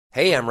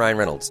Hey, I'm Ryan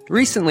Reynolds.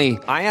 Recently,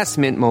 I asked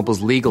Mint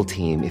Mobile's legal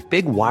team if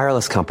big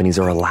wireless companies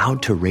are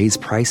allowed to raise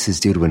prices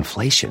due to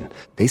inflation.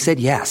 They said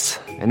yes.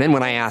 And then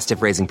when I asked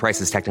if raising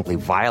prices technically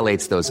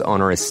violates those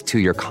onerous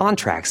two-year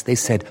contracts, they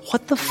said,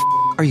 "What the f***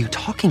 are you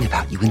talking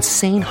about, you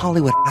insane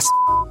Hollywood ass?"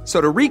 So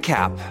to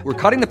recap, we're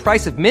cutting the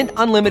price of Mint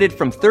Unlimited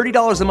from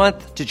 $30 a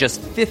month to just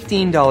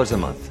 $15 a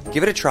month.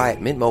 Give it a try at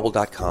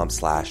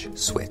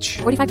mintmobile.com/switch.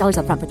 $45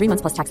 up front for 3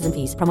 months plus taxes and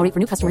fees. Promo rate for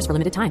new customers for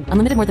limited time.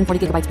 Unlimited more than 40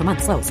 gigabytes per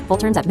month. Slows full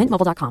terms at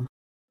mintmobile.com.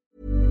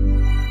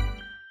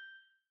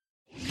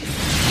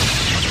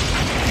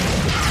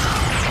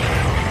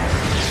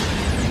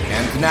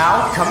 And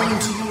now, coming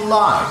to you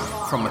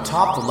live from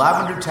atop the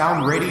Lavender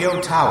Town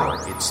Radio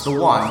Tower, it's the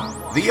one,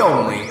 the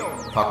only,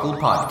 Puckle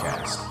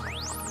Podcast.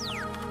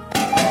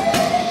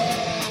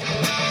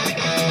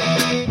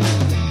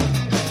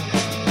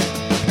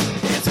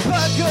 It's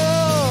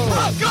Puckle!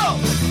 Puckle!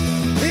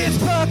 It's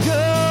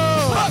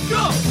Puckle!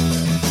 Puckle!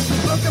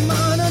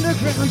 Pokemon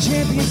Underground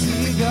Champions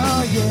League,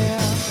 oh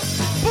yeah!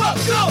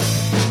 Puckle!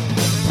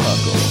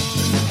 Puckle.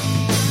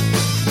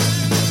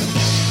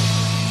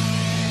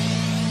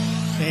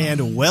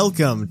 And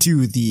welcome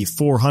to the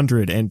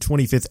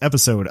 425th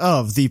episode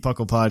of the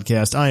Puckle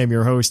Podcast. I am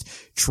your host,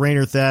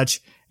 Trainer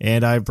Thatch,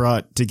 and I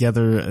brought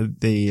together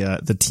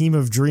the team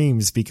of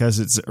dreams because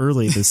it's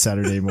early this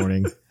Saturday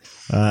morning.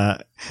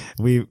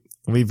 We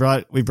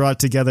brought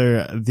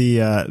together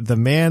the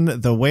man,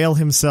 the whale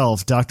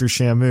himself, Dr.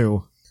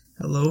 Shamu.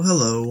 Hello,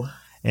 hello.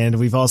 And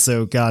we've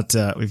also got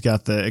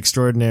the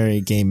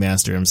extraordinary game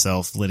master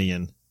himself,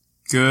 Lydian.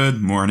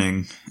 Good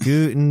morning.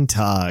 Guten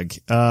Tag.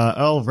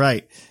 All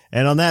right.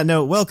 And on that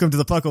note, welcome to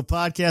the Puckle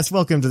Podcast.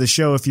 Welcome to the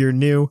show if you're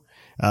new.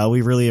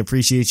 We really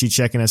appreciate you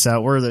checking us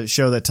out. We're the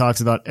show that talks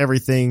about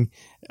everything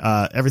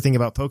about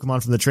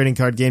Pokemon, from the trading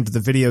card game to the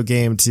video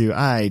game to,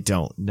 I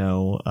don't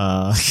know,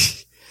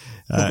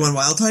 Pokemon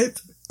Wild Type?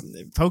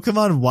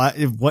 Pokemon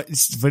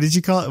what did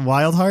you call it?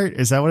 Wild Heart?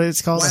 Is that what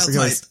it's called? Wild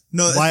Type.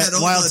 No,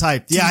 Wild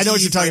Type. Yeah, I know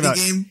what you're talking about.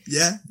 Game?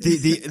 Yeah.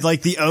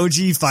 The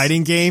OG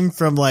fighting game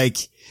from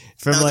the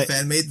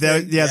fan-made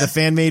thing? The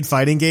fan-made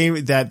fighting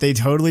game that they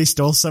totally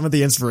stole some of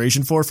the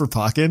inspiration for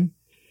Pokken.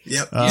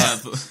 Yep. Yeah.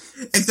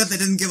 Except they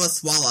didn't give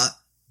us Swalot.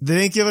 They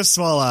didn't give us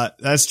Swalot.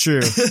 That's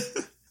true.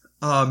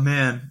 Oh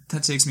man,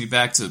 that takes me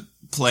back to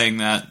playing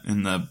that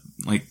in the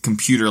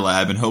computer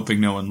lab and hoping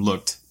no one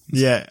looked.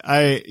 Yeah,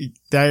 I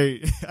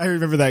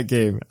remember that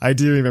game. I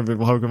do remember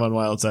Pokemon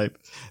Wild Type.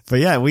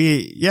 But yeah,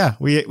 we have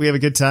a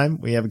good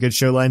time. We have a good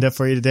show lined up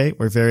for you today.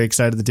 We're very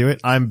excited to do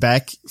it. I'm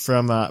back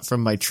from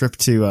my trip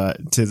to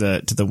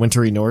the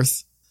wintry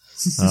north,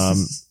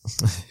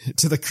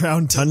 to the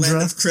Crown Tundra. The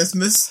land of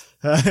Christmas.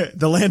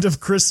 The land of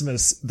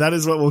Christmas. That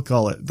is what we'll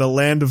call it. The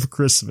land of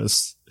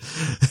Christmas.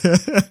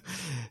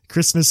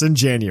 Christmas in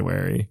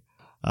January.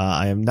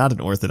 I am not an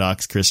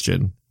Orthodox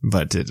Christian,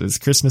 but it is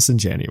Christmas in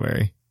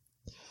January.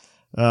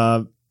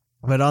 But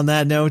on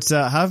that note,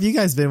 how have you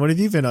guys been? What have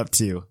you been up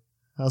to?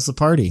 How's the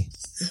party?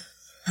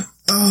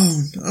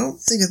 Oh, I don't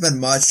think I've been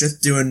much.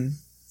 Just doing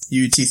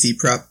UTC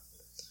prep.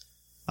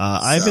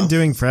 I've been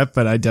doing prep,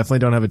 but I definitely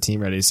don't have a team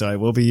ready, so I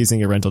will be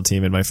using a rental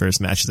team in my first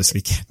match this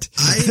weekend.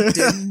 I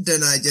didn't,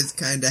 and I just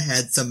kind of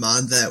had some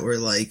on that were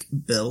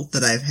built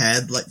that I've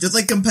had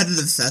just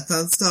competitive sets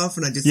on stuff,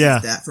 and I just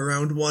used that for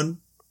round one.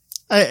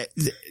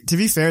 To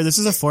be fair, this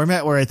is a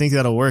format where I think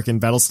that'll work in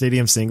Battle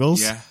Stadium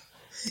singles. Yeah.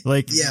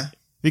 Yeah.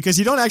 Because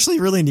you don't actually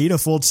really need a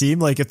full team.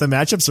 If the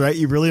matchup's right,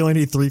 you really only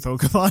need 3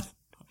 Pokemon.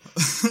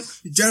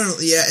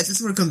 Generally, yeah, it's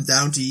just what it comes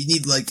down to. You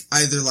need,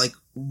 either,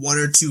 1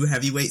 or 2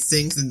 heavyweight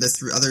things, and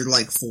the other,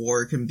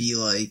 4 can be,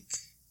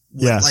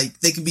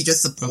 they can be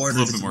just support a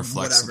little bit more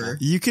flexible. Whatever.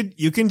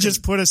 You can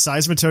just put a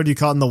Seismitoad you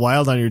caught in the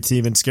wild on your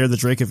team and scare the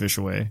Dracovish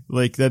away.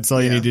 That's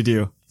all you need to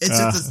do. It's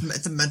just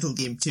it's a mental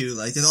game, too.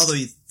 There's all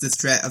the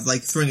strat of,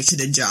 throwing a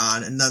Shedinja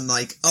on, and then,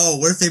 oh,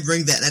 what if they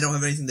bring that and I don't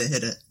have anything to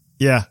hit it?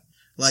 Yeah.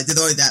 There's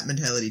always that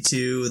mentality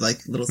too,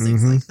 little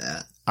things like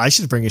that. I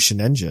should bring a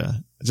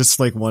Shedinja just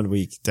 1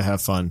 week to have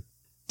fun.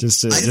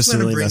 Just to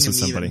really mess with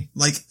somebody.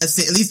 At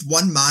least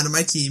one mon on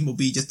my team will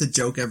be just a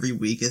joke every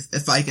week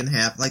if I can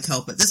have,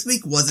 help it. This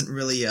week wasn't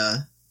really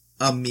a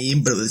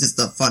meme, but it was just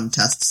a fun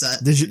test set.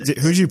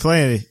 Who'd you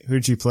play? I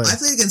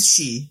played against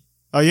She.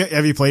 Oh, yeah.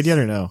 Have you played yet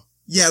or no?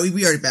 Yeah,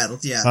 we already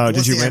battled, yeah. Oh,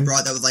 did you win? I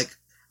brought that was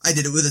I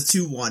did it with a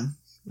 2-1.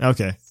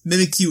 Okay.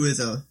 Mimikyu is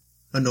a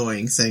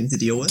annoying thing to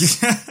deal with.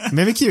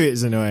 Mimikyu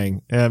is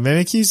annoying.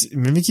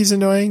 Mimikyu's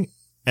annoying,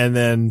 and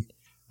then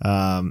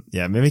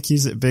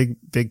Mimikyu's a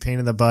big pain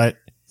in the butt.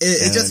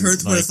 It just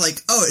hurts when it's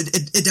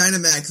it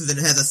Dynamax and then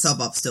it has a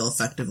sub up still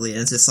effectively,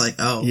 and it's just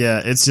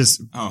yeah, it's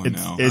just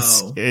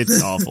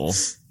it's awful.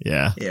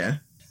 Yeah,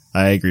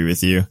 I agree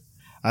with you.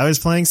 I was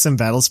playing some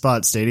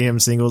BattleSpot Stadium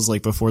singles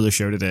before the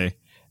show today,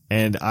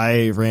 and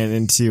I ran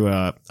into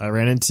the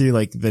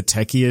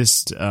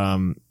techiest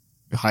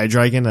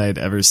Hydreigon I'd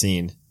ever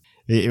seen.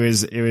 It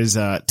was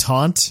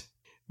Taunt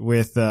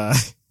with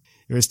Taunt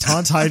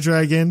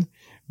Hydreigon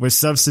with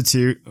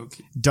Substitute,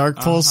 Dark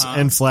Pulse,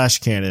 and Flash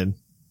Cannon.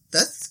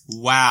 That's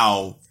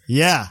wow.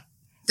 Yeah.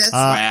 That's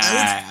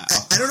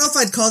I don't know if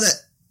I'd call that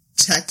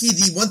techy.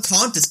 The one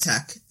taunt is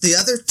tech. The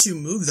other two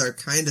moves are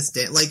kind of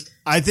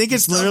I think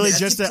it's literally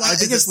just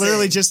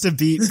to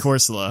beat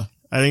Corsola.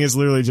 I think it's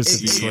literally just to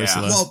beat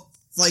Corsola. Well,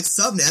 like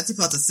sub Nasty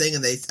Plot's a thing,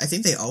 and I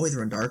think they always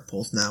run Dark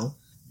Pulse now.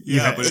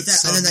 Yeah, but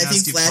it's and then I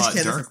think Flash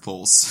Cannon Dark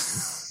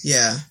Pulse.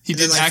 Yeah, he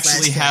didn't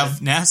actually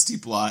have Nasty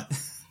Plot.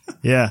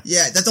 Yeah,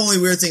 that's the only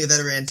weird thing that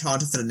I ran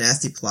taunt instead of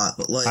Nasty Plot.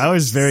 But like, I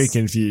was very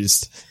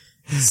confused.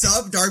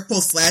 Sub Dark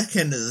Pulse Flash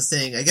Cannon is a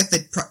thing. I guess they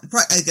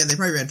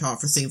probably ran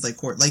taunt for things like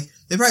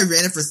they probably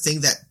ran it for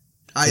things that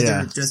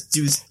either just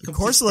do.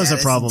 Corsola's a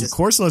problem.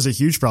 Corsola's a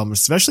huge problem,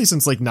 especially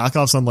since like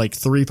knockoffs on like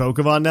 3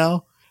 Pokemon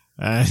now.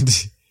 And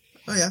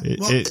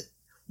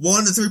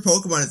one of the 3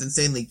 Pokemon is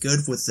insanely good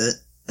with it,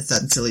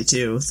 essentially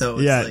too. So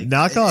it's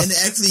knockoff, and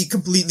actually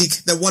completely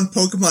the one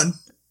Pokemon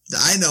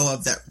that I know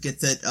of that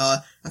gets it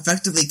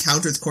effectively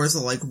counters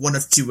Corsola like one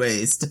of 2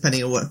 ways,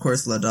 depending on what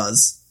Corsola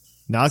does.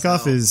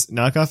 Knockoff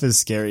is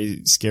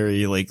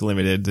scary like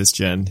limited this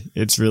gen.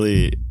 It's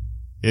really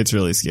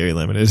scary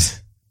limited.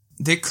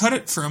 They cut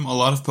it from a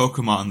lot of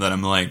Pokemon that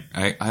I'm like,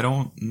 I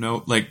don't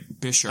know, like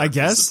Bisharp I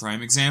guess is the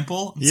prime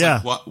example. It's yeah.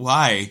 Like,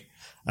 why?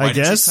 Why did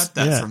you cut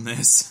that from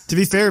this? To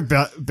be fair,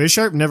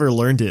 Bisharp never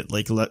learned it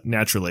like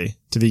naturally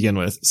to begin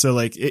with. So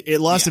like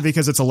it lost it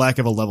because it's a lack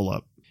of a level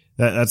up.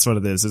 That's what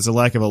it is. It's a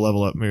lack of a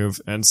level up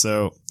move, and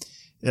so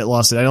it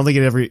lost it. I don't think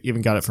it ever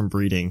even got it from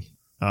breeding.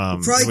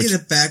 We'll probably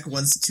get it back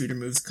once tutor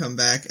moves come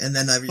back, and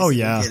then we'll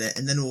get it,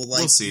 and then we'll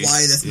see.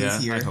 Why this move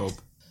here? I hope.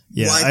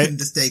 Yeah, why couldn't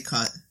this stay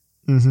cut?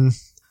 Mm-hmm.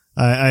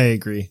 I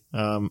agree.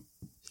 I'm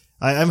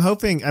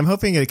hoping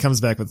it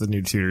comes back with the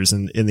new tutors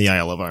in the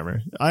Isle of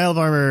Armor. Isle of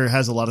Armor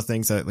has a lot of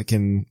things that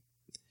can,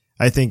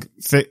 I think,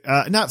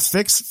 not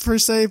fix per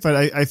se, but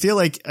I feel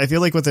like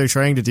what they're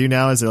trying to do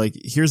now is they're like,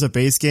 here's a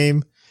base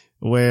game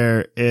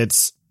where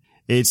it's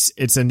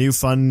a new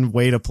fun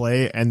way to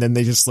play, and then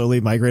they just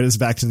slowly migrate us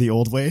back to the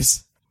old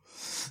ways.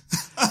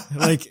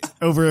 Like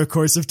over a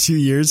course of 2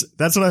 years.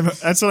 That's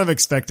what I'm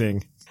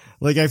expecting.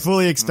 Like, I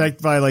fully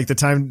expect by like by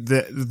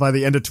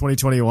the end of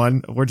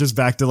 2021, we're just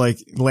back to like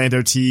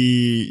Lando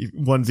T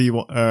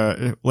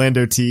 1v1,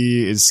 Lando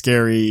T is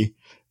scary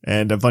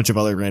and a bunch of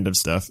other random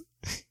stuff.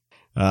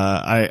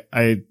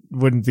 I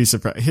wouldn't be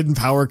surprised. Hidden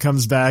Power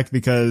comes back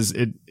because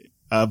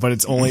but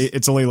it's only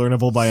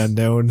learnable by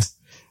unknown,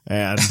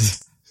 and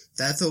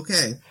that's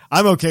okay.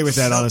 I'm okay with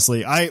that,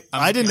 honestly. I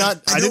don't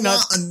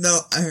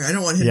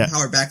want Hidden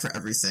Power back for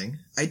everything.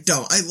 I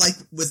don't. I like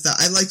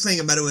playing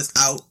a meta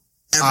without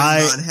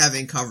everyone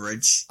having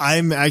coverage.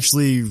 I'm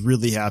actually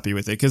really happy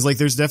with it, because like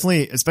there's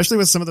definitely, especially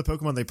with some of the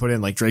Pokemon they put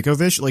in, like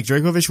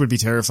Dracovish would be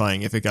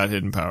terrifying if it got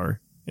Hidden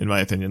Power, in my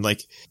opinion.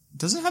 Like,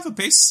 does it have a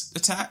base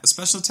attack, a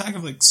special attack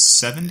of like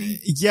 70?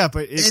 Yeah,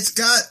 but it's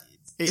got.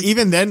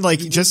 Even then, like,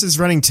 just as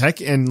running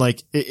tech, and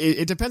like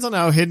it depends on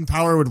how Hidden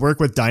Power would work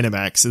with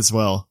Dynamax as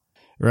well.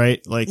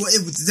 Right? Like, well,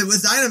 with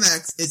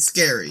Dynamax, it's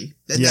scary.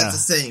 That's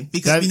the thing.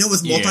 Because we know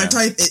with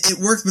multi-type, it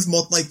works with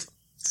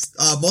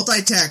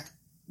multi-tech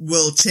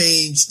will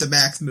change the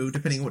max move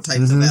depending on what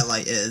type the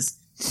ally is.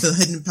 So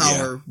Hidden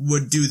Power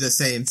would do the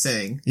same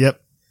thing.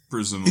 Yep.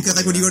 Presumably. Because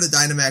like when you go to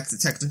Dynamax,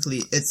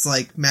 it's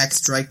like max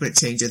strike, but it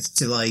changes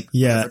to like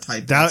whatever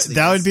type.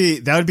 That would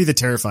be the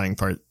terrifying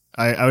part.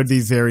 I would be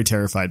very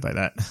terrified by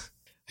that.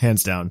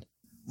 Hands down.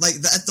 Like,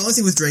 the only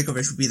thing with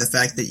Dracovish would be the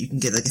fact that you can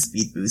get like a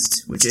speed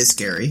boost, which is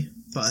scary.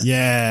 But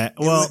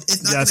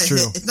that's true.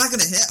 It's not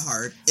gonna hit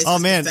hard. It's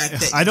man,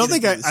 I don't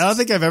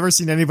think I've ever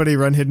seen anybody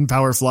run Hidden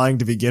Power flying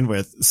to begin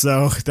with.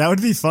 So that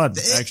would be fun.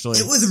 Actually,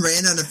 it was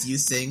ran on a few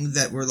things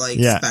that were like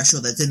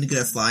special that didn't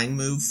get a flying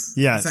move.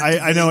 Yeah,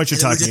 I know what you're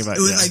talking about.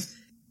 It was like,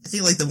 I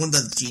think like the one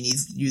that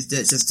Genies used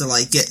it just to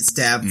like get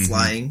stabbed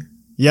flying.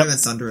 Yep, and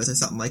Thunderous or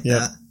something like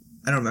that.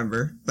 I don't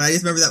remember, but I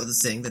just remember that was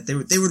the thing that they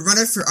would run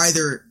it for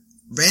either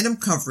random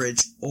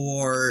coverage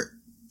or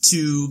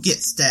to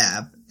get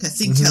stabbed. I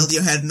think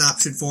Keldeo had an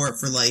option for it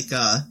for like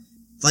I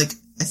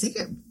think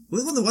it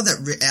was one of the ones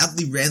that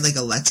aptly ran like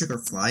electric or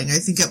flying, I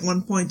think at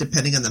one point,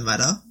 depending on the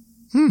meta.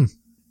 It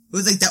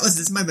was like,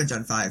 this might have been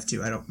Gen 5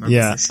 too, I don't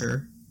remember for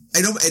sure.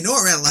 I know it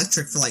ran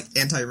electric for like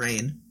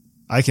anti-rain.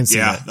 I can see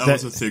that. That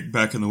was a thing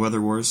back in the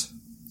Weather Wars.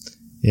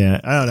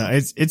 Yeah, I don't know.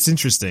 It's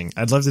interesting.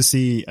 I'd love to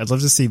see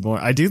more.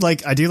 I do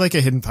like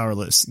a Hidden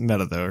Powerless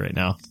meta though right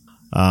now.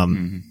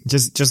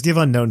 Just give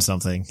Unknown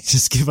something.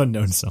 Just give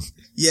Unknown something.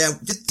 Yeah,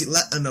 just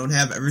let Unknown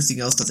have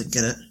everything else doesn't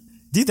get it.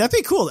 Dude, that'd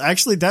be cool.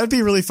 Actually, that would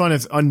be really fun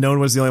if Unknown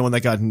was the only one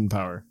that got Hidden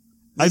Power.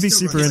 I'd be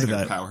super into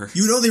that.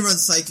 You would only run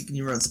Psychic and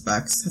you run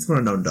Specs. That's what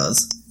Unknown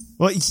does.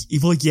 Well,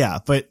 yeah,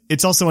 but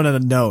it's also an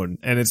Unknown,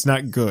 and it's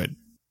not good.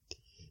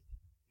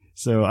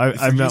 So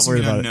I'm not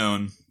worried about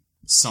Unknown,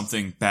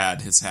 something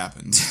bad has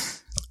happened.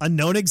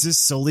 Unknown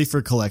exists solely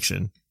for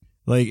collection.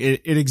 Like,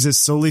 it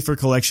exists solely for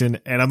collection,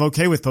 and I'm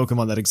okay with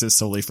Pokemon that exists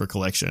solely for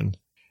collection.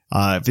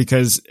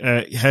 Because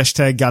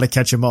hashtag gotta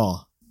catch 'em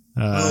all.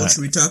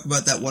 Should we talk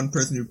about that one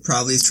person who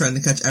probably is trying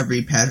to catch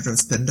every pattern of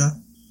Spinda?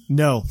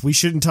 No, we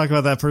shouldn't talk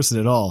about that person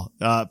at all.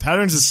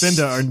 Patterns of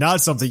Spinda are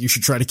not something you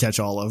should try to catch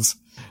all of.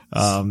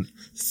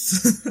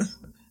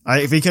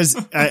 Because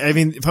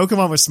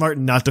Pokemon was smart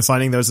in not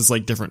defining those as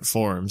like different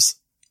forms.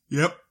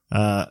 Yep.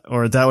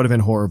 Or that would have been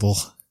horrible.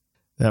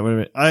 That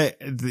would have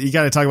been, you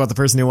gotta talk about the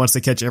person who wants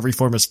to catch every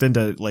form of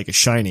Spinda like a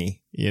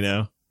shiny, you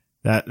know?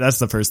 That's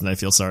the person I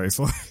feel sorry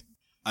for.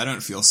 I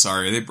don't feel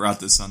sorry. They brought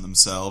this on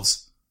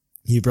themselves.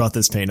 You brought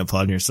this pain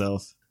upon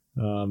yourself.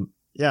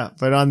 Yeah,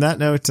 but on that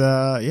note,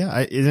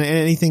 is there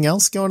anything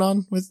else going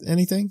on with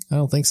anything? I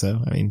don't think so.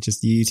 I mean,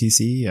 just the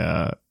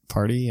UTC,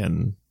 party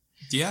and...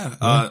 Yeah,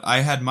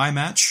 I had my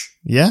match.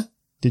 Yeah?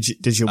 Did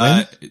you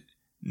win?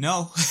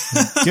 No.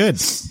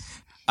 Good.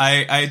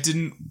 I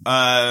didn't,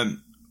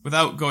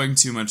 without going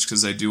too much,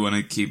 because I do want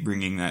to keep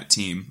bringing that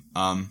team,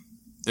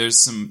 there's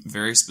some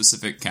very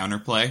specific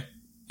counterplay,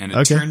 and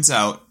it turns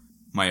out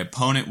my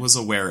opponent was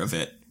aware of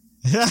it.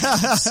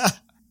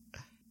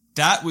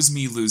 That was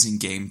me losing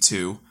game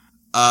 2.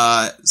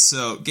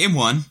 So game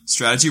 1,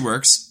 strategy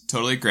works,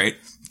 totally great.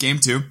 Game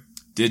 2,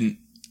 did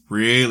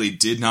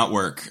not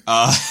work.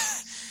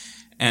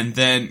 And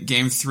then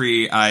game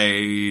 3,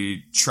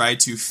 I tried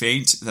to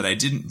feint that I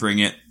didn't bring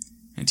it,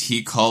 and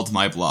he called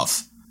my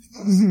bluff.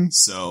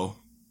 So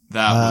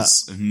that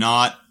was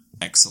not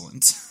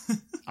excellent.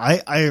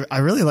 I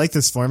really like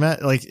this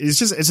format. Like,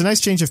 it's a nice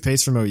change of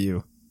pace from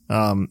OU.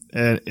 And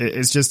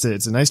it's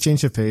a nice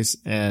change of pace,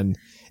 and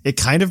it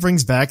kind of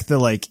brings back the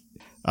like,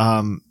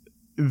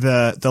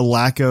 the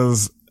lack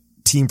of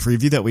team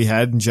preview that we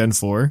had in Gen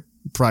 4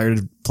 prior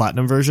to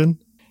Platinum version,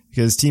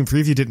 because team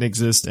preview didn't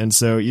exist, and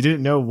so you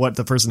didn't know what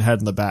the person had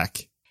in the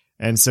back.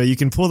 And so you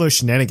can pull those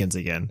shenanigans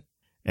again.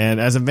 And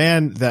as a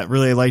man that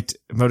really liked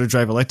Motor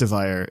Drive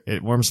Electivire,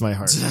 it warms my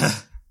heart.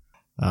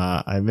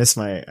 I miss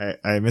my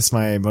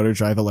Motor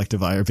Drive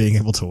Electivire being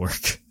able to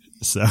work.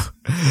 So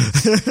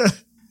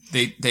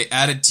They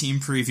added Team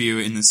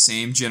Preview in the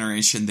same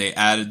generation. They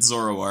added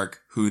Zoroark,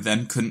 who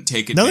then couldn't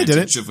take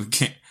advantage of a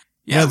game.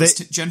 Yeah, no, it was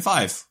Gen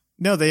 5.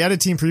 No, they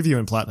added Team Preview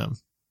in Platinum.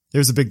 It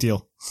was a big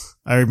deal.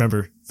 I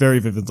remember very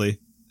vividly.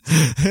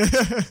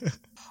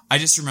 I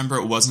just remember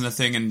it wasn't a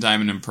thing in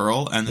Diamond and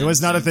Pearl. And it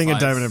was not a thing in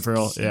Diamond and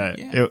Pearl. Yeah.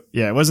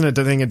 It wasn't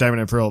a thing in Diamond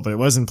and Pearl, but it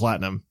was in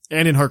Platinum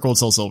and in Heart Gold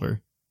Soul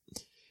Silver.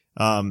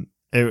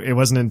 It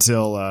wasn't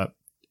until,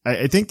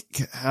 I think,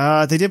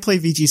 they did play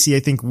VGC, I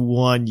think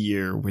 1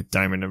 year with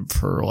Diamond and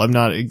Pearl.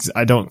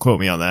 I don't quote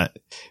me on that,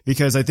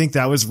 because I think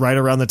that was right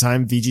around the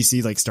time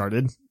VGC like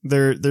started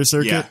their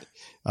circuit.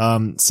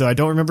 Yeah. So I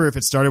don't remember if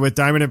it started with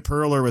Diamond and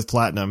Pearl or with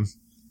Platinum.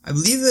 I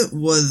believe it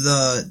was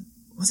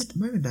it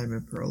might have been Diamond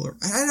and Pearl, or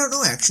I don't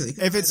know actually.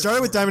 If it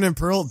started with Diamond and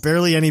Pearl,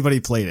 barely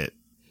anybody played it.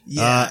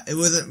 Yeah, it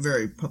wasn't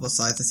very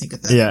publicized, I think,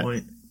 at that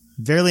point.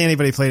 Barely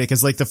anybody played it,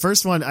 because like the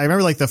first one, I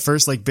remember like the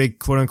first like big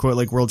quote unquote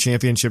like world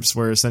championships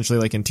were essentially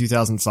like in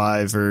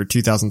 2005 or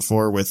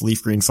 2004 with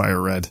Leaf Green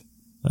Fire Red,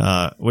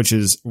 which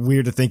is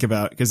weird to think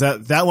about, because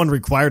that one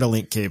required a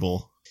link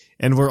cable,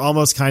 and we're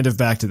almost kind of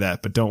back to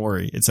that, but don't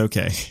worry, it's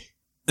okay.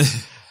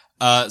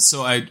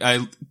 So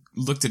I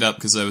looked it up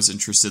because I was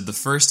interested. The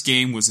first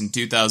game was in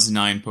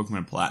 2009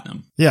 Pokemon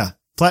Platinum. Yeah,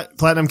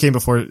 Platinum came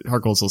before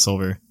Heart Gold Soul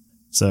Silver,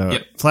 so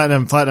yep.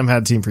 Platinum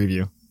had Team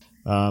Preview.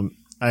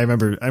 I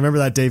remember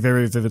that day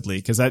very vividly,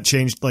 because that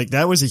changed, like,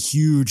 that was a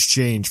huge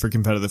change for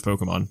competitive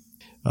Pokemon.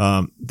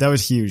 That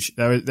was huge.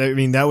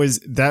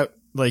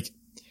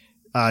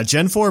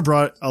 Gen 4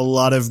 brought a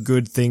lot of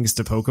good things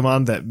to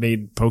Pokemon that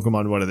made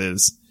Pokemon what it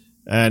is.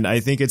 And I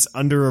think it's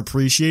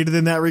underappreciated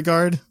in that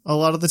regard a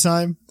lot of the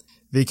time,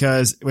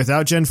 because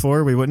without Gen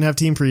 4, we wouldn't have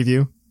Team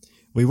Preview.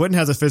 We wouldn't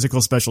have the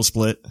physical special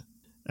split.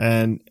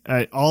 And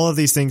all of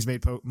these things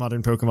made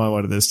modern Pokemon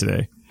what it is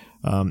today.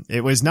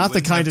 It was not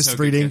the kindest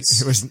breeding.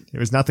 It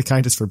was not the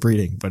kindest for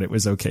breeding, but it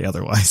was okay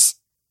otherwise.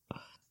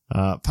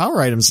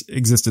 Power items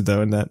existed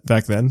though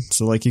back then.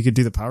 So like you could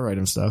do the power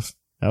item stuff.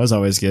 That was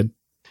always good.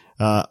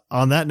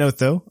 On that note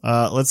though,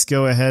 let's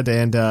go ahead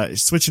and,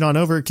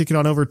 kick it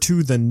on over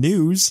to the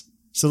news.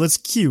 So let's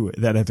cue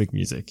that epic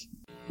music.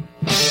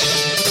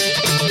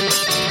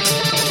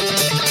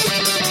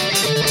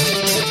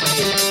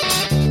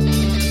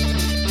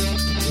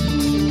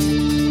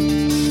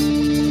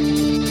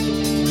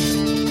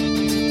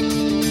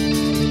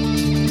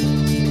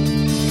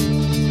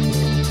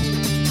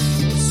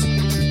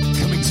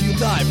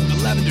 Live from the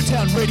Lavender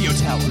Town Radio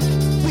Tower.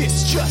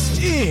 This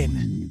just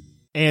in.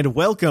 And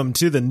welcome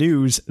to the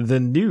news. The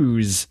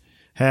news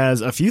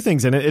has a few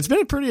things in it. It's been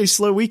a pretty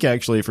slow week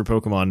actually for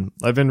Pokemon.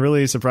 I've been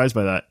really surprised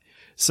by that.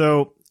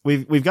 So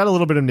we've got a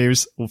little bit of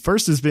news. Well,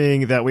 first is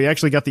being that we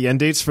actually got the end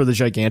dates for the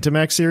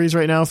Gigantamax series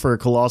right now for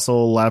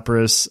Colossal,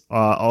 Lapras,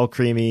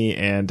 Alcremie,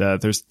 and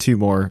there's two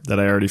more that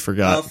I already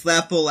forgot.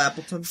 Flapple,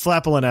 Appleton.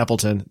 Flapple and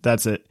Appleton.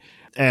 That's it.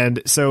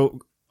 And so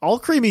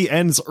Alcremie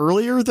ends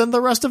earlier than the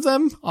rest of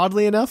them,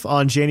 oddly enough,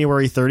 on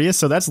January 30th.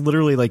 So that's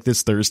literally like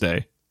this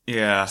Thursday.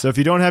 Yeah. So if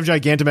you don't have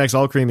Gigantamax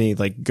Alcremie,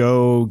 like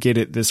go get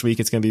it this week.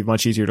 It's going to be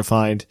much easier to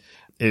find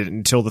it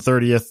until the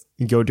 30th.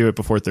 And go do it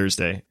before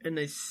Thursday. And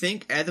I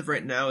think as of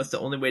right now, it's the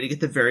only way to get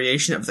the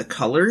variation of the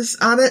colors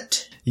on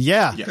it.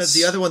 Yeah. Because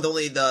the other one's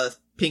only the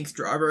pink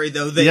strawberry,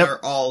 though they are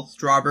all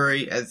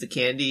strawberry as the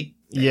candy.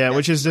 Yeah,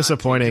 which is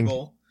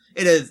disappointing.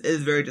 It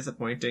is very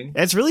disappointing.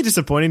 It's really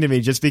disappointing to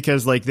me just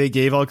because, like, they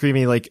gave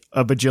Alcremie, like,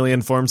 a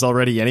bajillion forms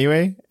already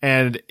anyway,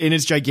 and in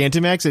its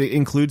Gigantamax, it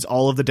includes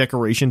all of the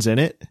decorations in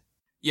it.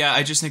 Yeah,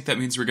 I just think that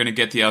means we're going to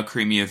get the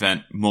Alcremie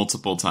event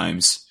multiple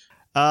times.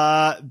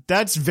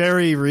 That's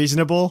very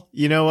reasonable.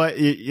 You know what?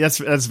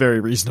 That's very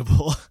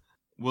reasonable.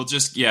 We'll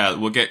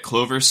get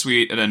Clover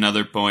Suite at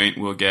another point.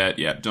 We'll get,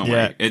 don't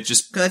worry. It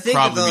just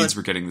probably means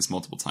we're getting this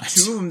multiple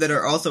times. Two of them that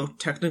are also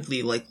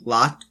technically, like,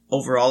 locked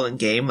overall in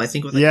game, I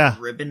think with, like,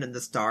 the ribbon and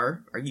the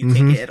star, or you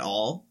can get it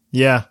all.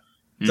 Yeah.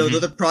 So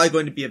those are probably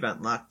going to be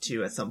event locked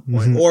too at some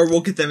point, or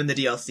we'll get them in the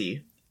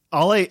DLC.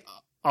 All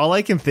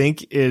I can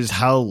think is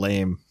how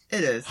lame.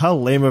 It is. How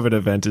lame of an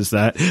event is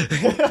that?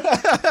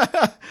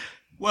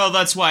 Well,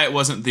 that's why it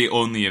wasn't the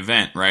only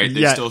event, right?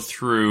 They still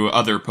threw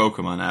other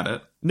Pokemon at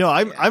it. No,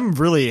 I'm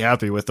really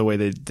happy with the way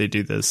they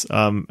do this.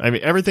 I mean,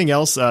 everything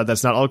else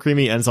that's not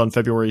Alcremie ends on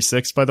February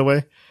 6th, by the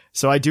way.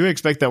 So I do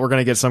expect that we're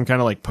going to get some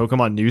kind of like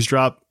Pokemon news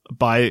drop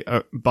by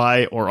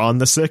or on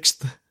the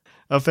 6th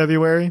of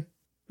February.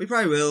 We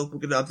probably will. We're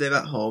going to update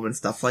about Home and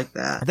stuff like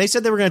that. They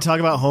said they were going to talk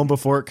about Home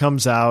before it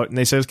comes out, and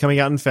they said it's coming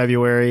out in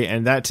February,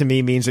 and that to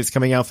me means it's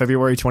coming out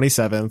February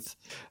 27th.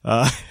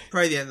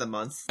 Probably the end of the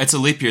month. It's a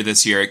leap year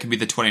this year. It can be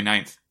the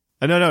 29th.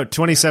 No,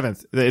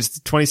 27th. It's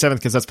the 27th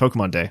because that's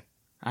Pokemon Day.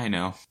 I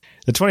know.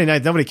 The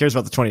 29th, nobody cares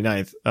about the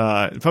 29th.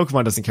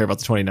 Pokemon doesn't care about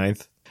the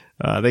 29th.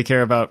 They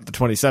care about the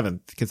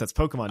 27th because that's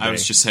Pokemon Day. I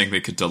was just saying they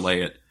could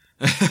delay it.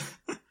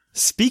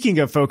 Speaking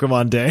of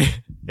Pokemon Day,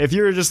 if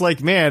you were just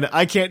like, man,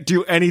 I can't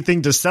do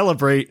anything to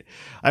celebrate,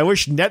 I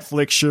wish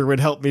Netflix sure would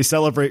help me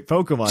celebrate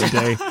Pokemon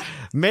Day.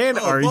 Man,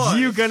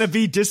 you gonna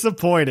be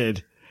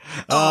disappointed.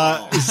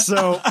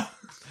 So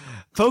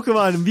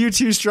Pokemon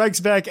Mewtwo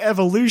Strikes Back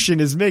Evolution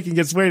is making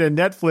its way to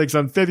Netflix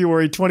on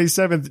February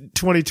 27th,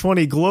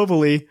 2020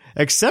 globally,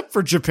 except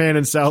for Japan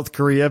and South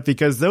Korea,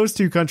 because those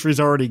two countries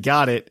already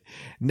got it.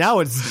 Now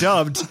it's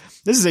dubbed.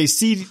 This is a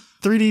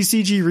 3D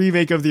CG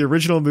remake of the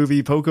original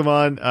movie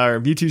Pokemon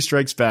Mewtwo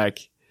Strikes Back,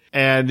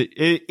 and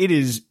it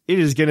is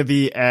going to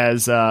be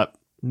as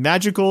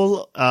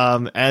magical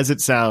as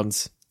it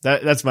sounds.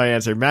 That's my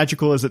answer.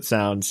 Magical as it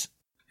sounds.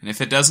 And if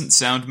it doesn't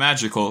sound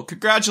magical,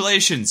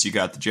 congratulations, you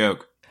got the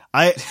joke.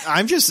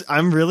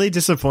 I'm really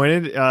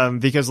disappointed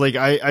because like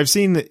I've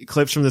seen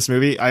clips from this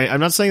movie.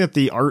 I'm not saying that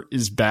the art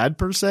is bad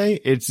per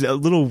se. It's a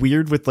little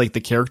weird with like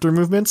the character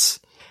movements.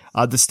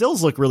 The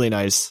stills look really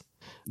nice.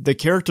 The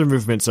character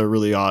movements are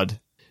really odd,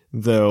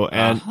 though,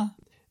 and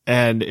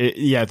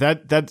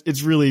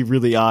it's really,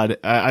 really odd.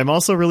 I'm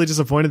also really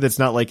disappointed that it's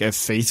not like a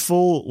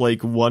faithful, like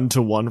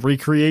 1-to-1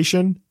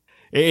 recreation.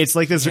 It's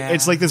like this. Yeah.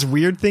 It's like this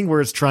weird thing where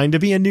it's trying to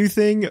be a new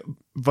thing,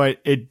 but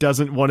it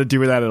doesn't want to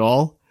do that at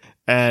all.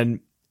 And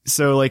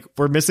so, like,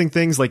 we're missing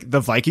things like the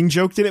Viking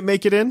joke didn't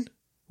make it in,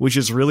 which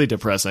is really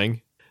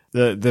depressing.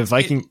 The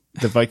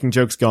Viking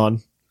joke's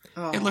gone.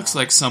 It looks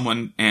like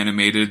someone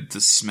animated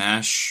the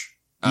Smash.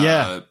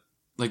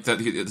 Like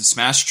the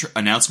Smash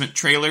announcement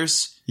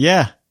trailers.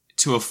 Yeah.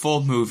 To a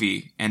full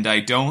movie, and I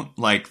don't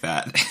like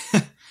that.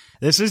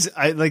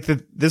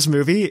 This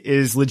movie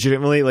is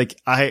legitimately like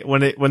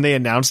when they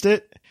announced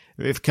it,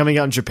 if coming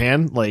out in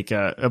Japan, like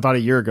about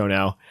a year ago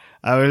now,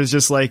 I was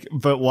just like,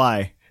 but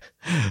why?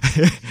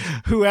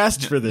 Who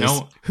asked for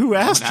this? Who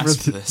asked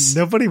for this?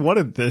 Nobody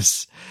wanted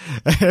this.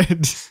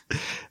 And,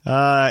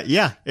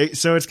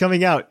 so it's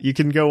coming out. You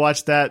can go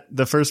watch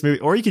the first movie,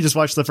 or you can just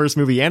watch the first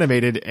movie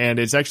animated, and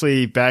it's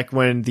actually back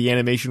when the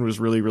animation was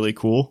really, really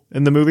cool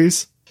in the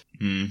movies.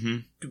 Mm-hmm.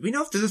 Do we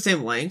know if they're the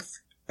same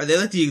length? Are they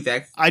like the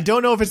exact? I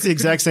don't know if it's the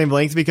exact same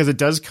length because it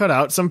does cut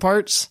out some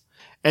parts.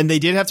 And they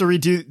did have to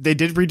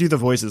redo the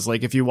voices.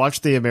 Like, if you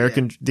watch the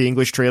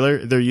English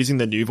trailer, they're using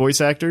the new voice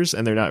actors,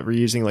 and they're not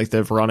reusing, like,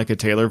 the Veronica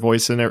Taylor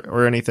voice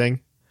or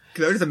anything.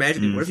 Because I was just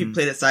imagining, what if you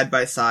played it side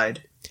by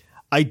side?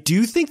 I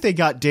do think they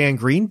got Dan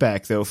Green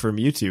back, though, for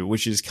Mewtwo,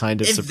 which is kind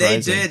of surprising.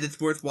 If they did,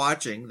 it's worth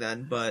watching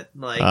then, but,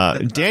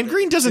 like... Dan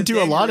Green doesn't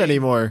do a lot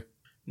anymore.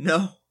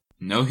 No.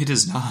 No, he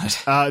does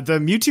not. The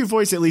Mewtwo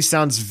voice at least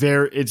sounds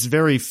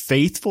very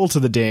faithful to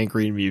the Dan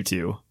Green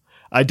Mewtwo.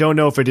 I don't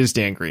know if it is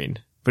Dan Green,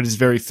 but it's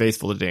very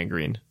faithful to Dan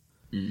Green.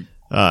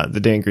 The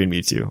Dan Green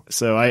Mewtwo.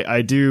 So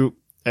I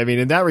mean,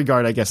 in that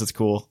regard, I guess it's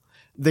cool.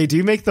 They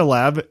do make the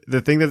lab.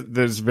 The thing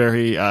that's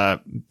very,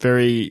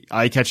 very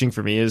eye-catching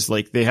for me is,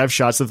 like, they have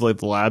shots of, like,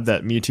 the lab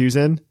that Mewtwo's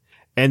in,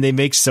 and they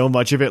make so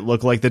much of it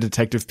look like the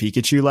Detective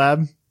Pikachu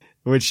lab,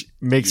 which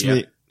makes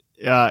me,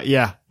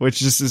 which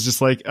just is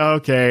just like,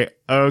 okay,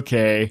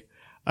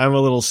 I'm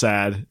a little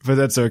sad, but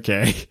that's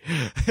okay.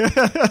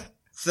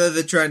 So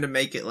they're trying to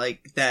make it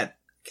like that.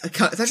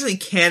 It's actually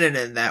canon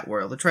in that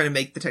world. They're trying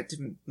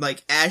to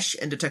make Ash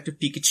and Detective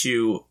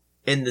Pikachu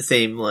in the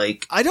same,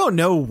 like... I don't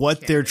know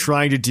what they're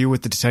trying to do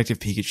with the Detective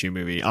Pikachu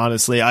movie,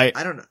 honestly. I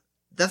don't know.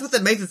 That's what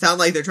that makes it sound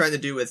like they're trying to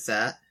do with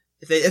that.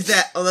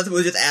 Unless it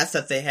was just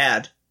assets they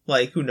had.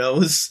 Like, who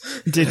knows?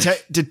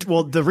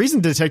 Well, the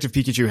reason Detective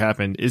Pikachu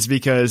happened is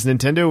because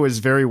Nintendo was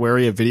very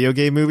wary of video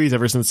game movies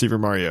ever since Super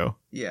Mario.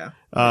 Yeah.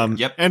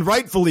 Yep. And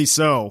rightfully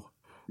so.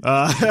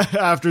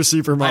 after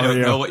Super Mario. I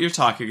don't know what you're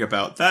talking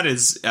about. That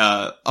is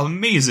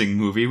amazing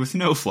movie with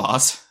no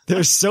flaws.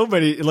 There's so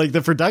many, like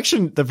the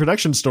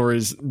production story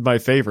is my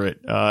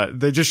favorite.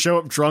 They just show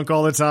up drunk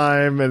all the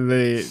time and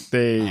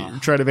they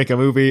try to make a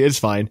movie. It's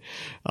fine.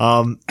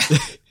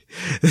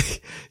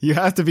 You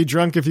have to be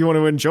drunk if you want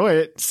to enjoy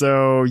it.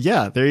 So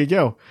yeah, there you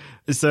go.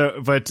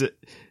 So, but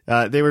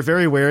they were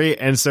very wary,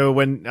 and so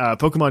when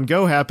Pokemon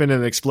Go happened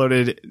and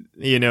exploded,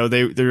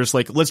 they're just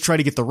like, let's try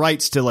to get the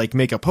rights to like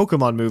make a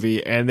Pokemon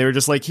movie, and they were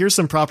just like, here's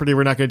some property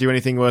we're not going to do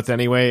anything with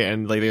anyway,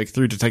 and like they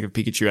threw Detective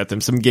Pikachu at them,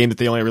 some game that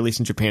they only released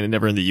in Japan and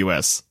never in the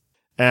US.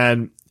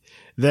 And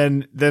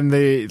then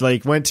they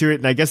like went to it,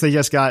 and I guess they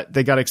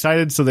got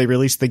excited, so they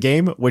released the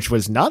game, which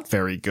was not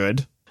very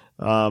good,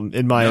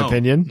 in my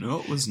opinion. No,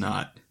 it was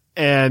not.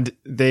 And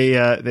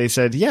they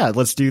said, yeah,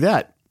 let's do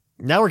that.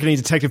 Now we're going to need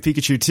Detective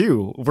Pikachu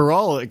 2. We're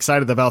all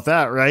excited about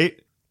that, right?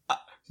 I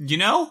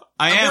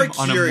am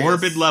on a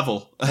morbid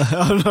level.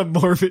 On a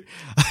morbid.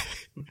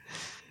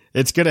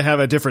 It's going to have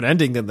a different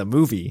ending than the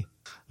movie.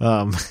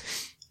 So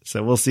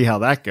we'll see how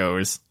that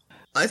goes.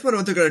 I just wonder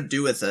what they're going to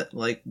do with it.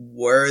 Like,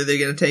 where are they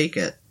going to take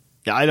it?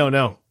 Yeah, I don't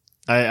know.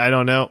 I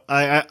don't know.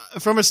 I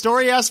from a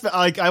story aspect,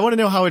 like, I want to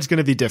know how it's going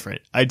to be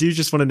different. I do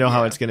just want to know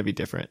how it's going to be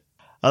different.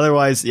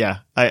 Otherwise, yeah,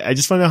 I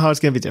just want to know how it's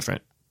going to be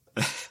different.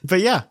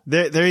 But yeah,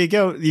 there you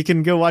go. You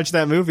can go watch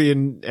that movie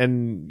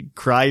and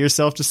cry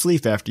yourself to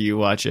sleep after you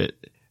watch it.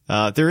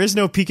 There is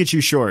no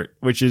Pikachu short,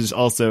 which is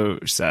also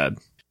sad.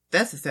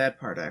 That's the sad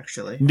part,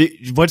 actually.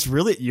 You want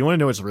to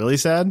know what's really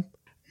sad?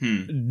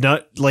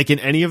 Not like in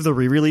any of the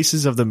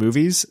re-releases of the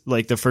movies,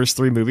 like the first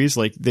 3 movies,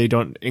 like they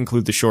don't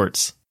include the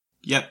shorts.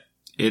 Yep.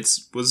 It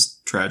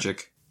was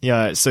tragic.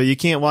 Yeah. So you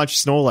can't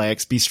watch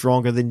Snorlax be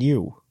stronger than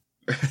you.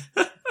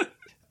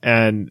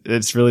 And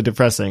it's really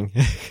depressing.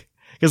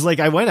 Because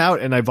like I went out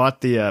and I bought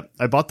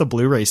the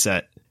Blu-ray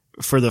set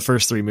for the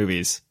first 3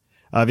 movies,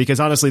 because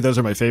honestly those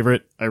are my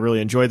favorite. I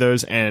really enjoy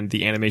those, and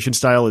the animation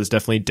style is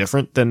definitely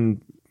different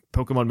than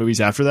Pokemon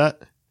movies after that,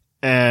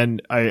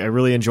 and I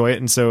really enjoy it.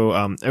 And so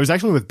I was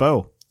actually with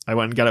Bo. I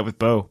went and got it with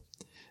Bo.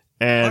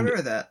 And I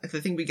remember that. I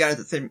think we got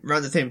it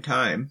around the same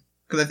time.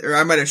 Or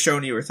I might have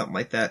shown you or something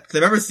like that. Because I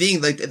remember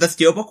seeing like the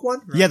Steelbook one.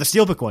 Right? Yeah, the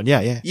Steelbook one.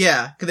 Yeah.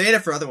 Yeah, because they made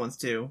it for other ones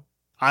too.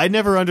 I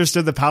never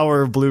understood the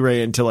power of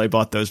Blu-ray until I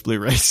bought those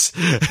Blu-rays.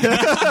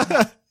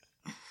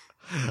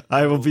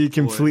 I will be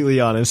completely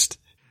honest.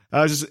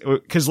 I was just,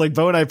 cause like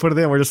Bo and I put it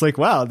in, we're just like,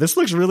 wow, this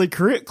looks really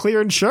clear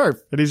and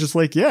sharp. And he's just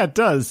like, yeah, it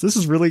does. This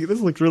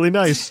looks really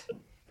nice.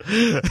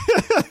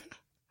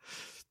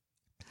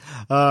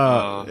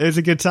 It's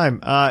a good time.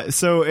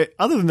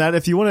 Other than that,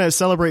 if you want to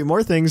celebrate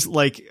more things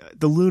like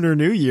the Lunar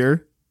New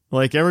Year,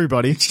 like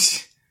everybody,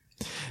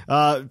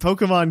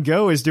 Pokemon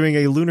Go is doing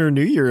a Lunar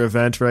New Year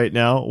event right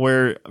now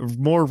where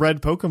more red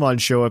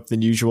Pokemon show up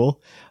than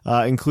usual,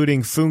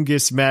 including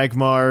Fungus,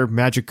 Magmar,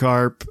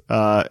 Magikarp,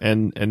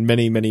 and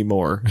many, many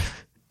more.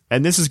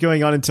 And this is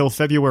going on until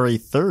February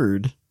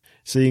 3rd.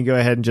 So you can go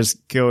ahead and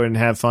just go and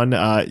have fun.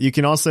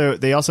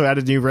 They also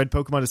added new red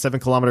Pokemon to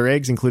 7-kilometer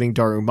eggs, including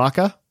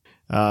Darumaka.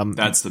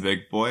 That's the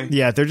big boy.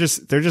 Yeah, they're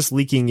just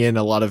leaking in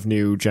a lot of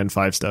new Gen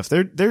 5 stuff.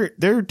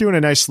 They're doing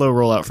a nice slow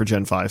rollout for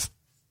Gen 5.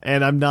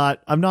 And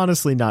I'm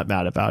honestly not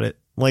mad about it.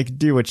 Like,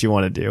 do what you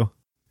want to do.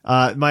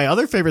 My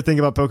other favorite thing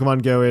about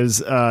Pokemon Go is,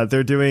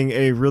 they're doing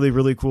a really,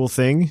 really cool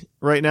thing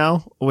right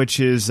now, which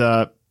is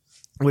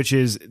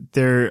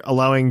they're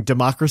allowing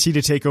democracy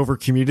to take over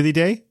Community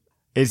Day.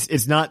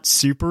 It's not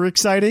super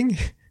exciting,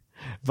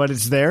 but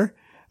it's there.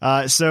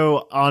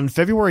 So on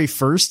February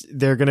 1st,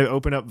 they're going to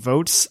open up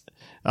votes,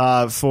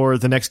 for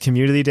the next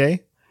Community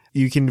Day.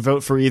 You can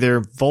vote for either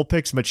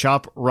Vulpix,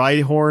 Machop,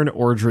 Rhyhorn,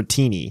 or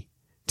Dratini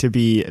to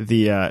be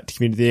the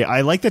Community Day.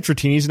 I like that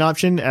Dratini's an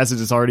option, as it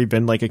has already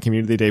been like a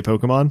Community Day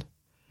Pokemon.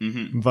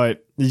 Mm-hmm.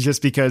 But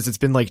just because it's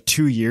been like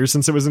 2 years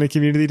since it was in a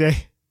Community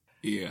Day.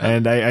 Yeah.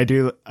 And I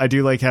do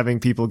like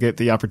having people get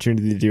the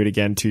opportunity to do it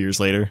again 2 years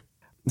later.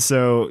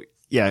 So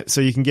yeah,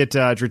 so you can get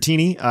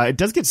Dratini. It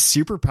does get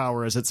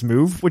superpower as its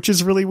move, which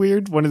is really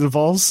weird when it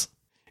evolves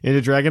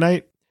into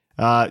Dragonite.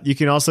 You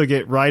can also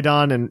get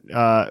Rhydon and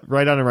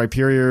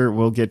Rhyperior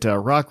will get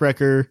Rock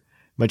Wrecker.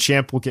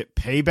 Machamp will get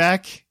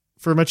Payback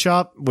for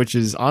Machop, which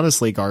is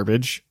honestly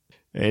garbage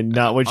and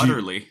not what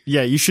utterly.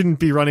 You shouldn't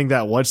be running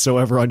that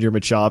whatsoever on your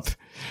Machop.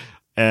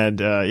 And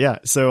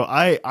so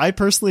I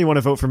personally want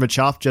to vote for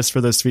Machop just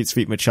for those sweet,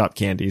 sweet Machop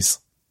candies,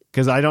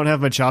 because I don't have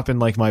Machop in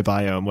like my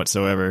biome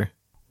whatsoever.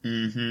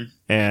 Mm-hmm.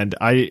 And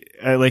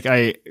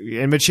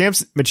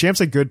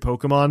Machamp's a good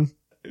Pokemon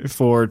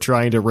for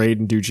trying to raid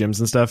and do gyms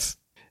and stuff.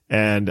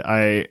 And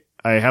I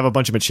have a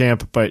bunch of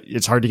Machamp, but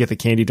it's hard to get the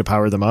candy to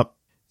power them up.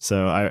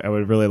 So I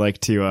would really like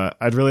to,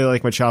 I'd really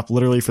like Machop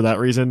literally for that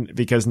reason,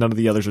 because none of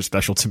the others are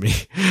special to me.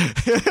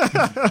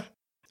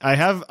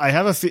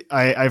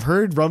 I've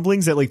heard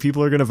rumblings that like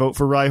people are going to vote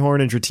for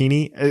Rhyhorn and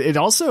Dratini. It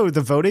also,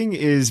 the voting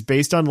is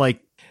based on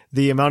like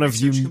the amount of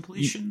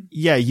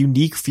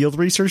unique field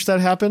research that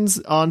happens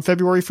on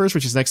February 1st,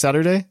 which is next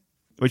Saturday,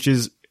 which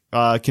is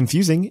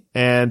confusing,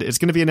 and it's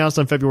going to be announced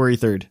on February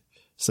 3rd.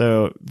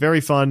 So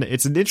very fun.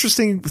 It's an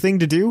interesting thing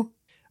to do.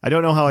 I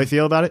don't know how I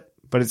feel about it,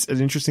 but it's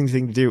an interesting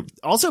thing to do.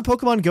 Also,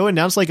 Pokemon Go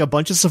announced like a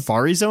bunch of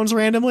Safari Zones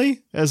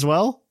randomly as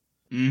well.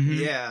 Mm-hmm.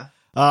 Yeah.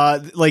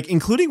 Like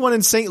including one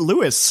in St.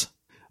 Louis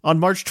on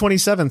March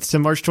 27th to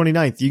March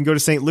 29th. You can go to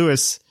St.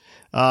 Louis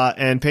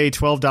and pay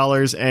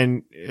 $12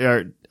 and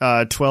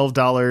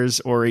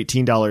 $12 or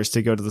 $18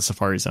 to go to the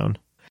Safari Zone.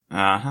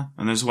 Uh-huh.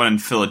 And there's one in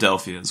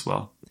Philadelphia as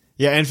well.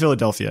 Yeah, and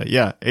Philadelphia.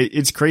 Yeah,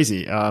 it's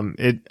crazy.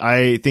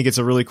 I think it's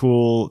a really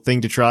cool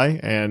thing to try,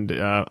 and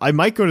I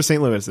might go to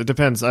St. Louis. It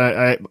depends.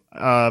 My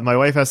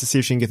wife has to see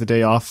if she can get the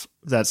day off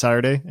that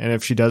Saturday, and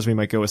if she does, we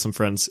might go with some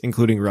friends,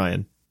 including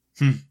Ryan.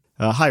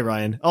 Hi,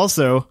 Ryan.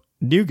 Also,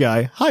 new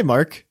guy. Hi,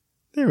 Mark.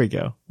 There we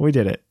go. We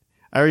did it.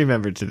 I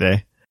remembered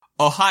today.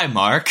 Oh, hi,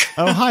 Mark.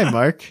 Oh, hi,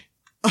 Mark.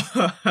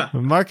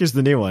 Mark is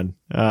the new one.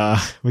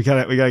 We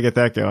gotta get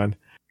that going.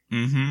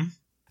 Mm-hmm.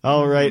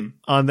 All right.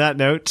 On that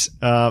note,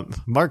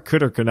 Mark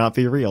could or could not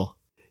be real.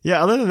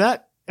 Yeah. Other than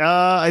that,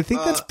 I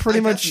think that's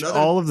pretty much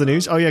all of the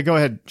news. Oh yeah, go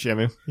ahead,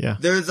 Shamu. Yeah.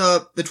 There's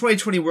the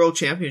 2020 World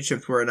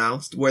Championships were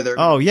announced where they're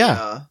held.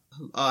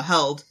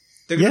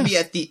 They're going to be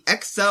at the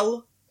XL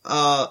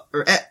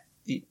or at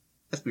the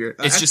that's weird.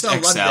 It's XL just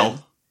XL. London.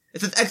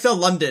 It says XL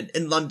London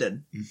in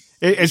London.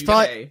 It's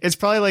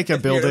probably like a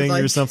building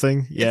or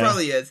something. Yeah. It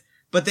probably is.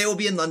 But they will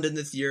be in London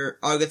this year,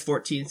 August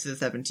 14th to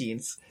the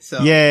 17th.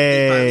 So yay.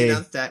 They finally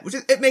announced that,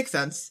 it makes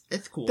sense.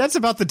 It's cool. That's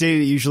about the date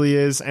it usually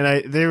is,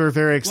 and they were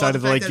very excited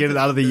to like get it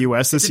out of the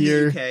US this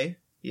year. UK.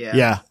 Yeah.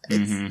 Yeah.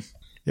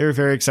 They were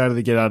very excited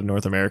to get out of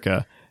North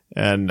America,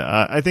 and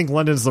I think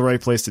London's the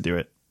right place to do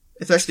it.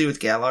 Especially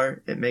with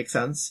Galar, it makes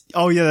sense.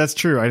 Oh yeah, that's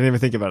true. I didn't even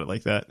think about it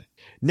like that.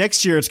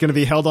 Next year, it's going to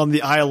be held on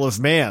the Isle of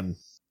Man.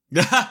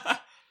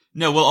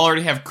 No, we'll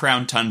already have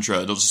Crown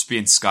Tundra. It'll just be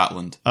in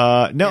Scotland.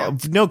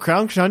 No,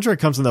 Crown Tundra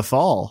comes in the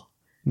fall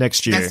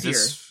next year.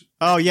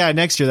 Oh yeah,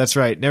 next year. That's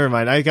right. Never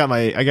mind. I got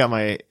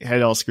my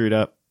head all screwed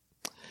up.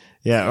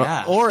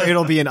 Yeah. Or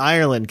it'll be in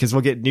Ireland because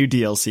we'll get new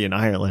DLC in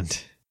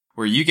Ireland.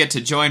 Where you get to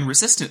join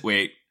Resistant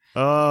Weight.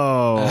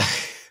 Oh.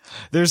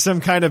 There's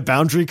some kind of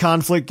boundary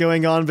conflict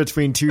going on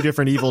between two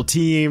different evil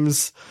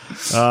teams.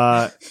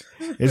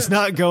 It's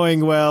not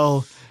going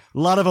well. A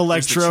lot of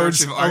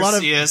electrodes. A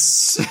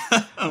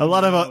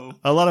lot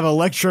of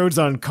electrodes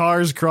on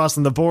cars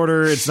crossing the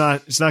border. It's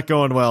not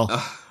going well.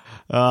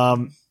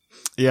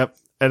 Yep.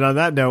 And on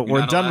that note,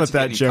 we're done with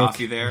that joke.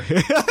 There.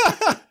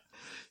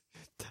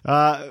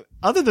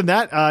 Other than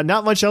that,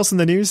 not much else in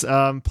the news.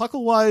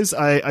 Puckle wise,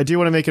 I do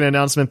want to make an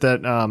announcement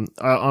that on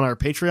our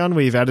Patreon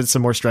we've added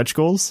some more stretch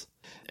goals,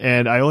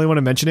 and I only want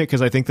to mention it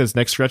because I think this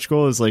next stretch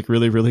goal is like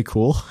really, really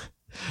cool.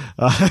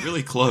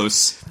 Really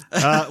close.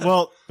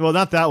 Well,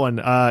 not that one.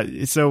 We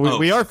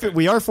are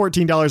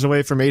 $14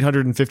 away from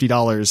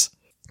 $850.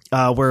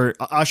 Where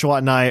Oshawott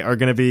and I are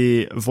going to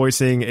be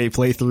voicing a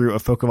playthrough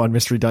of Pokemon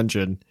Mystery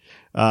Dungeon,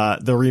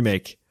 the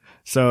remake.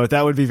 So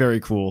that would be very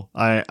cool.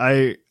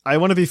 I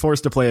want to be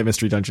forced to play a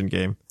Mystery Dungeon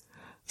game.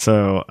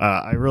 So,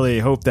 I really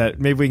hope that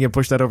maybe we can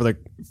push that over the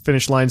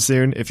finish line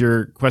soon. If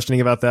you're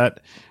questioning about that,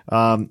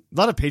 a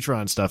lot of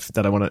Patreon stuff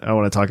that I want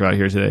to talk about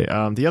here today.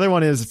 The other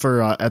one is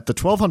for, at the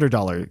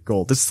 $1,200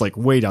 goal. This is like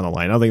way down the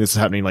line. I don't think this is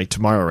happening like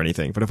tomorrow or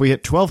anything, but if we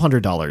hit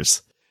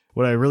 $1,200,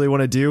 what I really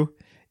want to do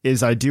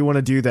is I do want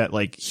to do that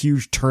like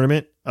huge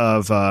tournament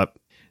between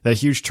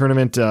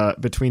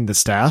the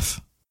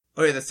staff.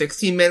 Oh yeah, the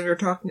 16 men we were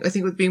talking, I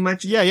think was being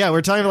mentioned. Yeah,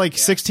 we're talking like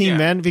 16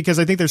 men because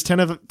I think there's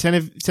 10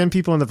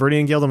 people in the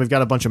Viridian Guild and we've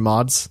got a bunch of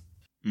mods.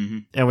 Mm-hmm.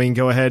 And we can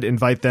go ahead,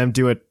 invite them,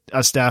 do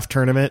a staff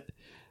tournament,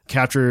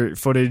 capture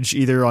footage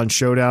either on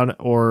Showdown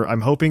or I'm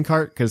hoping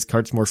Cart, because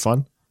Cart's more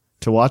fun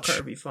to watch. Cart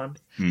would be fun.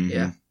 Mm-hmm.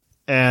 Yeah.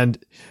 And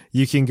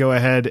you can go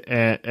ahead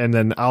and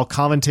then I'll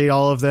commentate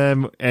all of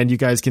them and you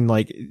guys can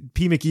like,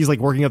 P. McGee's like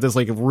working up this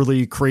like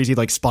really crazy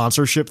like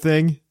sponsorship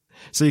thing.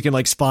 So you can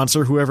like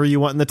sponsor whoever you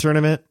want in the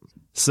tournament.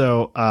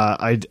 So,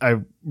 I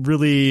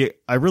really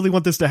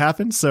want this to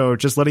happen. So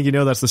just letting you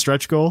know that's the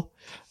stretch goal.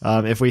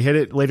 If we hit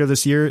it later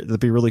this year, that'd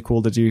be really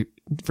cool to do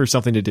for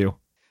something to do.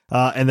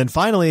 And then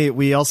finally,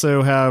 we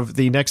also have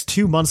the next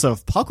 2 months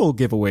of Puckle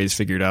giveaways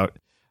figured out.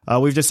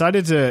 We've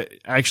decided to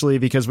actually,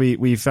 because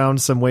we found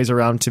some ways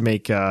around to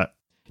make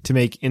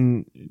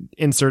inserting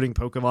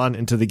Pokemon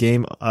into the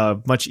game a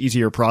much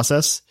easier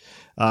process.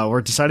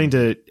 We're deciding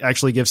to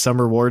actually give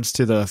some rewards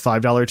to the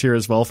 $5 tier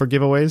as well for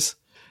giveaways.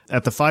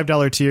 At the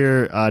 $5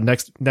 tier,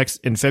 next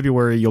in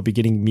February, you'll be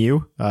getting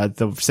Mew,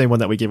 the same one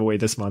that we gave away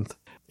this month.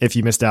 If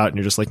you missed out and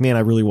you're just like, man,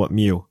 I really want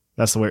Mew,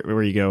 that's the way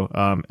where you go.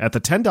 At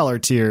the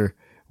 $10 tier,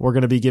 we're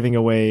going to be giving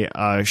away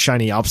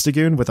Shiny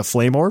Obstagoon with a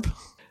Flame Orb,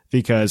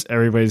 because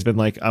everybody's been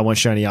like, I want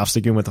Shiny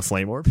Obstagoon with a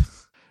Flame Orb.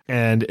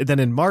 And then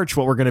in March,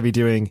 what we're going to be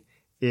doing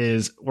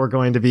is we're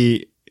going to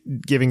be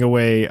giving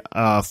away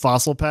a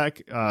fossil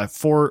pack,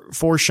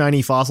 four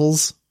shiny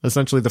fossils,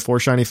 essentially the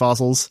 4 shiny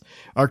fossils,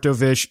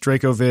 Arctovish,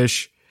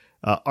 Dracovish,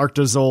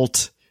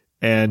 Arctozolt,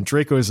 and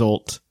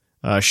Dracozolt,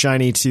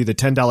 shiny to the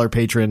 $10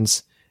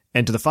 patrons,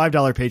 and to the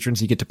 $5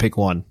 patrons, you get to pick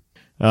one.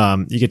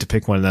 You get to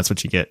pick one, and that's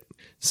what you get.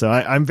 So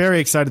I'm very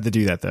excited to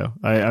do that, though.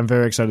 I'm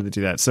very excited to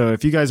do that. So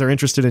if you guys are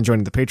interested in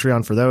joining the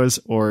Patreon for those,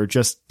 or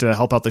just to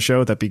help out the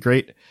show, that'd be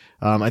great.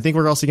 I think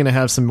we're also going to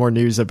have some more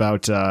news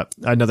about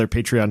another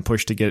Patreon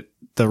push to get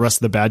the rest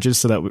of the badges,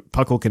 so that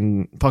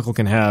Puckle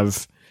can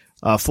have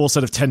a full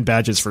set of 10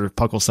 badges for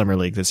Puckle Summer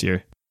League this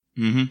year.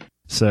 Mm-hmm.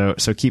 So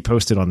keep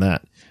posted on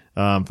that.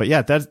 But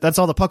yeah, that's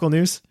all the Puckle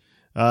news.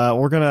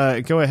 We're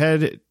gonna go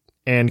ahead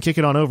and kick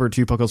it on over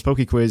to Puckle's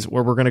Poke Quiz,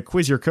 where we're gonna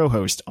quiz your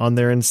co-host on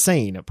their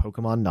insane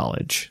Pokemon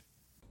knowledge.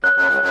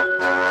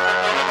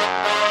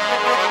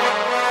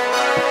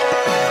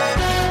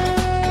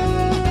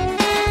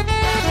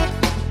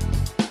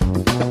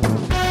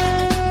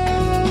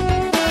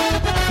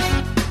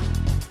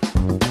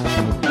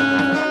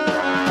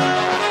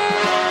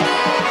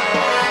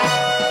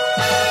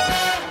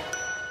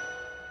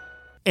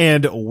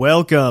 And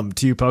welcome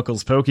to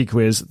Puckle's Poke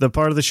Quiz, the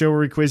part of the show where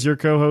we quiz your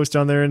co-host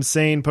on their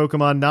insane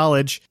Pokemon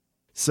knowledge.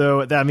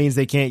 So that means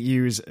they can't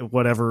use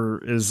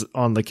whatever is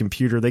on the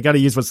computer. They got to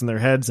use what's in their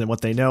heads and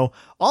what they know.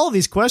 All of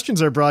these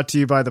questions are brought to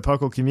you by the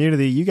Puckle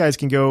community. You guys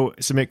can go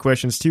submit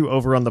questions too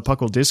over on the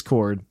Puckle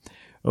Discord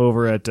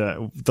over at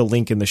the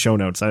link in the show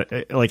notes.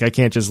 I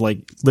can't just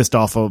list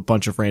off a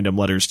bunch of random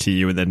letters to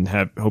you and then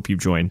hope you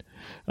join.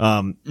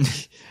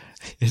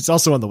 It's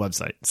also on the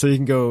website, so you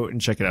can go and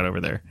check it out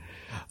over there.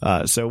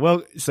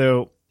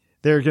 So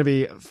there are going to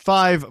be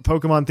 5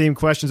 Pokemon themed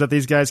questions that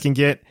these guys can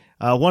get.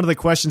 One of the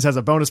questions has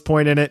a bonus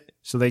point in it,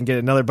 so they can get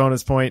another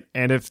bonus point.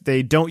 And if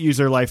they don't use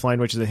their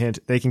lifeline, which is a hint,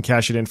 they can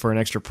cash it in for an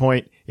extra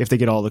point if they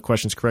get all the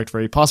questions correct for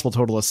a possible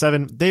total of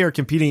 7. They are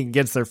competing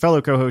against their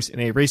fellow co-hosts in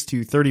a race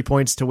to 30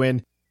 points to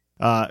win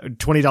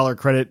 $20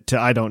 credit to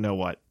I don't know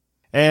what.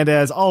 And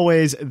as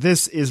always,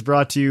 this is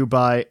brought to you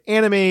by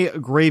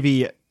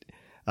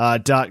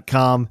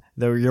AnimeGravy.com.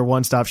 They're your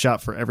one-stop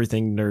shop for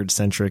everything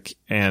nerd-centric,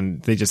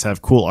 and they just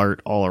have cool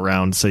art all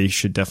around, so you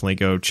should definitely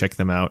go check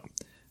them out.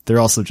 They're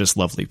also just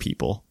lovely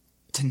people.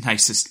 The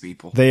nicest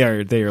people. They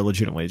are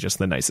legitimately just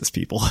the nicest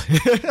people.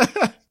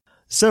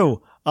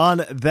 So,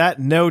 on that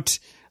note,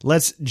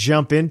 let's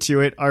jump into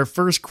it. Our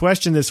first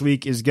question this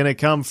week is going to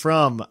come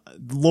from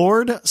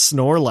Lord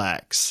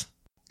Snorlax.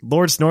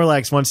 Lord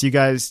Snorlax wants you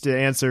guys to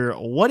answer,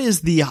 what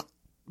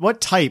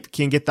type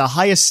can get the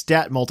highest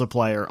stat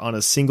multiplier on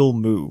a single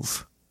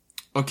move?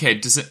 Okay,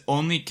 does it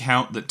only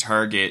count the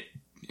target,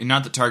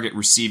 not the target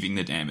receiving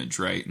the damage,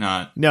 right?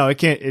 No, it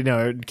can't.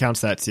 No, it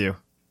counts that too.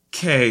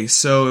 Okay,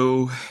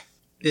 so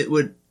it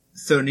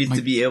needs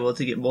to be able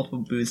to get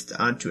multiple boosts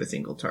onto a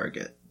single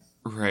target.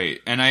 Right,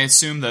 and I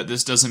assume that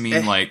this doesn't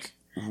mean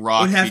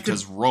Rock,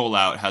 because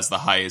Rollout has the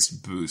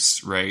highest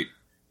boost, right?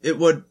 It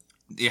would.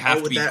 You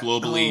have to be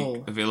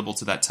globally available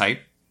to that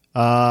type.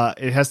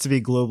 It has to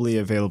be globally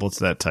available to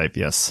that type.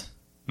 Yes.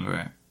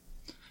 Okay.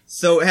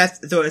 So I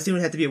assume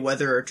it has to be a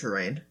weather or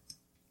terrain.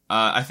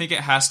 I think it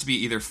has to be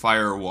either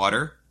fire or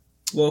water.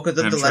 Well, because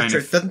of the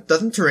electric,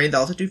 doesn't terrain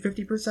also do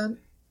 50%?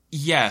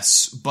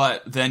 Yes,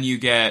 but then you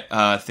get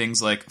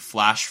things like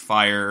flash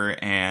fire,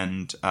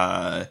 and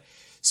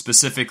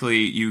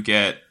specifically you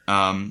get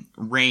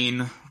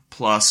rain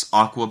plus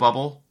aqua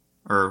bubble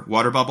or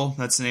water bubble.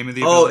 That's the name of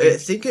the ability. I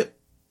think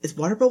is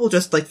water bubble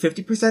just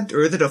 50%,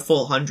 or is it a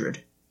full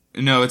 100?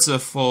 No, it's a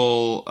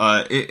full.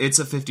 It's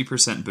a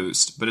 50%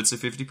 boost, but it's a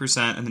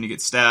 50%, and then you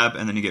get stab,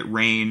 and then you get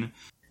rain.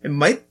 It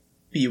might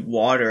be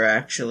water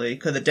actually,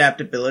 because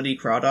adaptability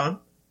Crawdon.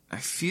 I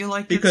feel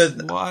like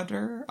it's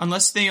water,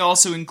 unless they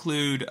also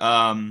include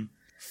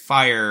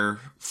fire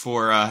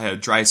for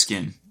dry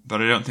skin,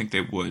 but I don't think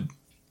they would.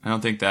 I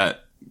don't think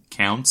that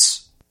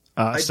counts.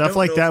 Stuff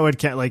like that would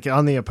count, like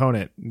on the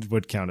opponent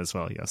would count as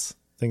well. Yes,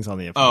 things on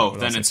the opponent. Oh,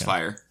 then it's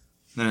fire.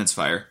 Then it's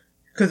fire.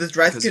 Because it's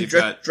dry skin.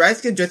 Dry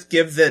skin just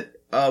gives it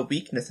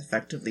weakness,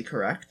 effectively,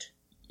 correct?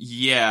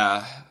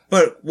 Yeah.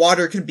 But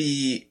water can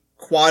be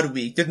quad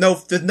weak. There's no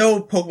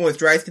Pokemon with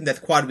dry skin that's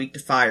quad weak to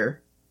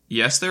fire.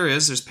 Yes, there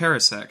is. There's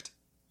Parasect.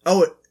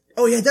 Oh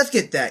yeah, it does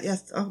get that.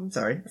 Yes. Oh, I'm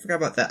sorry. I forgot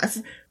about that.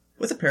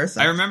 What's a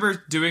Parasect? I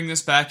remember doing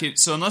this back.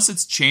 So unless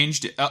it's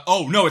changed.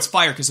 No, it's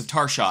fire because of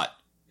Tarshot.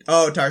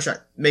 Oh,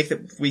 Tarshot makes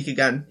it weak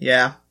again.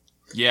 Yeah.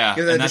 Yeah,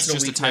 and that's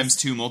just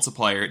weakness. a ×2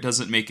 multiplier. It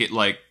doesn't make it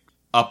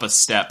up a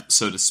step,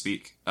 so to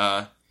speak.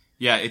 Yeah,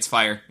 it's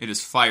fire. It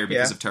is fire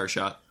because of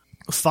Tarshot.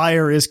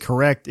 Fire is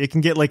correct. It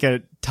can get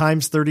a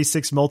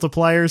 ×36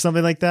 multiplier or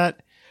something like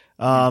that.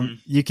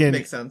 You can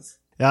makes sense.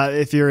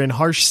 If you're in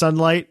harsh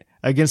sunlight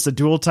against a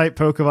dual type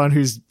Pokemon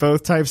whose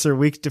both types are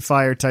weak to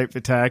fire type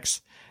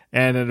attacks,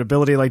 and an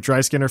ability like Dry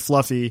Skin or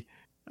Fluffy,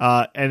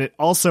 and it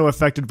also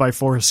affected by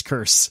Forest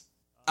Curse.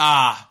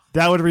 That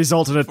would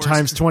result in a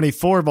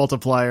 ×24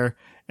 multiplier,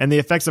 and the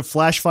effects of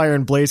Flash Fire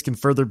and Blaze can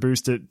further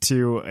boost it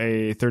to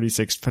a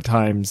 36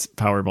 times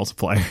power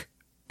multiplier.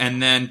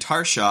 And then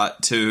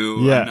Tarshot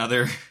to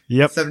another...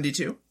 Yep.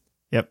 72?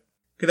 Yep.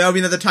 Because that would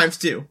be another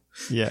 ×2.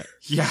 Yeah.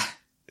 Yeah.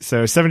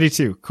 So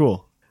 72.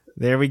 Cool.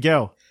 There we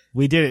go.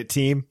 We did it,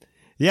 team.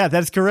 Yeah,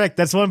 that's correct.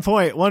 That's 1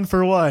 point. 1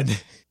 for 1.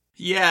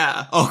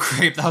 Yeah. Oh,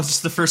 great. That was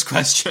just the first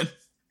question.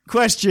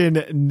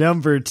 Question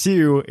number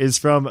 2 is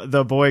from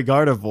the boy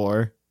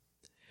Gardevoir.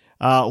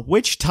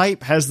 Which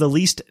type has the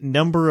least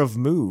number of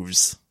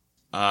moves?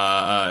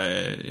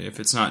 If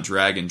it's not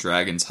dragon,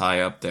 dragon's high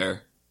up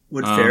there.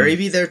 Would fairy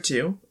be there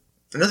too?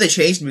 I know they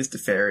changed moves to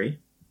fairy.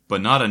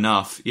 But not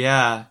enough.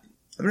 Yeah.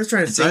 I'm just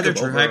trying to think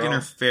It's either dragon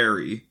or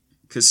fairy.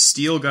 Because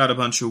steel got a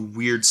bunch of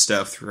weird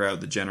stuff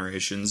throughout the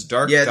generations.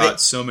 Dark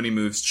got so many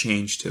moves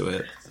changed to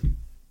it.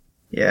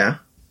 Yeah.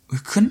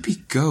 It couldn't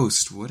be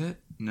ghost, would it?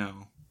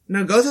 No.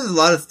 No, ghost has a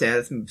lot of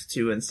status moves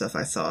too and stuff,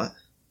 I thought.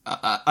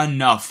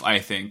 Enough, I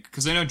think.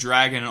 Because I know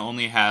dragon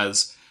only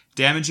has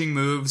damaging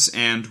moves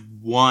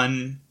and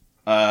one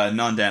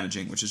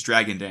non-damaging, which is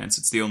Dragon Dance.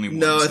 It's the only one.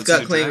 No, so it's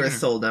got Clangor's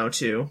Soul now,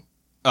 too.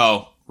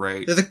 Oh,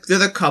 right.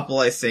 There's a couple,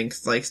 I think,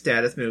 like,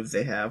 status moves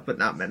they have, but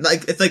not many.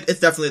 Like, it's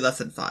definitely less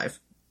than 5.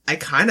 I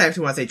kinda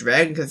actually want to say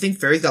Dragon, because I think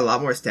Fairy's got a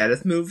lot more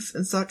status moves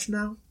and such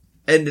now.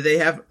 And do they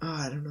have... Oh,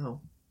 I don't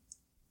know.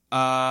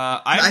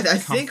 I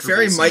think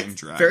Fairy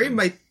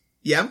might...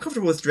 Yeah, I'm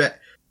comfortable with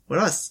what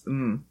else?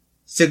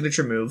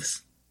 Signature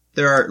moves.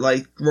 There are,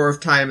 like, Roar of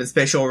Time and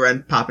Spatial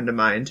Rend pop into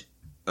mind.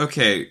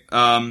 Okay,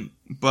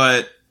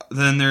 but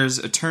then there's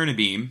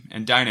Eternabeam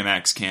and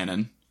Dynamax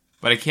Cannon,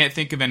 but I can't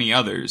think of any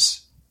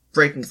others.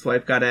 Breaking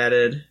Swipe got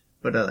added,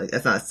 but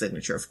that's not a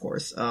signature, of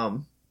course.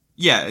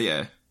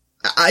 Yeah.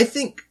 I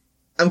think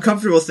I'm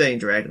comfortable saying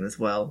Dragon as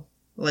well.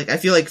 Like, I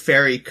feel like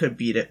Fairy could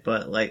beat it,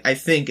 but, like, I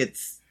think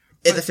it's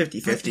a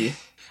 50-50.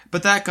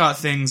 But that got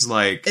things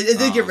like... It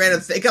did get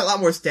random. It got a lot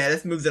more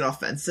status moves than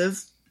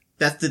offensive.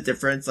 That's the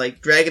difference.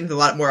 Like, Dragon's a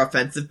lot more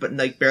offensive, but,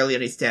 like, barely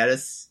any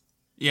status.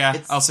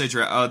 Yeah, I say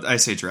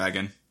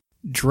Dragon.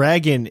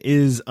 Dragon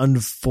is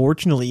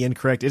unfortunately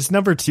incorrect. It's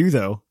number 2,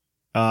 though.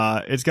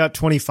 It's got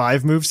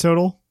 25 moves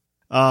total.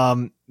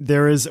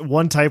 There is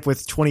one type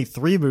with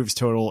 23 moves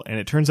total, and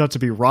it turns out to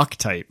be Rock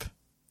type.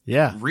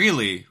 Yeah.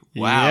 Really?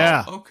 Wow.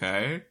 Yeah.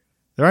 Okay.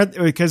 There aren't,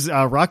 because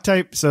Rock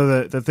type,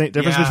 so the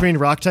difference between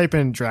Rock type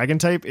and Dragon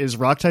type is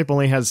Rock type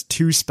only has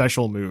 2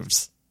 special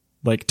moves,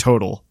 like,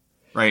 total.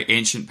 Right,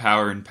 Ancient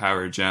Power and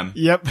Power Gem.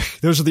 Yep,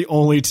 those are the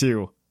only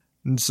 2.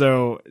 And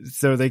so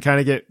they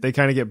get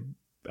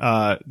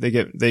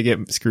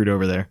screwed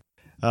over there.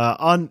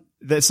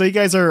 So you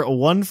guys are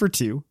 1 for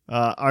 2.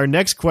 Our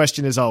next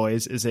question, as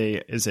always, is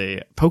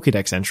a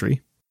Pokedex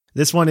entry.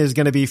 This one is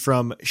going to be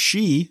from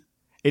She.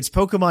 Its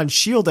Pokemon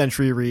Shield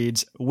entry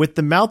reads, with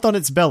the mouth on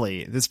its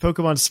belly, this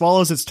Pokemon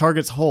swallows its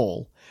target's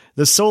whole.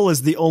 The soul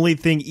is the only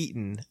thing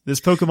eaten. This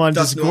Pokemon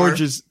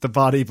disgorges the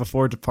body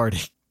before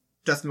departing.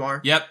 Dusknoir.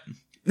 Yep.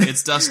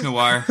 It's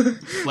Dusknoir.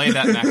 Play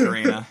that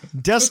Macarena.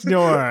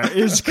 Dusknoir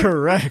is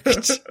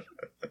correct.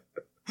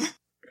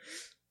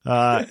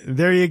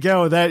 There you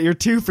go. You're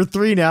 2 for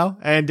 3 now.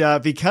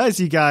 And because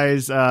you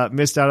guys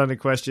missed out on a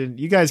question,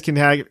 you guys can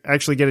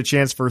actually get a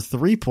chance for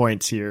 3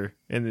 points here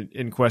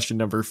in question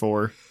number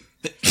 4.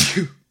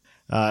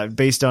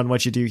 Based on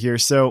what you do here.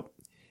 So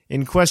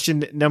in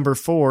question number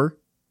 4,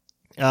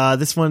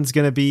 this one's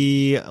going to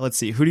be, let's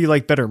see, who do you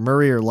like better,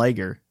 Murray or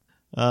Liger?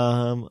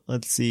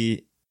 Let's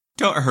see.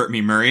 Don't hurt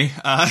me, Murray.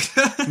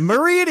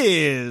 Murray it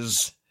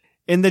is.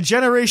 In the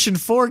Generation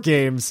 4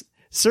 games,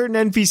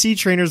 certain NPC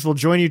trainers will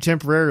join you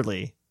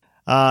temporarily.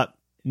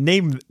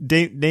 Name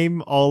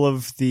all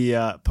of the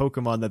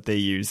Pokemon that they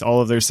use, all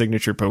of their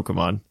signature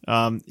Pokemon.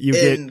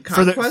 In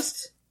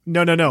Conquest?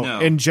 No.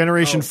 In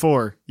Generation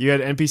 4, you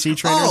had NPC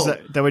trainers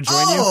that would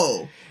join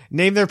you.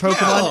 Name their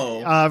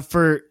Pokemon.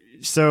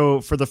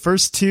 For the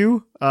first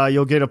 2,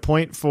 you'll get a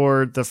point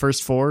for the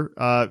first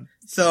 4.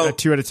 So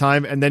 2 at a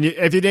time, and then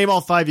if you name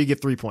all 5, you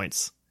get 3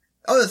 points.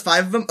 Oh, there's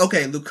 5 of them?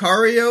 Okay,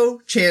 Lucario,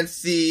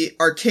 Chansey,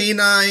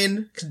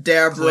 Arcanine,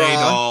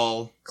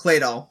 Kadabra,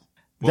 Claydol.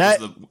 What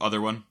was the other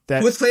one?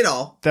 Who's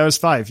Claydol? That was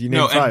 5. You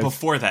named 5. No, and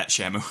before that,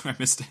 Shamu. I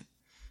missed it.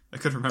 I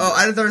couldn't remember. Oh,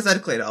 I thought I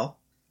said Claydol.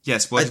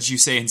 Yes, what did you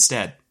say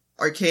instead?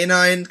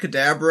 Arcanine,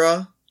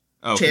 Kadabra,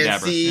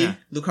 Chansey,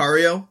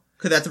 Lucario.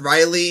 Because that's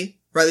Riley's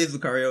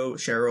Lucario,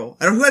 Cheryl.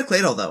 I don't know who had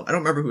Claydol, though. I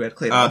don't remember who had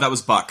Claydol. That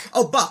was Buck.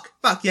 Oh, Buck.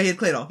 Yeah, he had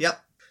Claydol. Yep.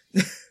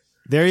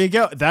 There you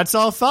go. That's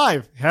all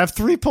 5. Have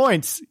 3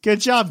 points. Good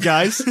job,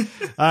 guys. It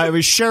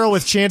was Cheryl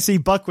with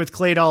Chansey, Buck with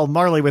Claydol,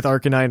 Marley with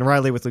Arcanine,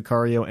 Riley with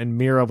Lucario, and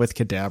Mira with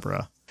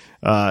Kadabra.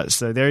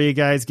 So there you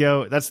guys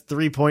go. That's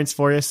 3 points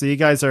for you. So you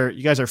guys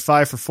are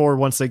 5 for 4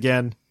 once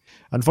again.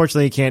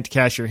 Unfortunately, you can't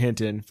cash your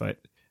hint in, but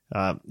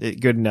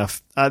good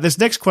enough. This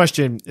next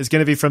question is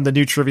going to be from the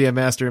new trivia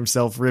master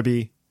himself,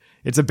 Ribby.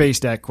 It's a base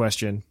stat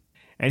question.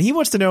 And he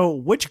wants to know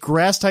which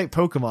grass-type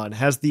Pokemon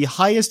has the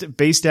highest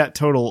base stat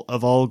total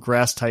of all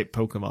grass-type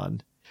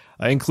Pokemon,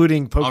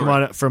 including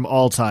Pokemon from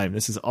all time.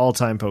 This is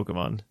all-time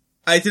Pokemon.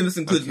 I assume this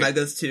includes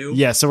Megas, too?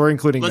 Yeah, so we're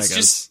including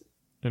Megas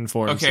in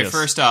forms. Okay,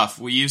 First off,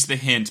 we use the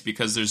hint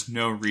because there's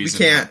no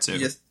reason not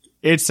to.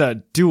 It's a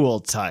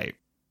dual type,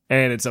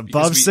 and it's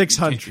above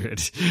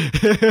 600.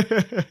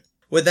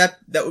 Would that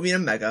would mean a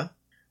Mega?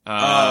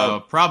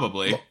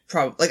 Probably. Like,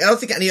 I don't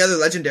think any other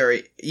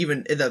legendary,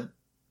 even in the...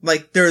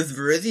 Like, there's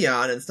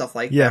Virizion and stuff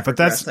like that. Yeah, but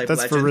that's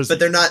Virizion.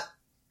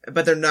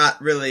 But they're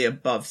not really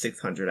above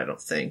 600, I don't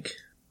think.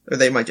 Or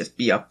they might just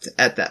be up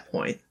at that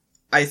point.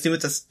 I assume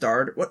it's a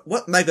starter.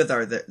 What megas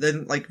are there?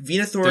 Then like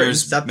Venusaur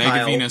There's and Sceptile.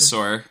 Mega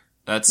Venusaur.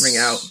 That's ring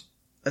out.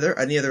 Are there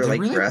any other like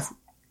really? grass?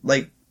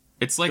 Like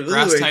it's like Bulu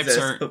grass types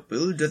exists, are. but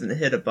Bulu doesn't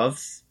hit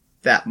above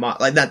that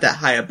like not that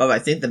high above. I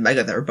think the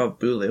megas are above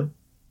Bulu.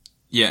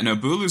 Yeah, no,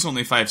 Bulu's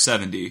only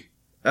 570.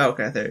 Oh,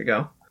 okay, there you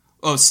go.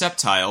 Oh,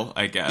 Sceptile,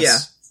 I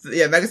guess.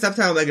 Yeah, Mega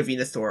Sceptile and Mega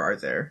Venusaur are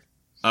there.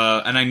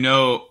 And I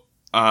know,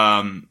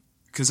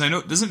 because I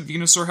know, doesn't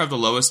Venusaur have the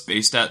lowest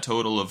base stat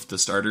total of the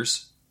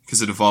starters?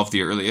 Because it evolved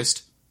the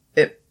earliest?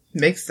 It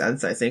makes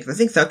sense, I think. I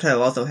think Sceptile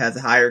also has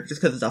a higher,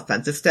 just because of its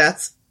offensive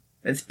stats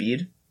and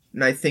speed.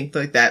 And I think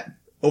like that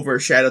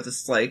overshadows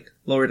its like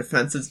lower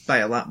defenses by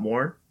a lot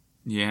more.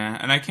 Yeah,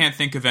 and I can't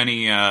think of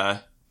any,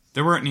 there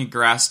weren't any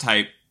grass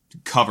type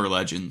cover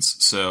legends,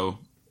 so.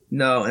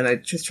 No, and I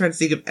just trying to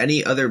think of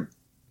any other.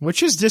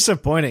 Which is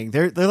disappointing.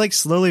 They're like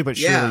slowly but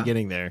surely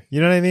getting there.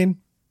 You know what I mean?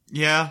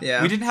 Yeah.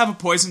 We didn't have a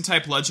poison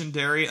type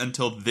legendary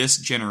until this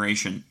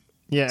generation.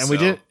 Yeah, and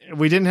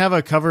we didn't have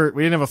a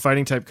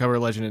fighting type cover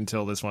legend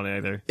until this one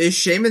either. What's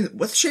Shaman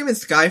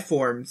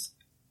Skyform's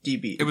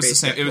DB? It was the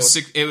same. It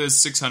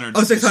was 600.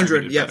 Oh,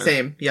 600. Yep, better.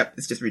 Same. Yep,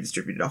 it's just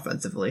redistributed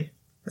offensively.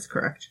 That's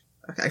correct.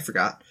 Okay, I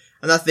forgot.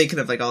 I'm not thinking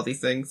of like all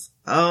these things.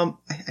 I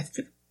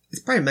think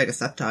it's probably Mega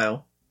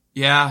Sceptile.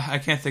 Yeah, I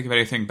can't think of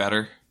anything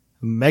better.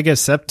 Mega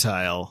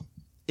Sceptile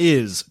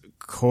is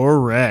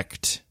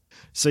correct.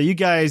 So you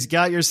guys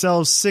got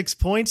yourselves 6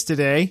 points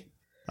today.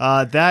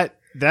 That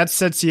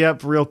sets you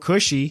up real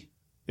cushy,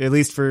 at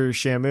least for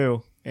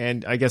Shamu,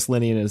 and I guess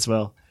Linian as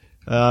well.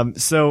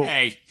 So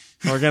hey.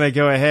 we're gonna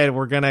go ahead and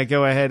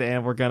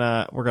we're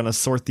gonna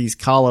sort these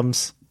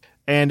columns.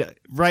 And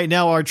right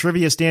now our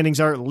trivia standings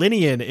are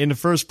Linian in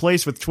first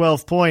place with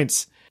 12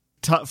 points.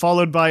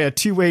 Followed by a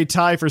two-way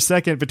tie for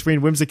second between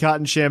Whimsicott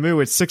and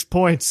Shamu at 6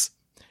 points.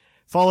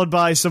 Followed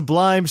by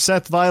Sublime,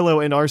 Seth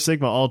Vilo, and R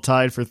Sigma, all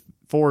tied for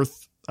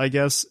fourth, I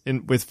guess,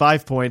 with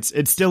 5 points.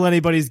 It's still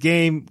anybody's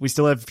game. We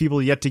still have people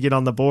yet to get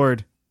on the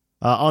board.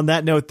 On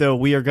that note, though,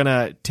 we are going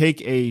to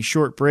take a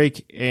short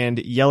break and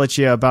yell at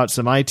you about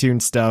some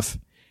iTunes stuff,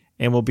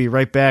 and we'll be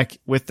right back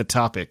with the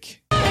topic.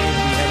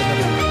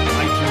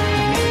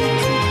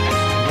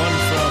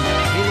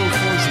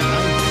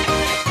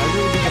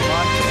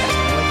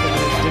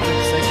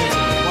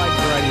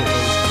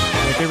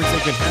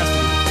 It has to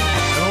be.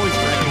 I'm always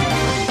recommending.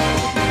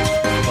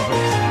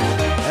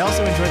 I also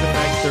enjoy the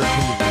fact that they're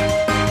opinionated.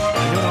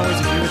 I don't always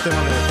agree with them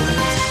on their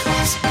opinions, but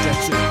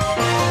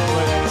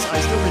I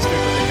still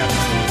respect what they have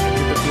to say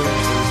and get the feeling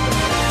to respect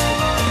them.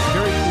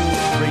 Very cool,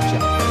 great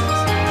job,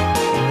 guys.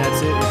 And that's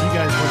it. If you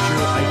guys want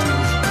your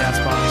iTunes,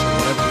 Castbox, or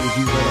whatever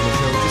review right on the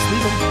show, just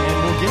leave them and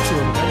we'll get to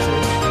them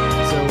eventually.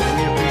 So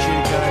we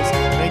appreciate it, guys.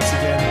 Thanks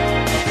again.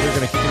 We're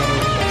going to keep it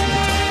on.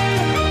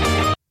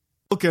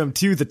 Welcome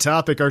to the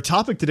topic. Our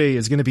topic today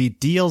is going to be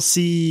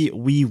DLC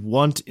we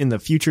want in the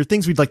future,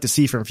 things we'd like to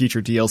see from future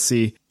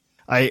DLC.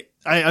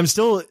 I'm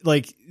still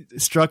like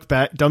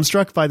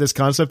dumbstruck by this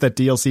concept that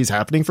DLC is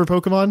happening for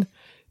Pokemon,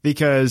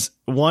 because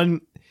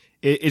one,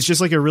 it's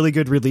just like a really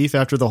good relief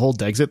after the whole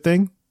Dexit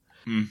thing,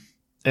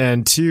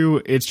 and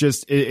two, it's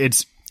just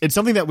it's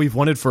something that we've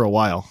wanted for a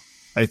while,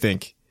 I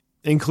think.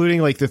 Including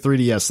like the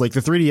 3DS. Like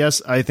the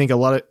 3DS, I think a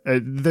lot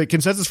of the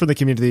consensus from the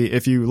community,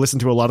 if you listen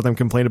to a lot of them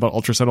complain about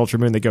Ultra Sun, Ultra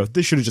Moon, they go,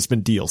 this should have just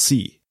been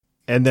DLC.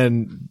 And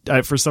then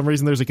for some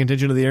reason, there's a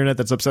contingent of the internet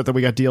that's upset that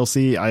we got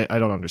DLC. I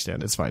don't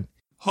understand. It's fine.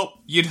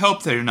 You'd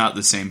hope they're not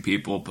the same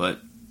people,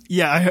 but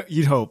yeah,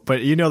 you'd hope.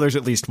 But you know, there's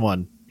at least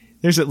one.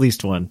 They just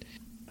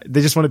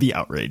want to be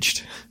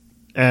outraged.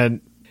 And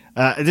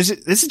this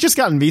has just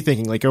gotten me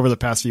thinking, like, over the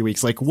past few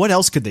weeks, like, what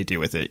else could they do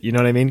with it? You know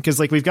what I mean? Because,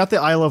 like, we've got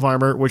the Isle of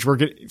Armor, which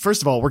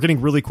first of all, we're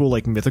getting really cool,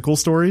 like, mythical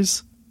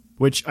stories,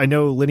 which I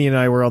know Linny and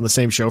I were on the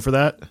same show for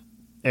that.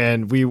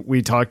 And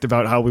we talked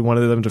about how we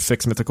wanted them to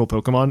fix mythical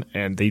Pokemon,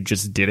 and they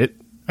just did it.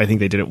 I think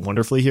they did it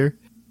wonderfully here.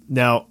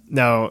 Now,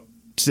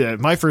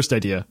 my first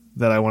idea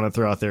that I want to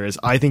throw out there is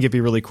I think it'd be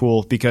really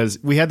cool, because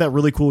we had that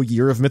really cool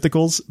year of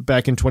mythicals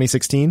back in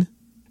 2016.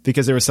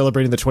 Because they were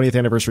celebrating the 20th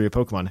anniversary of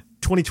Pokemon.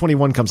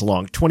 2021 comes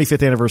along,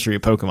 25th anniversary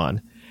of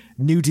Pokemon.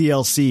 New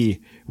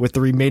DLC with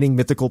the remaining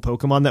mythical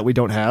Pokemon that we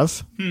don't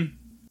have.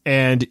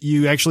 And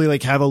you actually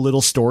like have a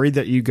little story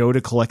that you go to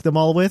collect them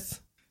all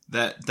with.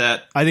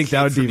 That I think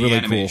that would be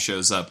really cool.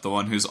 Shows up, the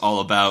one who's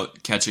all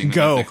about catching the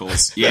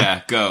mythicals.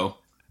 Yeah, Go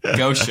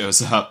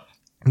shows up.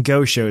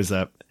 Go shows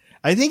up.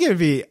 I think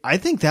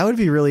that would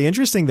be really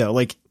interesting though.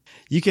 Like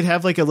you could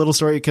have like a little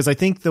story, because I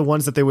think the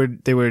ones that they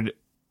would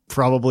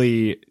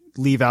probably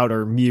leave out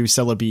are Mew,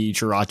 Celebi,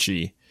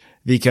 Jirachi,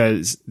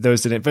 because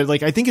those didn't. But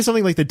like I think it's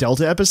something like the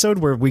Delta episode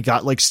where we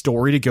got like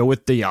story to go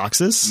with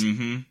Deoxys.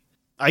 Mm-hmm.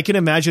 I can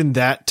imagine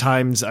that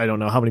times, I don't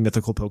know how many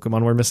mythical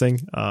Pokemon we're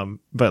missing,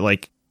 but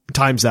like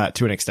times that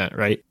to an extent,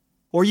 right?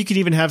 Or you could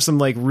even have some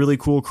like really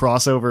cool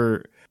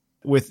crossover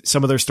with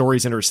some of their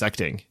stories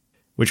intersecting,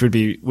 which would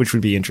be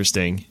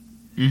interesting.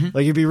 Mm-hmm.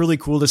 Like it'd be really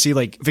cool to see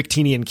like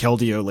Victini and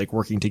Keldeo like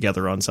working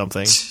together on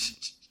something.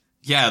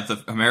 Yeah,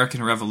 the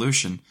American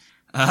Revolution.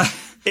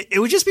 It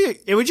would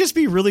just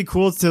be really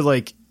cool to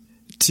like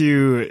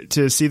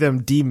to see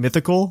them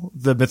demythical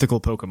the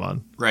mythical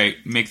Pokemon. Right,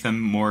 make them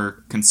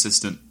more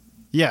consistent.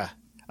 Yeah.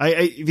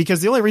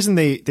 Because the only reason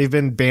they've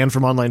been banned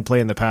from online play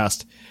in the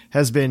past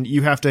has been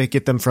you have to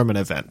get them from an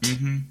event.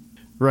 Mm-hmm.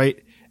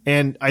 Right?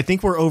 And I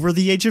think we're over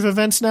the age of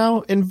events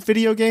now in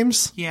video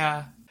games.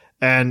 Yeah.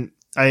 And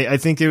I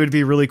think it would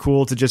be really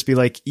cool to just be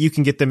like, you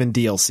can get them in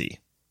DLC.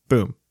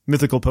 Boom.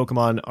 Mythical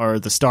Pokemon are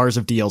the stars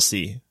of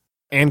DLC.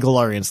 And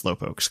Galarian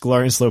Slowpoke.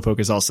 Galarian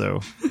Slowpoke is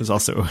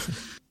also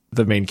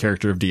the main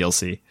character of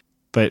DLC.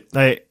 But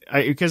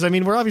because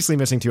we're obviously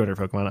missing 200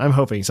 Pokemon. I'm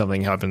hoping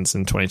something happens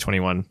in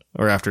 2021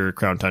 or after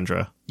Crown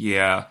Tundra.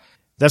 Yeah.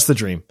 That's the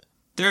dream.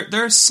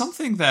 There's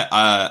something that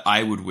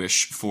I would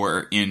wish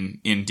for in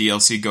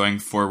DLC going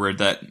forward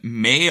that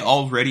may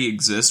already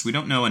exist. We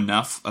don't know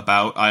enough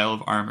about Isle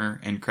of Armor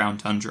and Crown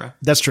Tundra.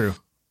 That's true.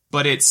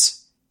 But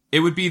it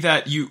would be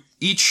that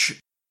each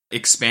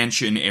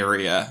expansion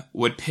area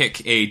would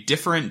pick a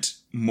different,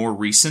 more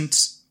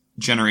recent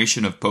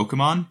generation of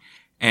Pokemon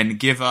and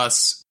give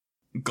us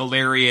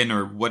Galarian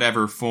or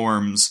whatever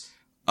forms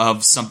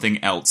of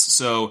something else.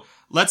 So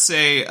let's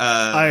say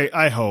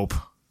I hope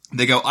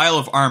they go Isle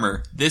of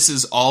Armor. This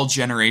is all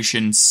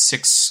Generation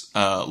 6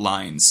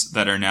 lines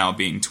that are now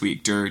being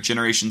tweaked, or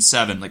Generation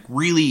 7, like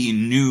really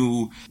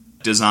new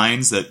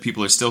designs that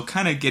people are still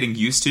kind of getting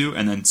used to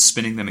and then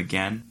spinning them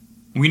again.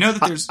 We know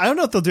that there's... I don't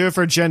know if they'll do it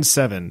for Gen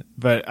 7,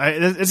 but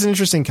it's an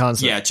interesting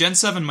concept. Yeah, Gen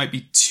 7 might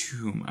be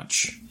too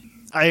much.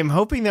 I am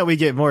hoping that we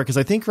get more, because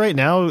I think right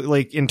now,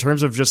 like, in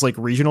terms of just, like,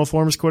 regional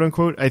forms,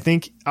 quote-unquote, I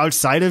think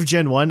outside of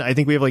Gen 1, I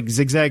think we have, like,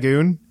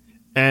 Zigzagoon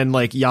and,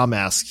 like,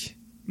 Yamask.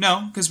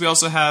 No, because we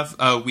also have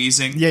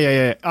Weezing.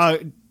 Yeah.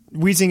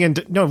 Weezing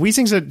and... No,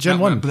 Weezing's at Gen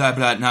 1.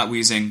 Not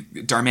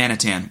Weezing.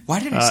 Darmanitan. Why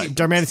did I say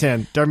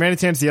Darmanitan.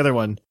 Darmanitan's the other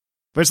one.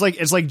 But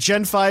it's like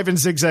Gen 5 and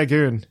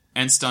Zigzagoon.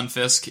 And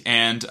Stunfisk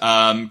and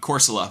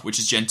Corsola, which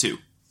is Gen 2.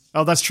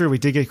 Oh, that's true. We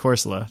did get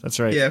Corsola. That's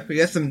right. Yeah, we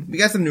got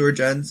some newer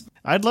gens.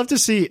 I'd love to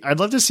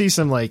see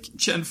some, like...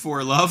 Gen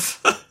 4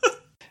 love.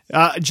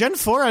 Gen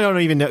 4, I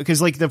don't even know,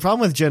 because, like, the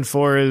problem with Gen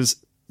 4 is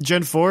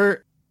Gen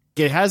 4,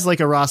 it has, like,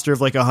 a roster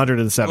of, like,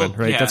 107,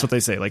 right? Yeah. That's what they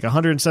say, like,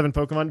 107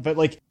 Pokemon, but,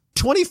 like,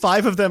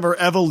 25 of them are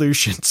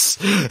evolutions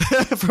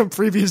from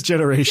previous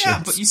generations.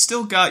 Yeah, but you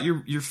still got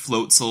your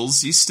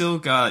Floatsels. You still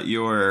got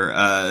your...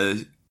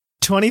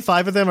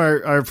 25 of them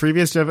are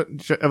previous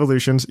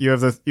evolutions. You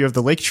have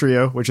the Lake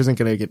Trio, which isn't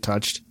going to get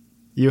touched.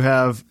 You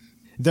have...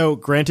 Though,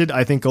 granted,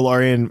 I think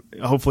Galarian...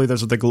 Hopefully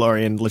those are the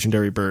Galarian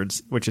legendary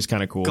birds, which is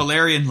kind of cool.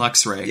 Galarian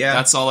Luxray. Yeah.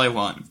 That's all I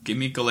want. Give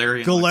me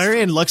Galarian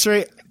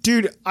Luxray.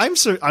 Dude, I'm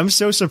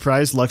so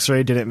surprised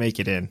Luxray didn't make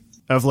it in.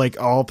 Of,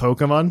 like, all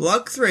Pokemon.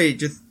 Luxray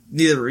just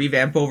need a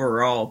revamp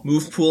overall.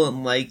 Move pool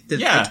and, like,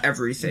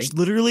 everything.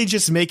 Literally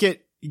just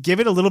give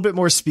it a little bit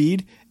more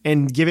speed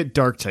and give it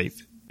Dark type.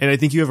 And I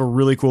think you have a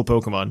really cool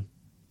Pokemon.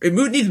 It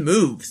needs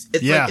moves.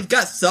 Like, it's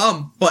got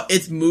some, but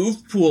its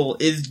move pool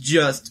is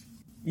just...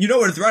 You know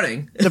what it's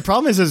running. The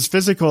problem is it's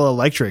physical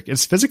electric.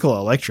 It's physical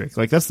electric.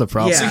 Like, that's the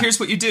problem. Yeah. So here's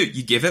what you do.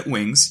 You give it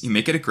wings, you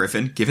make it a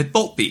Griffin, give it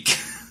Bolt Beak.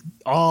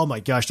 Oh my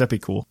gosh, that'd be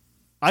cool.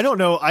 I don't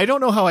know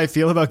how I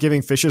feel about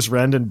giving Fishious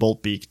Rend and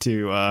Bolt Beak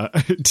to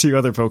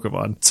other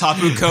Pokemon.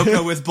 Tapu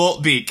Koko with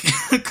Bolt Beak.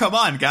 Come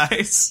on,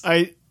 guys.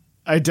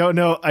 I don't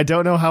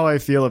know how I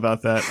feel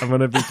about that. I'm going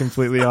to be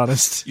completely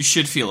honest. You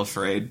should feel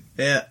afraid.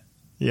 Yeah.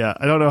 Yeah,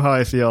 I don't know how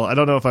I feel. I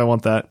don't know if I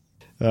want that.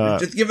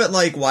 Just give it,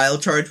 like,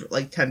 Wild Charge,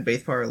 like, 10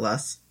 base power or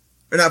less.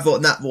 Or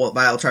not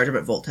Wild Charge,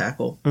 but Volt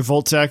Tackle.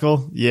 Volt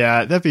Tackle?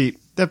 Yeah, that'd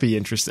be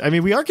interesting. I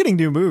mean, we are getting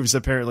new moves,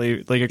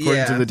 apparently, like,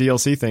 according to the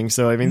DLC thing,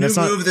 so, I mean,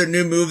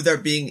 new moves are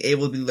being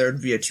able to be learned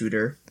via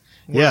tutor.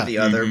 One or the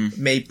other.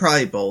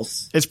 Probably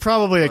both. It's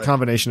probably a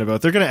combination of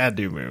both. They're gonna add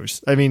new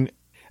moves. I mean,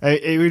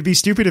 it would be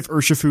stupid if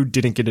Urshifu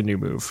didn't get a new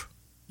move.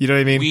 You know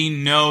what I mean? We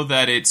know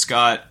that it's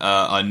got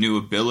a new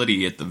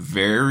ability at the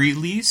very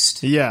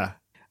least. Yeah.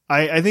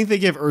 I think they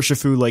give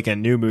Urshifu, like, a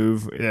new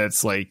move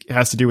that's, like,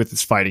 has to do with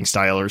his fighting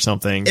style or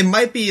something. It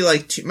might be,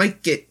 like,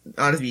 might get,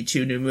 honestly,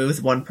 2 new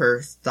moves, 1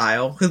 per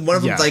style. Because one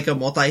of them's, like, a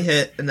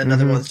multi-hit, and then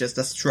another one's just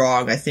a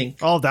strong, I think.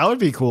 Oh, that would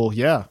be cool,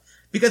 yeah.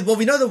 Because, well,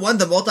 we know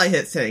the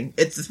multi-hit thing,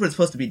 that's what it's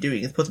supposed to be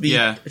doing. It's supposed to be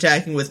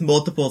attacking with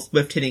multiple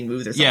swift-hitting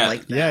moves or something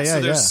like that. Yeah, so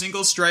there's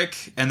Single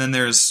Strike, and then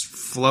there's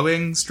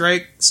Flowing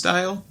Strike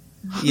style?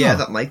 Yeah,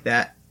 something like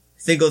that.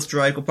 Single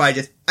Strike will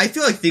probably I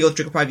feel like Single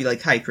Strike will probably be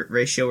like high crit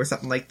ratio or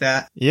something like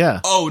that. Yeah.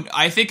 Oh,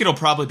 I think it'll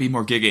probably be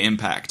more Giga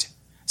Impact.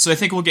 So I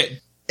think we'll get...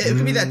 It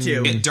could be that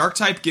too. We'll get Dark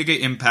type Giga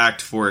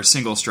Impact for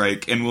Single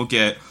Strike, and we'll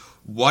get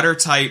Water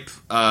type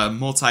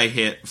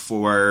multi-hit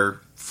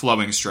for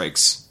Flowing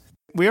Strikes.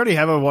 We already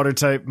have a Water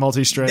type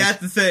multi-strike.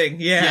 That's the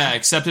thing, yeah. Yeah,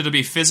 except it'll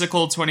be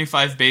physical,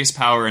 25 base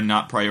power, and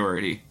not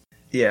priority.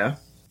 Yeah.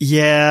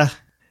 Yeah.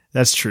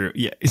 That's true.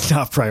 Yeah, it's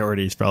not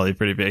priority. It's probably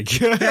pretty big.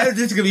 It's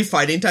just gonna be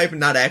fighting type and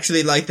not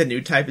actually like the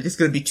new type. It's just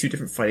gonna be 2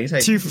 different fighting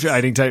types. 2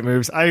 fighting type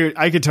moves.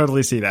 I could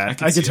totally see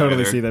that. I could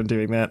totally see them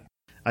doing that.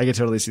 I could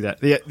totally see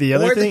that. The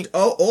other thing...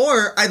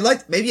 or I'd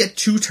like maybe a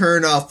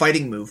 2-turn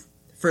fighting move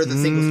for the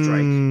Single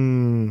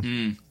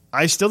Strike.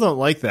 I still don't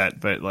like that,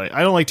 but like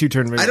I don't like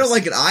two-turn moves. I don't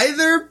like it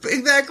either,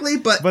 exactly,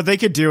 but they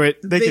could do it.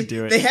 They could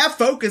do it. They have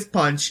Focus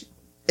Punch.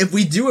 If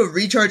we do a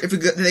recharge, if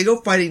they go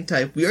fighting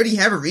type, we already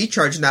have a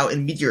recharge now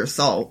in Meteor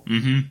Assault.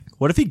 Mm-hmm.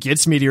 What if he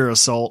gets Meteor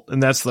Assault,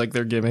 and that's like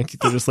their gimmick?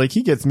 They're just like,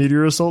 he gets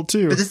Meteor Assault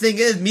too. But the thing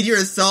is, Meteor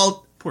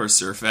Assault... Poor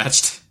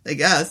Sirfetch'd. I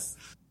guess.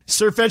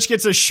 Sirfetch'd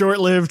gets a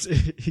short-lived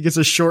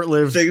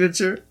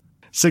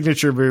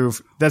signature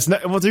move. That's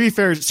not, well, to be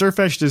fair,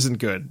 Sirfetch'd isn't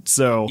good,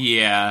 so.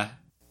 Yeah.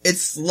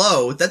 It's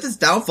slow. That's its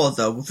downfall,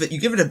 though. If you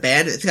give it a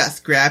band, it's got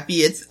Scrappy.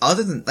 It's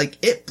other than, like,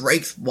 it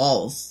breaks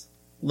walls.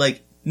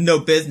 Like, no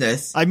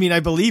business. I mean, I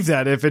believe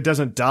that if it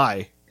doesn't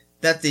die.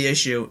 That's the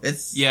issue.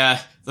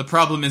 Yeah, the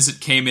problem is it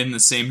came in the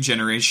same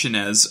generation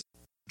as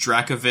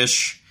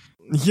Dracovish.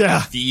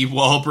 Yeah. The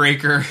Wall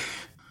Breaker.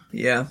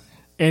 Yeah.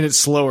 And it's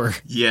slower.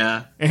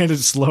 Yeah. And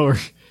it's slower.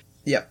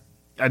 Yep.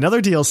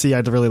 Another DLC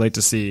I'd really like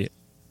to see,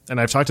 and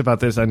I've talked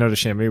about this, I know, to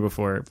Shamu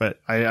before, but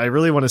I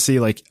really want to see,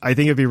 like, I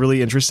think it'd be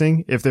really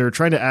interesting if they're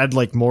trying to add,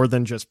 like, more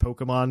than just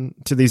Pokemon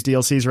to these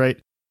DLCs, right?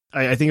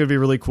 I think it would be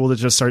really cool to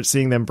just start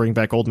seeing them bring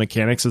back old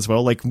mechanics as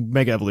well, like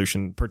Mega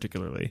Evolution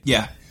particularly.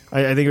 Yeah.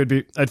 I think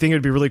it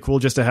would be really cool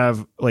just to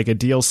have, like, a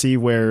DLC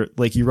where,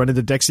 like, you run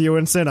into Dexio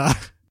and Senna,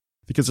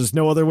 because there's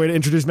no other way to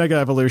introduce Mega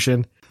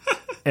Evolution.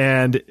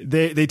 And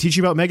they teach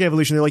you about Mega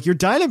Evolution. They're like, your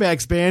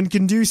Dynamax band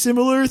can do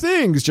similar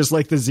things, just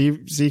like the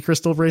Z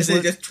Crystal bracelet.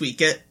 And they just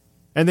tweak it.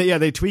 And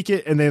they tweak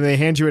it, and then they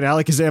hand you an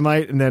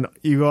Alakazamite, and then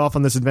you go off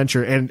on this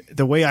adventure. And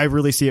the way I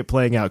really see it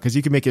playing out, because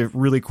you can make it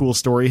really cool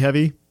story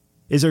heavy,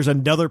 is there's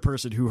another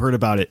person who heard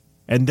about it,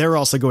 and they're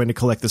also going to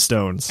collect the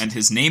stones. And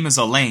his name is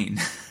Elaine.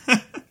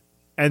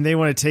 And they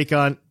want to take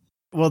on,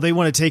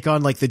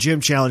 like, the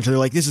gym challenge. They're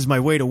like, this is my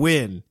way to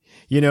win.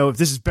 You know, if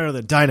this is better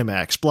than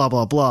Dynamax, blah,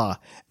 blah, blah.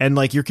 And,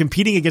 like, you're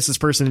competing against this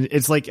person.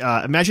 It's like,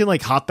 imagine,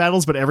 like, hop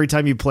battles, but every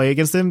time you play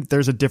against him,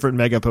 there's a different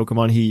Mega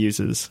Pokemon he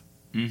uses.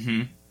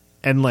 Mm-hmm.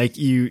 And, like,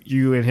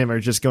 you and him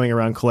are just going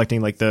around collecting,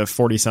 like, the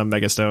 40-some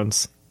Mega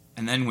Stones.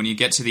 And then when you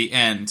get to the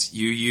end,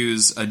 you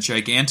use a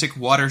gigantic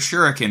water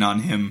shuriken on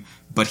him,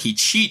 but he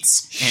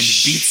cheats and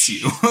beats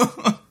you.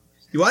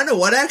 You want to know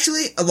what,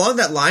 actually? Along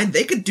that line,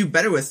 they could do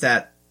better with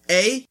that.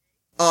 A,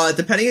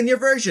 depending on your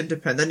version,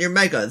 depend on your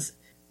Megas.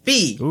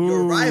 B,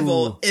 your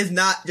rival is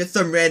not just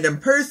some random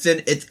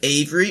person, it's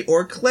Avery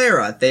or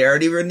Clara. They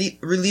already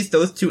released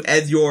those two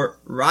as your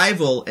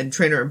rival and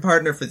trainer and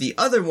partner for the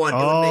other one. It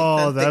would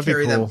make sense to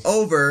carry them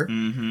over.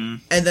 Mm-hmm.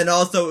 And then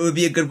also it would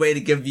be a good way to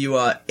give you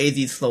AZ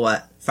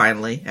Floette,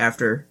 finally,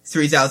 after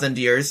 3,000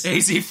 years.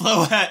 AZ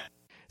Floette!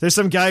 There's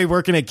some guy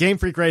working at Game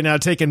Freak right now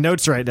taking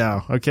notes right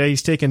now, okay?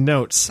 He's taking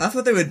notes. That's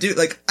what they would do.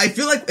 Like, I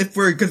feel like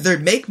because they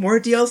make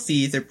more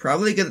DLCs, they're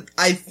probably gonna,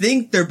 I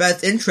think their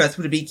best interest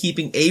would be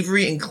keeping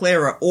Avery and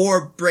Clara,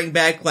 or bring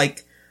back,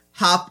 like,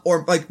 Hop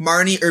or, like,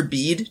 Marnie or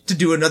Bede to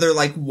do another,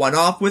 like,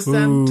 one-off with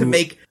them to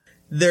make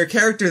their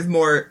characters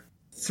more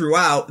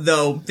throughout,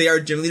 though they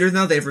are gym leaders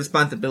now, they have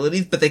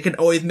responsibilities, but they can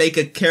always make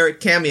a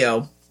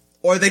cameo.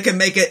 Or they can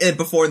make it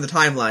before in the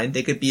timeline.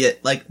 They could be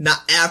it, like, not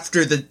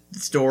after the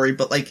story,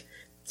 but, like,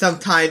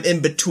 sometime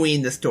in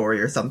between the story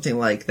or something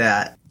like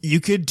that. You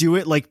could do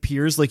it like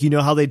Piers, like, you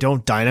know how they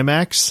don't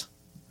Dynamax?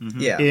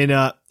 Mm-hmm.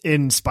 Yeah.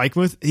 In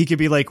Spikemuth, he could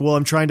be like, well,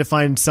 I'm trying to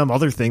find some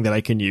other thing that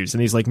I can use.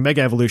 And he's like,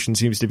 Mega Evolution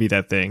seems to be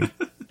that thing.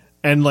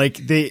 And, like,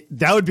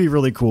 that would be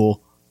really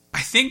cool.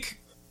 I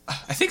think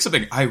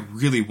something I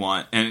really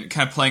want, and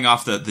kind of playing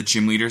off the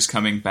gym leaders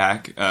coming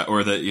back,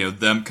 or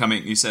them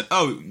coming, you said,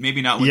 oh,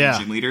 maybe not with the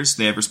gym leaders,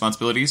 they have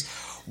responsibilities.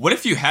 What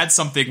if you had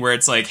something where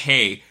it's like,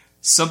 hey,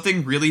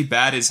 something really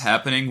bad is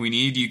happening, we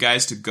need you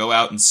guys to go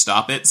out and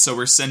stop it, so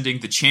we're sending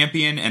the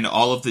champion and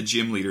all of the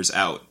gym leaders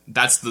out.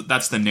 That's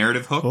the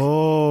narrative hook.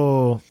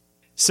 Oh.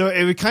 So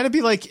it would kind of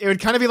be like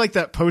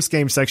that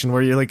post-game section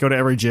where you, like, go to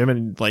every gym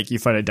and, like, you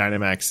fight a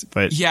Dynamax,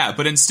 but yeah,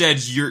 but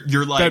instead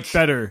you're like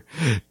better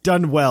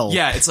done well.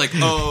 Yeah, it's like,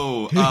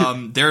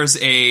 there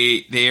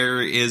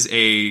is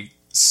a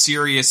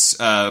serious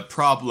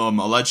problem,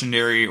 a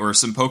legendary or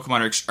some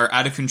Pokemon are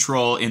out of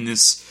control in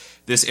this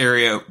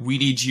area. We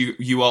need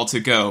you all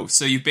to go.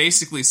 So you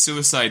basically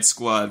Suicide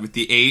Squad with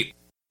the 8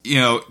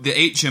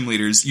 gym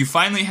leaders. You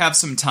finally have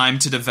some time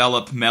to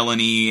develop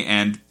Melanie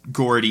and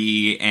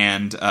Gordy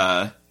and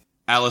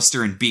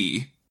Alistair and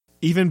Bea.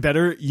 Even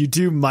better, you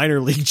do minor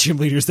league gym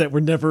leaders that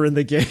were never in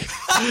the game.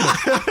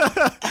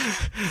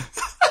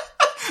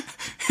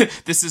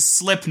 This is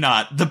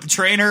Slipknot, the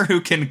trainer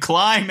who can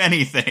climb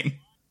anything.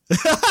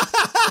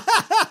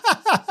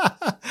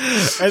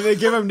 And they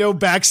give him no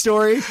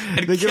backstory.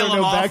 And they give him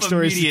no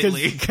backstory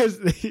because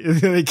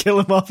they kill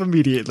him off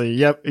immediately.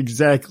 Yep,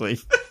 exactly.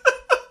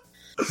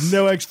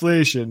 No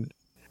explanation.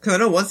 Because I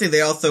know one thing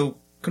they also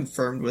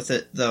confirmed with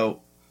it,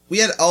 though. We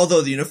had all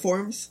those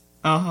uniforms.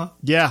 Uh-huh.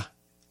 Yeah.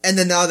 And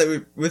then now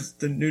that with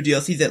the new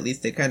DLCs, at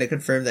least, they kind of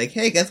confirmed, like,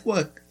 hey, guess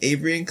what?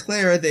 Avery and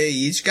Clara, they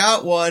each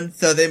got one,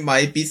 so they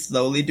might be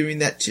slowly doing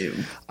that too.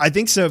 I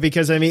think so,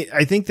 because, I mean,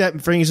 I think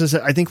that brings us,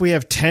 I think we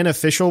have 10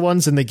 official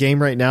ones in the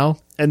game right now,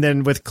 and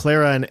then with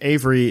Clara and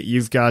Avery,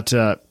 you've got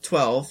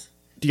 12.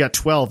 got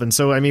 12, and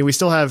so I mean we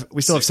still have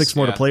 6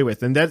 more to play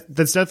with, and that's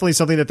definitely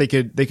something that they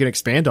could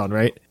expand on,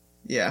 right?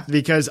 Yeah.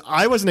 Because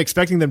I wasn't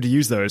expecting them to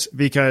use those,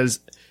 because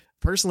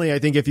personally I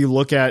think if you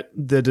look at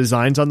the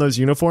designs on those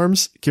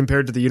uniforms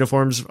compared to the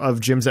uniforms of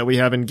gyms that we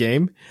have in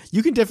game,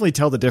 you can definitely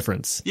tell the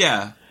difference.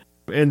 Yeah.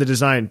 In the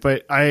design,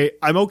 but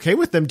I'm okay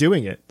with them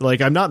doing it.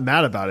 Like, I'm not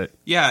mad about it.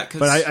 Yeah,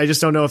 but I just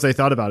don't know if they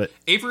thought about it.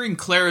 Avery and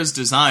Clara's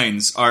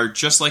designs are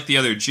just like the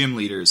other gym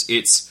leaders.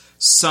 It's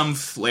some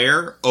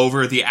flair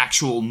over the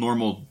actual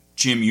normal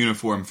gym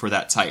uniform for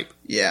that type.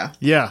 Yeah.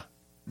 Yeah.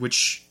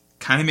 Which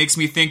kind of makes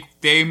me think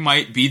they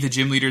might be the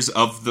gym leaders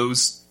of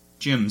those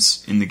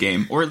gyms in the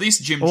game, or at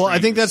least gym trainers. I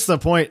think that's the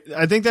point.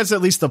 I think that's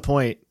at least the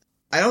point.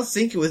 I don't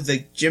think it was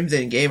the gyms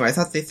in game. I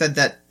thought they said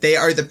that they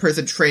are the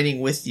person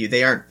training with you.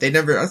 They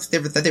never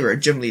said they were a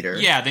gym leader.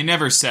 Yeah, they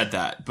never said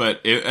that,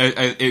 but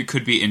it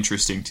could be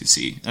interesting to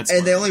see. And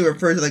they only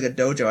referred to like a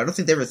dojo. I don't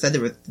think they ever said they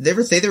were. Did they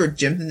ever say there were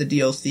gyms in the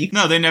DLC?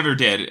 No, they never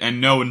did, and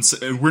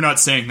we're not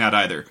saying that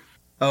either.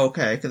 Oh,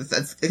 okay, because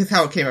that's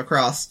how it came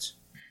across.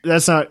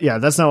 That's not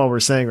what we're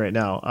saying right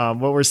now.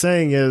 What we're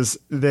saying is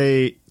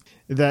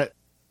that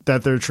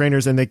they're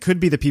trainers, and they could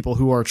be the people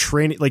who are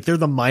training, like they're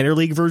the minor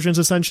league versions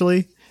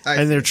essentially.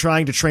 And they're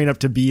trying to train up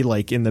to be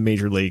like in the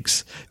major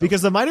leagues,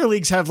 because the minor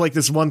leagues have like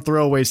this one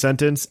throwaway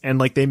sentence, and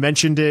like they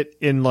mentioned it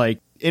in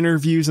like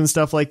interviews and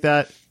stuff like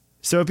that.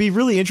 So it'd be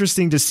really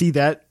interesting to see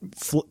that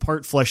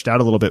part fleshed out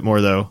a little bit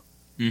more, though.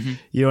 Mm-hmm.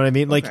 You know what I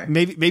mean? Like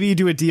maybe you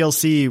do a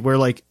DLC where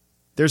like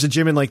there's a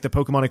gym in like the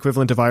Pokemon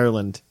equivalent of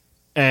Ireland,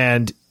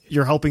 and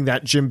you're helping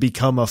that gym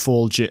become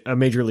a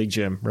major league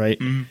gym, right?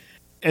 Mm-hmm.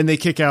 And they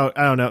kick out,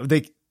 I don't know,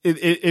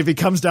 it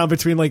comes down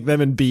between like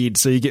them and Bede,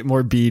 so you get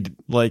more Bede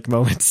like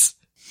moments.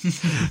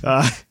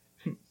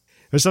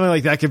 Or something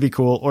like that could be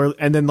cool.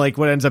 And then like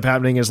what ends up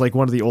happening is like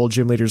one of the old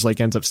gym leaders like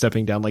ends up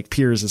stepping down. Like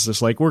Piers is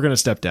just like, we're going to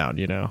step down,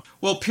 you know?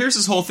 Well,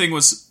 Pierce's whole thing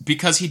was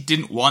because he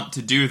didn't want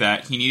to do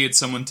that. He needed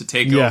someone to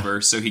take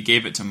over, so he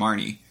gave it to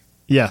Marnie.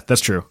 Yeah,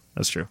 that's true.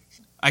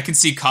 I can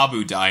see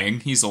Kabu dying.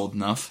 He's old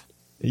enough.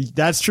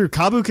 That's true.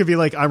 Kabu could be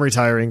like, I'm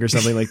retiring or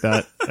something like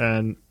that.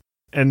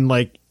 And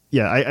like,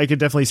 yeah, I could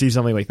definitely see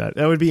something like that.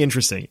 That would be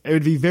interesting. It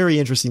would be very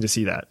interesting to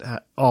see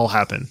that all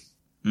happen.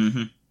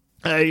 Mm-hmm.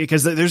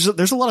 Because there's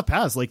a lot of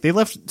paths. Like they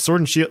left Sword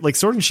and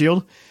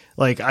Shield.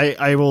 Like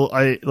I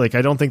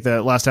don't think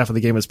the last half of the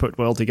game was put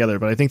well together,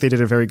 but I think they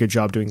did a very good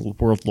job doing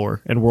world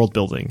lore and world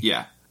building.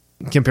 Yeah.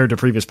 Compared to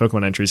previous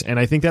Pokemon entries, and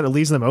I think that it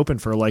leaves them open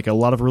for like a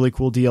lot of really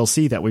cool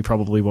DLC that we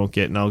probably won't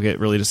get, and I'll get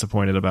really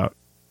disappointed about.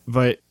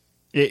 But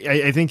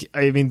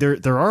I mean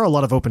there are a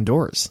lot of open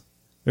doors.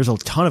 There's a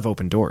ton of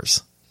open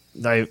doors.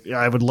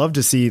 I would love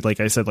to see, like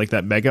I said, like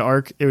that Mega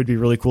Arc. It would be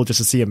really cool just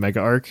to see a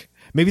Mega Arc.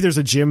 Maybe there's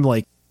a gym,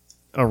 like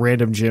a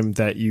random gym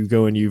that you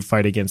go and you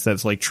fight against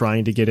that's like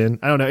trying to get in.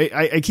 I don't know.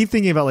 I keep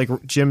thinking about like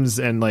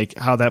gyms and like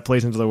how that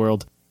plays into the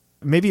world.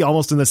 Maybe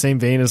almost in the same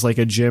vein as like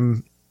the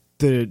gym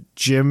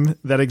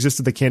that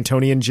existed, the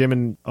Cantonian gym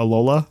in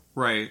Alola.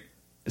 Right.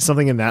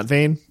 Something in that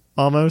vein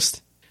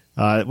almost.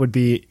 It would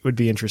be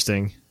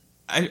interesting.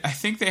 I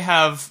think they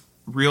have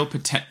real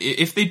potential.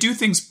 If they do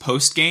things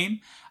post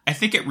game, I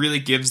think it really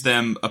gives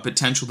them a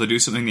potential to do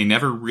something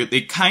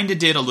they kind of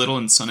did a little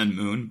in Sun and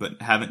Moon,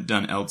 but haven't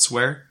done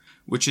elsewhere,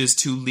 which is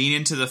to lean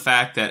into the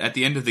fact that at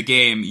the end of the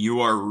game, you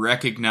are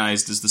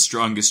recognized as the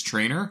strongest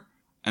trainer,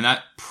 and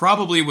that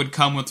probably would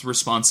come with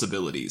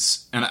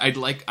responsibilities. And I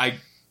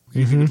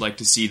really would like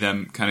to see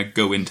them kind of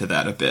go into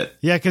that a bit.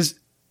 Yeah, because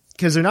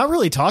they're not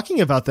really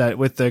talking about that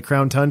with the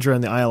Crown Tundra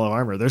and the Isle of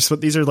Armor.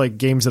 These are like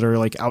games that are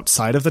like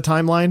outside of the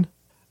timeline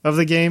of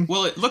the game.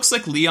 Well, it looks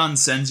like Leon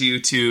sends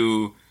you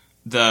to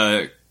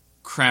the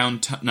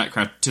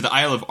to the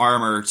Isle of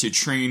Armor to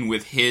train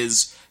with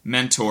his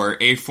mentor,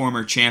 a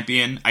former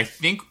champion. I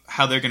think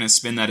how they're going to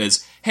spin that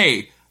is,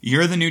 hey,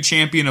 you're the new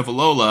champion of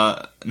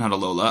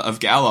of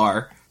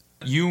Galar.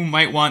 You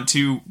might want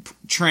to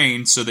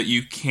train so that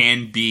you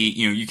can be,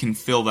 you can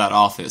fill that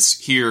office.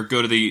 Here,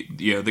 go to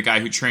the guy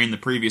who trained the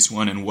previous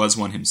one and was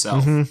one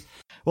himself. Mm-hmm.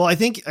 Well, I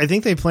think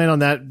they plan on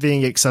that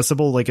being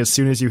accessible like as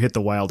soon as you hit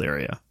the wild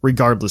area,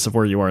 regardless of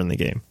where you are in the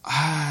game.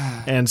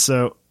 And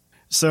so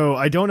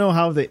I don't know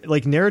how they,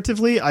 like,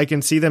 narratively, I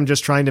can see them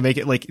just trying to make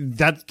it like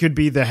that could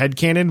be the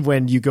headcanon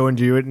when you go and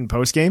do it in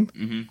post game.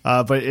 Mm-hmm.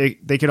 But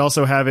they could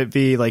also have it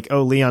be like,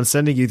 oh, Leon's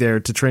sending you there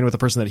to train with the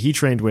person that he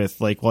trained with,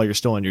 like, while you're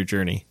still on your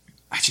journey.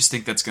 I just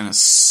think that's going to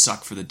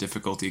suck for the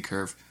difficulty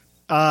curve.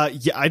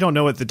 Yeah, I don't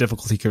know what the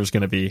difficulty curve is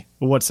going to be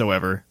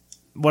whatsoever.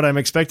 What I'm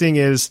expecting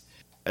is,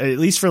 at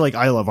least for like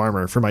Isle of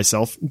Armor, for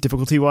myself,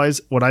 difficulty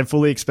wise, what I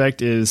fully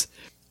expect is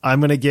I'm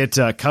going to get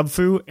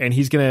Kubfu, and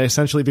he's going to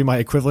essentially be my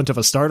equivalent of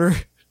a starter,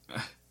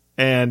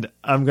 and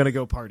I'm going to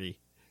go party.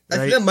 Right?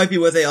 I think that might be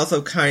what they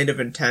also kind of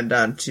intend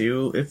on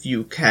too, if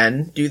you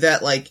can do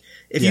that. Like,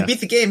 if you beat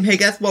the game, hey,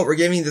 guess what? We're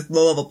giving you this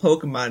low-level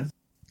Pokemon.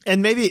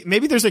 And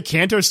maybe there's a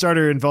Kanto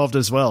starter involved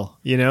as well,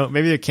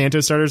 Maybe the Kanto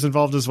starter's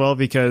involved as well,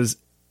 because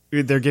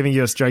they're giving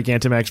you a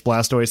Gigantamax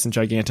Blastoise and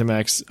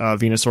Gigantamax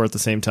Venusaur at the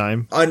same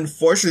time.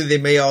 Unfortunately,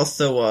 they may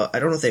also, I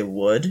don't know if they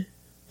would,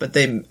 but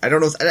I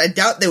don't know. I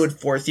doubt they would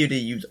force you to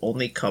use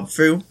only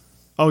Kubfu.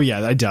 Oh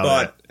yeah, I doubt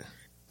but it.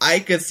 I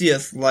could see a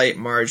slight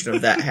margin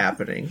of that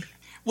happening.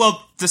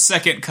 Well, the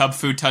second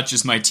Kubfu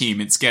touches my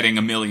team, it's getting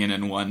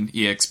 1,000,001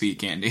 EXP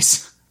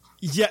candies.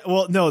 Yeah,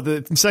 well, no,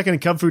 the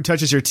second Kubfu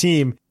touches your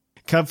team,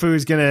 Kubfu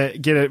is going to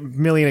get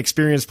 1,000,000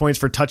 experience points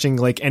for touching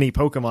like any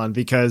Pokemon,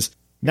 because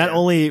not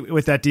only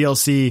with that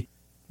DLC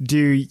do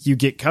you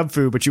get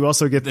Kubfu, but you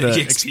also get the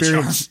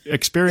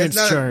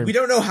experience charm. We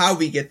don't know how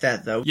we get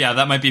that, though. Yeah,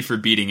 that might be for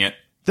beating it.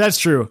 That's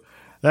true.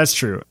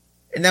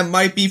 And that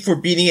might be for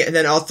beating it and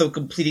then also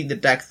completing the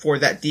deck for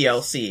that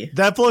DLC.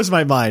 That blows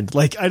my mind.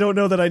 Like, I don't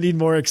know that I need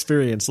more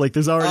experience. Like,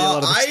 there's already a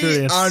lot of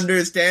experience. I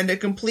understand it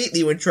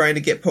completely when trying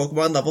to get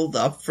Pokemon leveled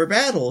up for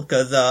battle,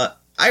 because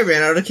I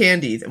ran out of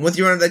candies. And once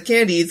you run out of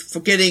candies, for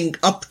getting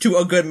up to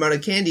a good amount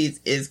of candies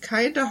is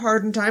kind of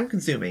hard and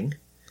time-consuming.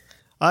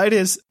 It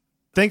is.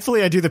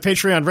 Thankfully, I do the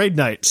Patreon raid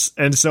nights,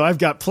 and so I've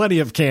got plenty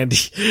of candy.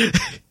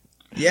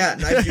 Yeah,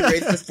 and I do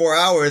raids for 4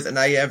 hours, and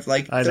I have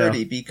like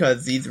 30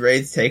 because these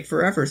raids take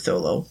forever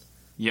solo.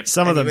 Yep,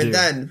 some of them even do.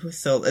 Then,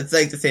 so it's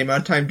like the same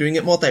amount of time doing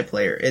it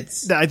multiplayer.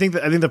 I think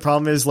the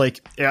problem is like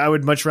I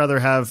would much rather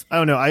have. I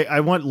don't know. I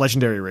want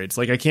legendary raids.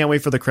 Like I can't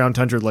wait for the Crown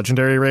Tundra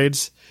legendary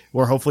raids,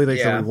 where hopefully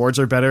the rewards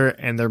are better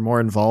and they're more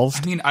involved.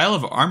 I mean, Isle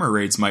of Armor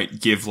raids might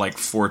give like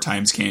 4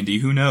 times candy.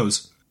 Who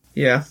knows?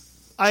 Yeah,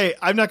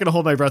 I'm not going to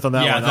hold my breath on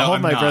that one. I'll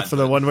hold my breath for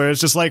the one where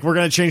it's just like we're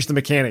going to change the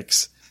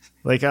mechanics.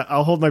 Like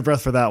I'll hold my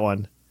breath for that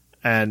one.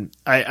 And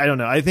I don't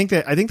know. I think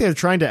they're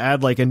trying to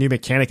add like a new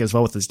mechanic as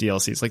well with these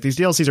DLCs. Like these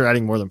DLCs are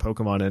adding more than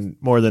Pokemon and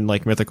more than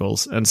like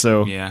Mythicals. And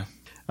so yeah,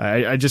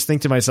 I just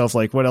think to myself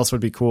like, what else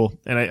would be cool?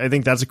 And I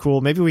think that's a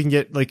cool. Maybe we can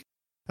get like,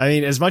 I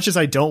mean, as much as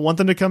I don't want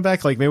them to come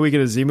back, like maybe we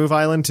get a Z-Move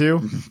Island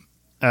too.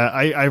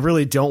 I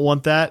really don't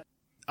want that.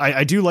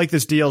 I do like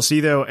this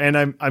DLC though, and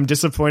I'm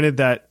disappointed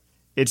that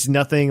it's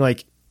nothing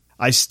like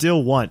I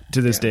still want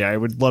to this day. I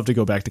would love to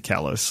go back to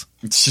Kalos.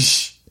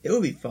 It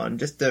would be fun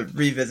just to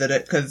revisit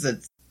it because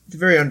it's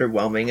very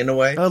underwhelming in a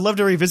way. I'd love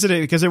to revisit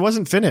it because it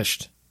wasn't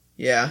finished.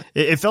 Yeah,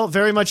 it felt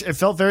very much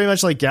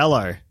like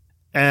Galar,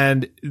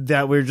 and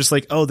that we're just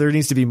like, oh, there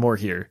needs to be more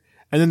here.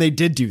 And then they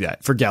did do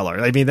that for Galar.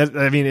 I mean,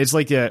 it's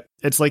like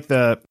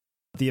the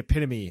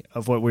epitome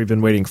of what we've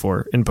been waiting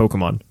for in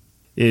Pokemon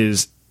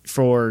is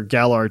for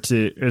Galar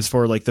is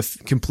for like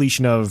the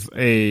completion of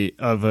a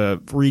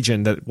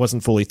region that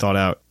wasn't fully thought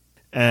out,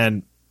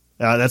 and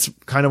that's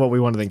kind of what we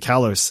wanted in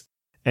Kalos.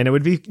 And it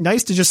would be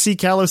nice to just see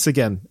Kalos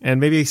again,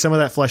 and maybe some of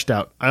that fleshed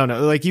out. I don't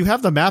know. Like, you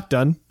have the map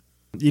done.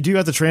 You do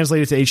have to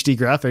translate it to HD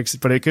graphics,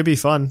 but it could be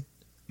fun.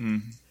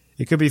 Mm-hmm.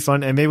 It could be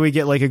fun, and maybe we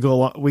get like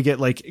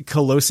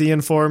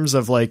Kolosian forms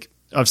of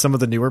some of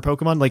the newer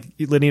Pokemon, like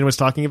Linian was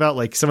talking about,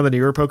 like some of the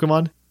newer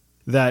Pokemon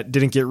that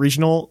didn't get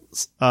regional.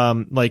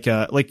 Like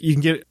you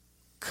can get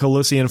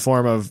Kolosian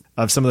form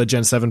of some of the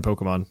Gen 7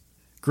 Pokemon.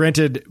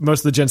 Granted, most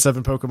of the Gen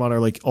 7 Pokemon are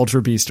like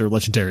Ultra Beast or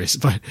Legendaries,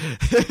 but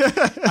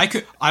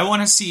I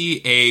want to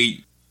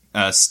see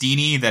a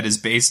Steenie that is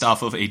based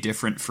off of a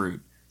different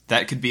fruit.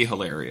 That could be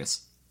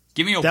hilarious.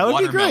 Give me a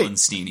watermelon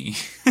Steenie.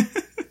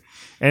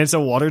 And it's a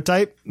water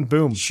type?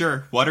 Boom.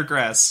 Sure,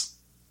 watergrass.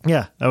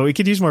 Yeah, we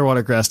could use more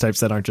watergrass types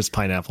that aren't just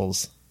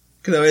pineapples.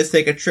 Could always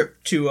take a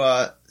trip to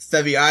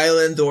Sevi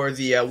Island or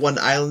the one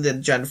island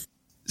in Gen 4.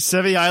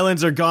 Sevi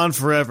Islands are gone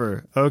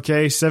forever,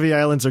 okay? Sevi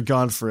Islands are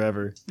gone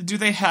forever. Do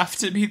they have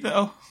to be,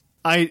 though?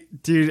 I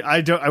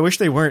wish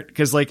they weren't,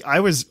 because, like, I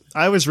was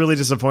really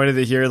disappointed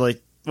to hear,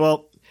 like,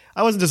 well,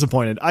 I wasn't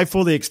disappointed. I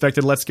fully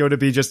expected Let's Go to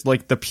be just,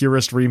 like, the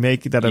purest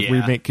remake that a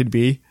remake could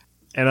be.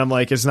 And I'm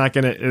like, they're not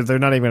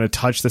even gonna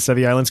touch the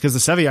Sevi Islands, because the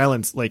Sevi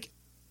Islands, like,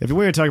 if we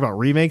were to talk about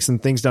remakes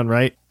and things done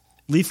right,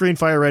 Leaf Green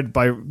Fire Red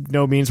by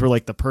no means were,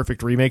 like, the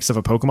perfect remakes of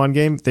a Pokemon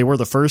game. They were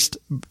the first,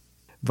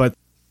 but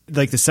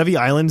like the Sevi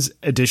Islands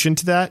addition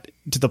to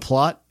the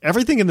plot,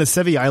 everything in the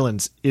Sevi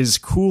Islands is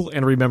cool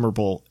and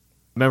memorable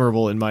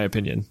in my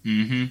opinion.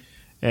 Mm-hmm.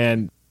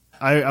 And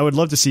I would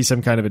love to see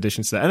some kind of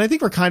additions to that. And I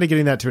think we're kind of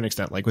getting that to an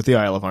extent, like with the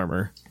Isle of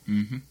Armor.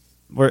 Mm-hmm.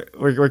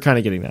 We're kind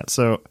of getting that.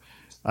 So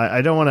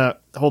I don't want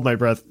to hold my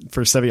breath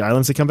for Sevi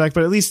Islands to come back,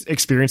 but at least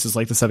experiences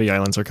like the Sevi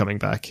Islands are coming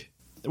back.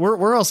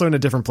 We're also in a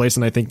different place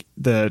than I think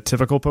the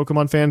typical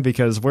Pokemon fan,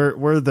 because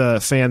we're the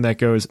fan that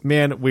goes,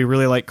 man, we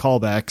really like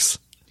callbacks.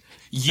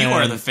 You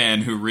are the fan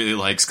who really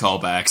likes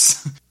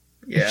callbacks.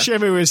 Yeah.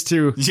 Shamu is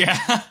too.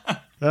 Yeah.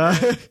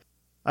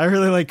 I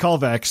really like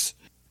callbacks.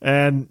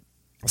 And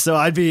so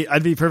I'd be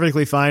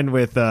perfectly fine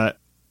with,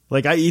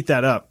 like, I eat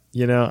that up,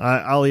 you know,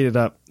 I'll eat it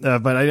up.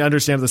 But I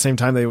understand at the same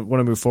time they want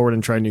to move forward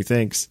and try new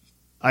things.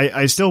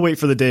 I still wait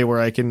for the day where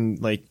I can,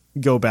 like,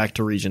 go back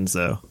to regions,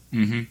 though.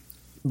 Mm-hmm.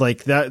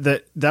 Like,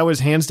 that was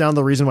hands down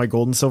the reason why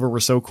Gold and Silver were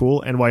so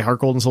cool, and why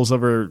Heart Gold and Soul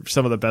Silver are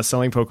some of the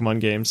best-selling Pokemon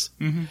games.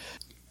 Mm-hmm.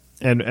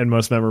 And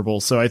most memorable.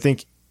 So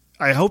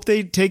I hope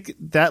they take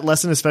that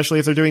lesson, especially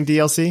if they're doing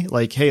DLC.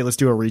 Like, hey, let's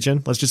do a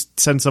region. Let's just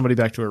send somebody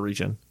back to a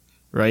region,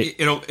 right?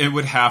 It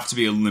would have to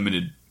be a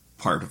limited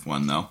part of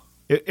one, though.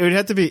 It would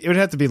have to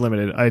be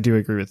limited. I do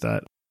agree with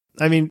that.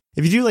 I mean,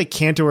 if you do like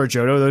Kanto or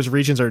Johto, those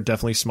regions are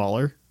definitely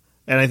smaller.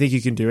 And I think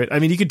you can do it. I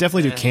mean, you could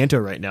definitely do Kanto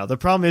right now. The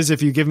problem is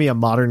if you give me a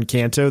modern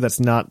Kanto that's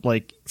not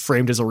like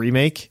framed as a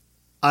remake,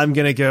 I'm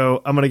going to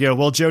go,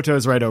 well,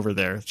 Johto's right over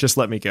there. Just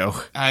let me go.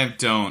 I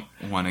don't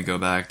want to go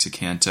back to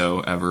Kanto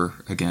ever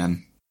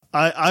again.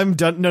 I'm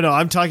done. No,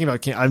 I'm talking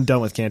about, I'm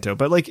done with Kanto,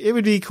 but like, it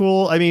would be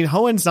cool. I mean,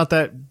 Hoenn's not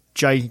that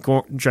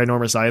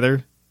ginormous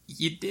either.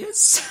 It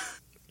is.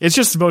 It's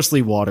just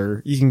mostly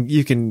water.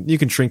 You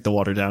can shrink the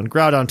water down.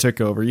 Groudon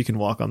took over. You can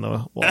walk on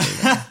the water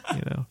now,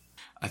 you know.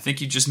 I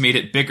think you just made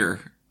it bigger,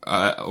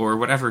 or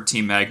whatever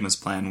Team Magma's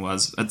plan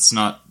was. That's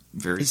not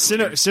very.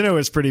 Sinnoh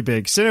is pretty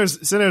big.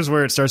 Sinnoh's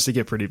where it starts to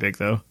get pretty big,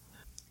 though,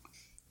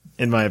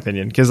 in my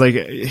opinion. Because like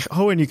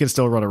Hoenn, you can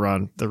still run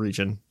around the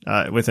region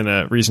within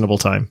a reasonable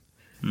time.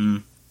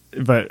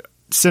 But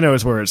Sinnoh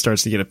is where it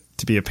starts to get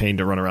to be a pain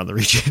to run around the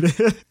region.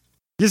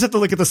 You just have to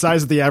look at the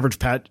size of the average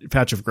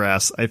patch of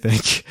grass, I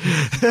think,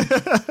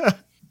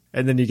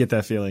 and then you get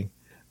that feeling.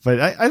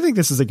 But I think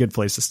this is a good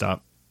place to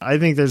stop. I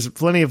think there's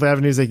plenty of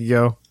avenues they could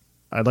go.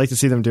 I'd like to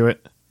see them do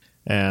it,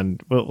 and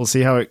we'll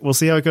see how it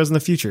goes in the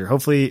future.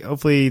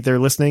 Hopefully they're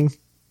listening.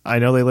 I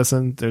know they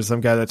listen. There's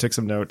some guy that took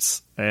some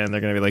notes, and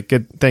they're gonna be like,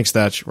 "Good, thanks,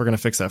 Thatch. We're gonna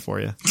fix that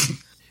for you."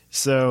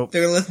 So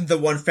they're gonna listen to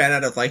one fan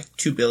out of like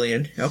 2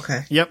 billion.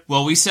 Okay. Yep.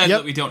 Well, we said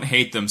that we don't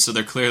hate them, so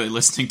they're clearly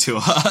listening to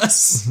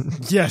us.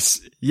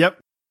 Yes. Yep.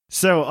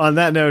 So on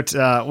that note,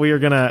 we're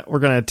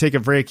gonna take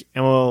a break,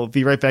 and we'll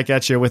be right back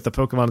at you with the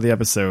Pokemon of the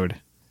episode.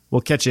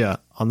 We'll catch you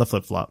on the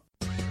flip flop.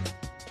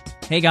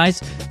 Hey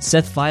guys,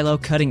 Seth Philo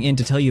cutting in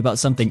to tell you about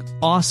something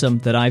awesome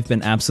that I've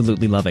been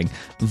absolutely loving.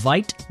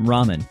 Vite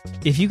Ramen.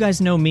 If you guys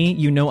know me,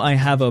 you know I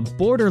have a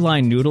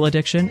borderline noodle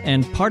addiction,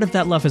 and part of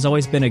that love has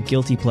always been a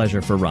guilty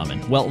pleasure for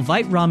ramen. Well,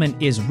 Vite Ramen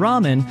is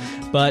ramen,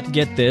 but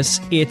get this,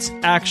 it's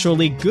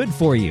actually good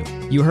for you.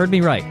 You heard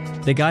me right.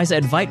 The guys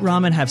at Vite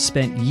Ramen have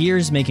spent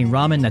years making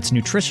ramen that's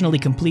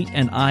nutritionally complete,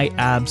 and I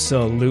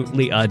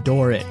absolutely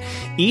adore it.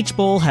 Each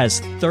bowl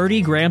has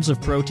 30 grams of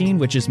protein,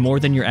 which is more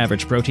than your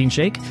average protein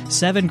shake,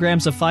 7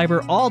 grams of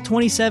fiber, all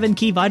 27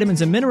 key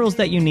vitamins and minerals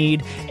that you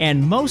need,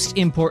 and most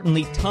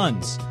importantly,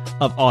 tons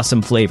of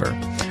awesome flavor.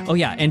 Oh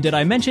yeah, and did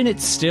I mention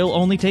it still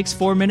only takes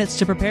 4 minutes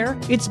to prepare?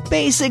 It's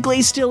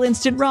basically still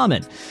instant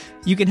ramen.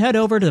 You can head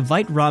over to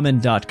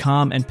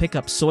viteramen.com and pick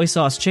up soy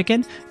sauce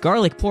chicken,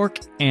 garlic pork,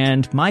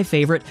 and my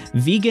favorite,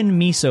 vegan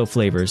miso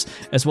flavors,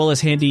 as well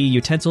as handy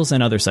utensils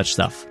and other such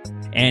stuff.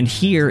 And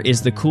here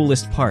is the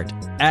coolest part.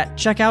 At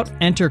checkout,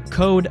 enter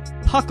code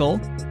PUCKLE,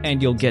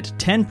 and you'll get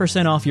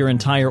 10% off your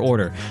entire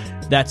order.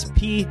 That's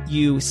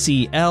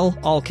PUCL,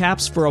 all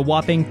caps, for a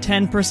whopping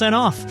 10%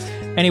 off.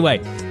 Anyway,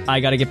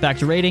 I gotta get back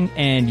to rating,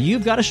 and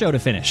you've got a show to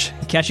finish.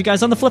 Catch you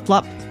guys on the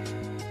flip-flop.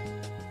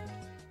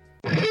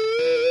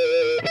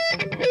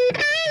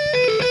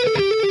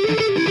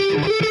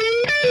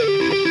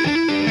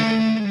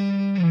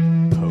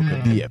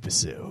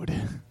 Episode.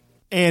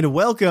 And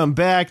welcome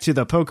back to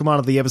the Pokemon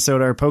of the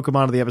episode. Our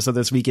Pokemon of the episode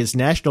this week is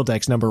National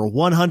Dex number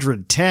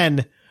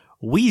 110,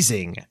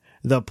 Weezing,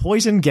 the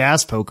poison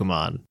gas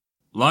Pokemon.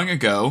 Long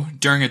ago,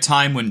 during a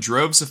time when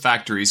droves of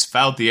factories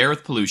fouled the air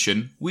with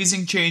pollution,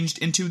 Weezing changed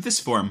into this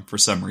form for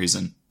some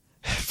reason.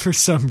 For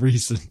some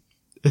reason.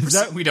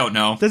 We don't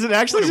know. Does it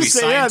actually just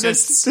say that?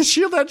 The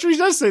shield entry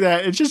does say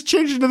that. It just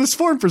changed into this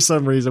form for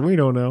some reason. We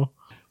don't know.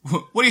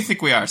 What do you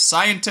think we are,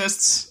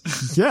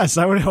 scientists? Yes,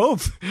 I would hope.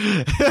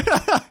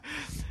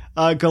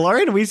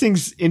 Galarian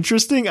Weezing's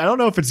interesting. I don't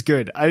know if it's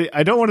good.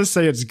 I don't want to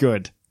say it's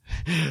good.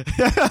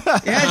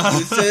 Yeah,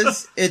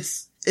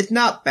 it's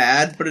not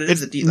bad, but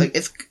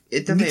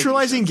it's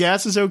neutralizing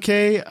gas is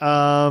okay.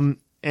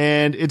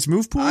 And its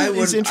move pool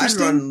is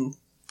interesting. I'd run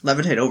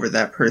Levitate over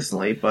that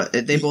personally, but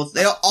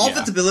all of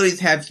its abilities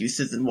have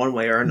uses in one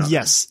way or another.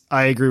 Yes,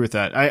 I agree with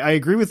that. I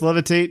agree with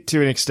Levitate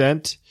to an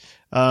extent.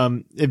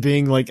 It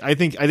being like, I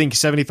think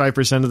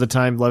 75% of the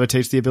time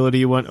Levitate's the ability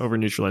you want over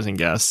neutralizing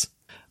gas.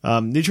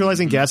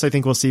 Neutralizing gas, I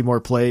think we'll see more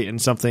play in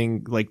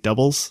something like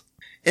doubles.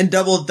 In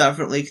doubles,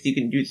 definitely, because you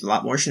can use a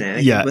lot more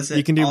shenanigans with it.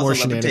 You can do also, more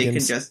Levitate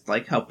shenanigans. can just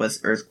like help with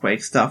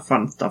earthquake stuff,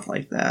 fun stuff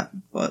like that.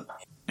 But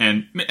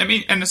and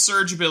the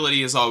surge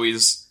ability is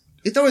always.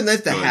 It's always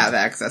nice to have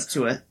access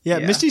to it. Yeah,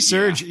 Misty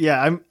Surge.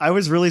 Yeah, I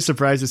was really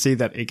surprised to see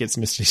that it gets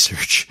Misty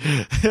Surge.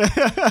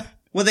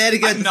 Well, they had to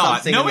get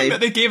something. Knowing that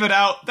they gave it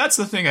out, that's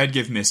the thing I'd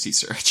give Misty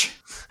Surge.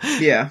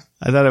 Yeah.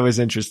 I thought it was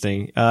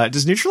interesting.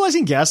 Does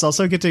neutralizing gas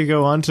also get to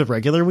go on to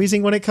regular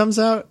Weezing when it comes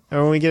out?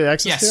 Or when we get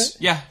access to it?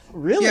 Yeah.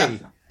 Really? Yeah.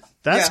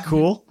 That's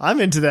cool. I'm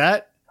into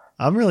that.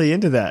 I'm really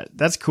into that.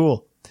 That's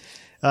cool.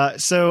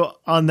 So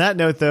on that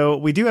note, though,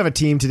 we do have a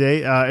team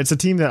today. It's a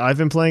team that I've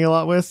been playing a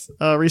lot with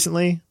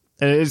recently.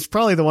 And it's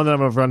probably the one that I'm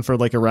going to run for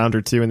like a round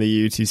or two in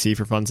the UTC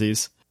for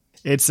funsies.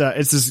 It's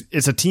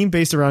a team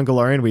based around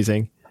Galarian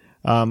Weezing.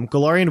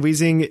 Galarian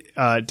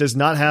Weezing does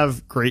not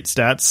have great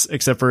stats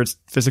except for its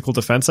physical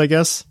defense, I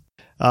guess.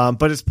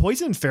 But its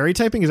poison and fairy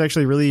typing is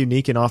actually really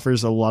unique and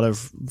offers a lot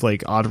of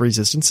like odd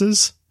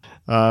resistances,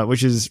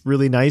 which is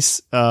really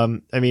nice. I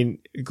mean,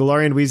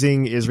 Galarian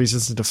Weezing is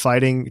resistant to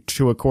fighting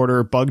to a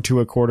quarter, bug to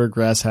a quarter,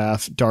 grass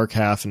half, dark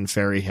half, and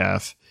fairy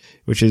half,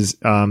 which is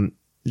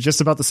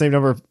just about the same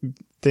number of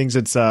things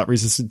it's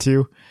resistant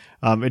to.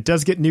 It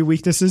does get new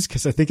weaknesses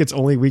because I think it's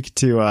only weak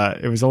to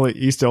it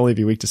used to only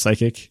be weak to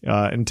psychic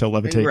until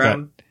levitate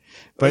got.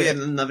 But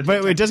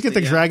it does get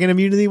the dragon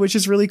immunity, which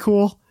is really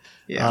cool.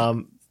 Yeah.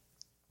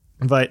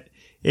 But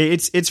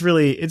it's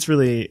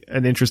really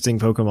an interesting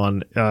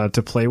Pokemon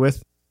to play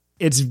with.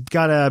 It's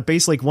got a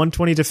base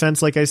 120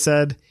 defense, like I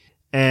said,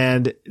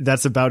 and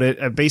that's about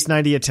it. A base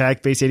 90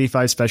 attack, base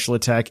 85 special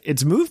attack.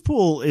 Its move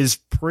pool is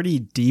pretty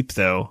deep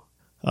though.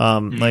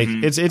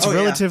 It's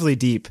relatively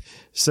deep,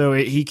 so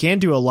he can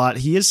do a lot.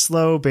 He is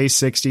slow, base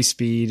 60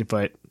 speed,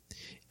 but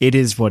it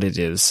is what it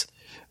is.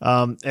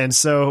 And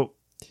so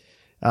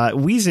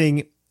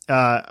Weezing,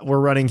 we're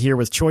running here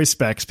with choice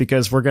specs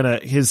because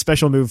his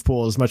special move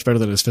pool is much better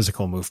than his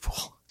physical move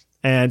pool.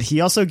 And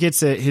he also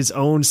gets his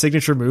own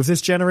signature move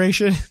this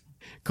generation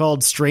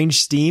called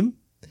Strange Steam,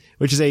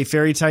 which is a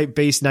fairy type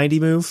base 90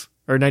 move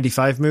or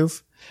 95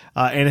 move.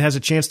 And it has a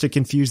chance to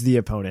confuse the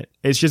opponent.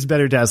 It's just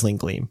better Dazzling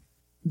Gleam.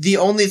 The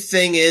only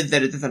thing is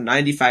that it's a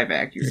 95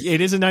 accuracy.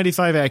 It is a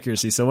 95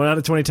 accuracy. So 1 out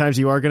of 20 times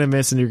you are going to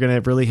miss and you're going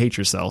to really hate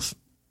yourself.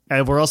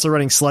 And we're also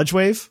running Sludge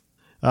Wave,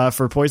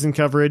 for poison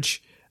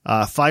coverage.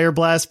 Fire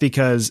Blast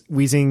because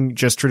Weezing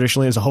just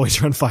traditionally has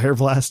always run Fire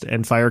Blast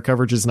and fire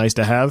coverage is nice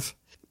to have.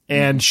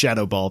 And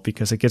Shadow Ball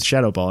because it gets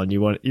Shadow Ball and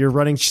you're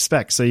running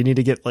specs, so you need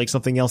to get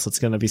something else that's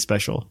going to be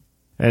special.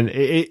 And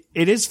it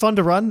is fun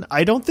to run.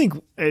 I don't think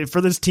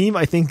for this team,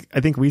 I think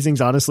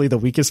Weezing's honestly the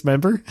weakest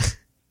member.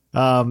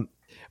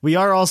 We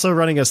are also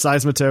running a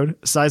Seismitoad.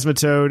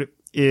 Seismitoad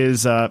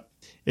is a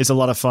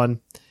lot of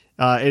fun.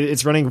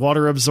 It's running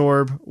Water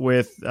Absorb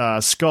with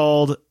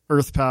Scald,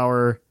 Earth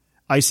Power,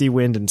 Icy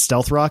Wind, and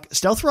Stealth Rock.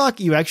 Stealth Rock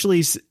you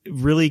actually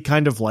really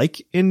kind of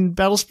like in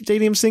Battle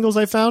Stadium singles,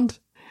 I found.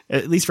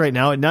 At least right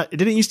now. It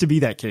didn't used to be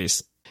that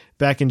case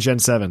back in Gen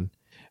 7.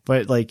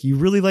 But you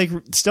really like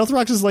Stealth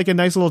Rock is a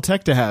nice little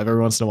tech to have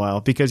every once in a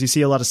while because you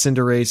see a lot of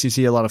Cinderace, you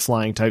see a lot of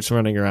flying types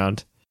running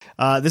around.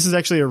 This is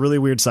actually a really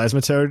weird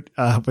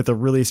Seismitoad with a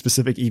really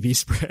specific EV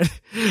spread.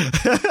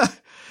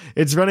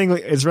 It's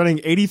running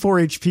 84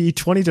 HP,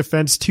 20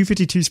 defense,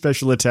 252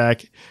 special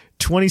attack,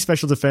 20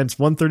 special defense,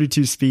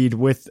 132 speed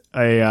with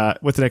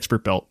an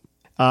expert belt.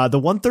 The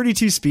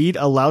 132 speed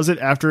allows it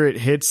after it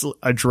hits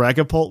a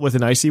Dragapult with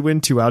an Icy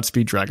Wind to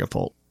outspeed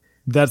Dragapult.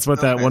 That's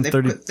what that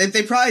 130.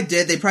 They probably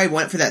did. They probably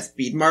went for that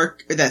speed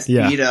mark or that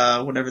speed,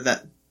 whatever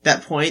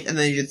that point, and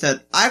then you just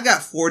said, "I've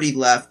got 40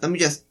 left. Let me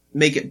just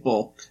make it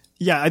bulk."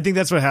 Yeah, I think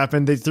that's what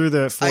happened. They threw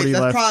the 40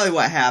 left. That's probably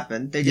what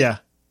happened. They just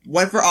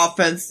went for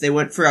offense. They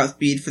went for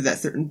outspeed for that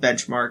certain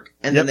benchmark,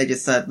 and then they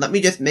just said, "Let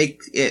me just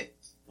make it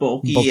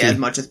bulky as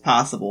much as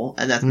possible,"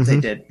 and that's what they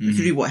did. That's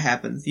usually what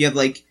happens. You have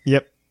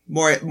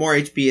more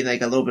HP and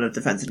a little bit of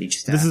defense in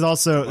each stat. This is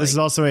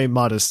also a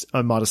modest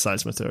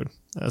Seismitoad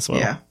as well.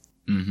 Yeah.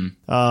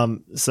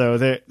 Mm-hmm. So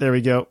there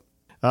we go.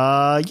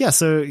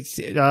 So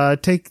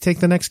take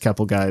the next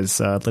couple guys,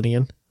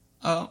 Lydian.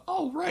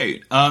 All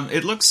right.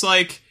 It looks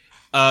like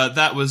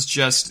that was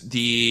just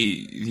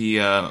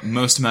the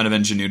most amount of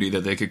ingenuity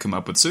that they could come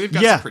up with. So we've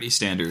got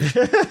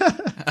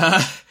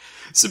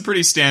some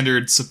pretty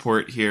standard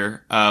support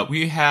here.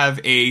 We have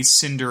a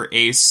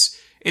Cinderace.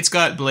 It's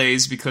got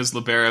Blaze because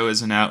Libero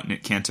isn't out and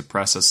it can't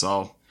oppress us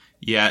all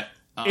yet.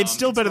 It's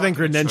still better than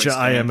Greninja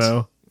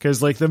IMO. Because,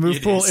 the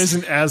move pool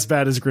isn't as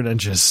bad as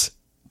Greninja's.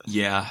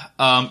 Yeah.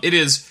 It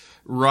is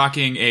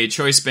rocking a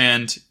Choice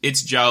Band.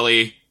 It's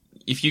jolly.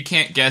 If you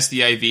can't guess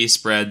the IV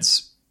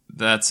spreads,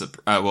 that's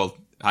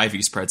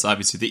IV spreads,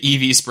 obviously.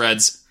 The EV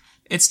spreads,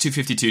 it's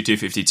 252,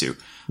 252.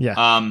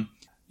 Yeah.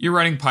 You're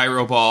running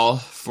Pyro Ball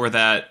for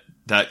that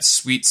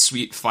sweet,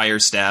 sweet fire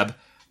stab.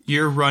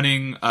 You're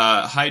running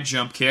High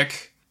Jump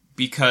Kick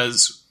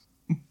because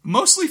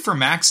mostly for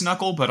Max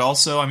Knuckle, but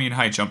also,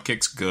 High Jump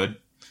Kick's good.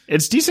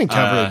 It's decent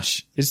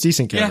coverage. Yeah,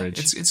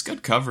 it's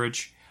good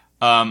coverage.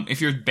 If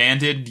you're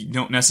banded, you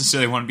don't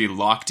necessarily want to be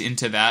locked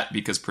into that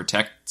because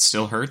Protect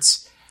still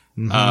hurts.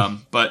 Mm-hmm.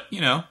 But,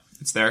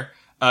 it's there.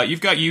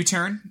 You've got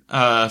U-Turn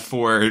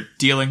for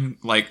dealing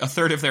a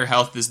third of their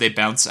health as they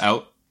bounce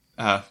out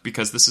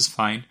because this is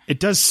fine. It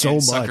does so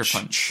much. Sucker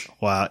Punch.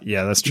 Wow,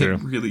 yeah, that's true.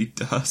 It really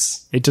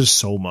does. It does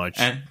so much.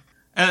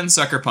 And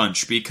Sucker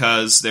Punch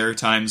because there are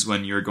times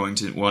when you're going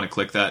to want to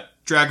click that.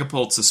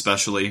 Dragapults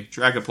especially.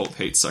 Dragapult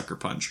hates Sucker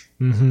Punch.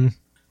 Mm-hmm.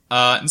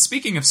 And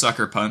speaking of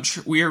Sucker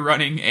Punch, we are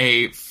running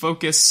a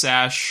Focus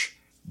Sash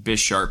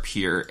Bisharp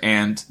here.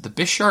 And the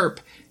Bisharp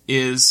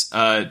is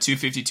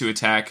 252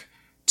 attack,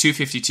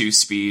 252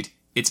 speed.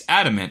 It's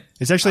adamant.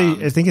 It's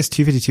actually, I think it's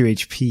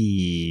 252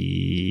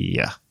 HP.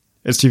 Yeah.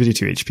 It's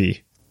 252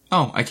 HP.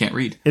 Oh, I can't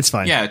read. It's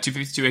fine. Yeah,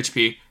 252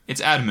 HP.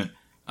 It's adamant.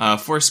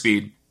 4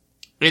 speed.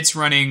 It's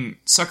running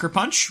Sucker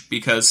Punch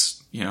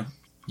because,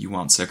 you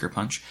want Sucker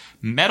Punch.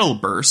 Metal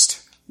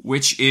Burst,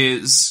 which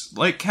is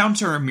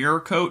counter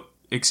Mirror Coat,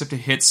 except it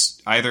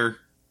hits either.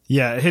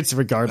 Yeah, it hits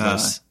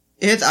regardless.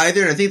 It hits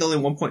either, and I think it's only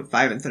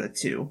 1.5 instead of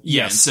 2.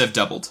 Yeah, instead of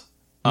doubled.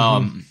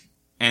 Mm-hmm.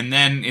 And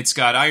then it's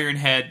got Iron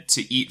Head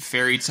to eat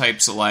fairy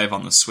types alive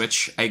on the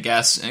switch, I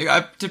guess,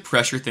 to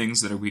pressure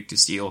things that are weak to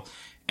steel.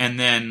 And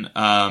then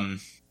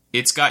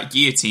it's got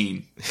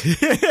guillotine.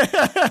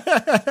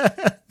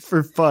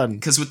 For fun.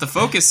 Because with the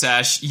focus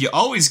sash, you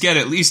always get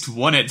at least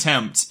one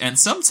attempt, and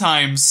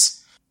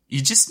sometimes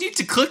you just need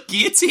to click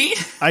guillotine.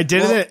 I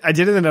did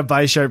it in a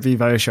Bisharp v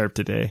Biosharp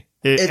today,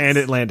 and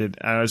it landed.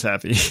 I was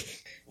happy.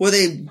 Well,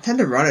 they tend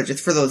to run it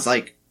just for those,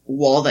 like,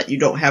 wall that you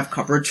don't have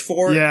coverage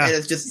for. Yeah. And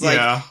it's just like,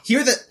 I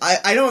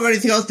don't have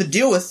anything else to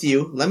deal with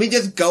you. Let me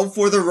just go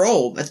for the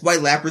roll. That's why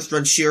Lapras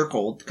run Sheer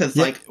Cold. Because,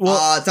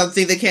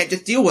 something they can't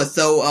just deal with.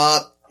 So,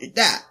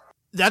 that.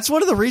 That's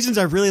one of the reasons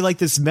I really like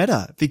this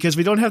meta. Because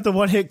we don't have the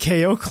one-hit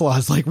KO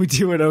clause like we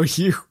do in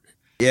OU.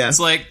 Yeah. It's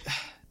like,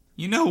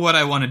 you know what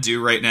I want to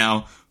do right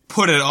now?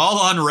 Put it all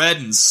on red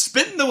and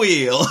spin the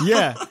wheel.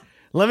 Yeah.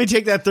 Let me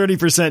take that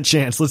 30%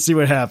 chance. Let's see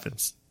what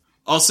happens.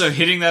 Also,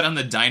 hitting that on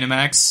the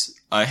Dynamax,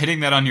 hitting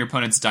that on your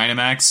opponent's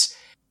Dynamax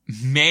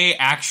may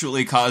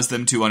actually cause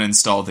them to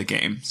uninstall the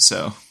game.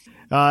 So,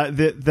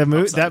 that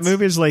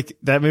move is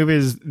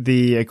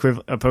the a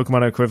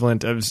Pokemon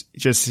equivalent of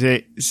just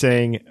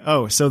saying,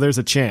 "Oh, so there's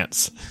a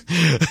chance."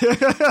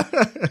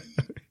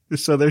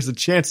 So there's a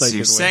chance I could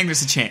win. So you're saying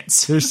there's a chance.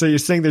 So you're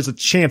saying there's a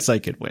chance I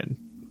could win.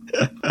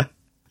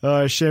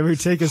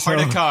 Shamu, take us home.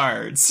 Heart of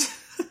cards.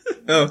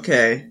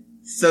 Okay.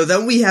 So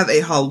then we have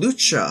a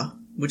Hawlucha,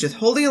 which is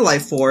holding a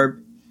life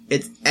orb.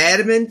 It's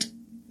adamant.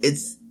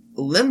 It's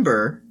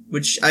limber,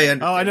 which I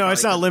understand. Oh, I know.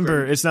 It's not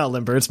limber. It's not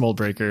limber. It's mold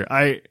breaker.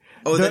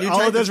 All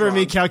of those were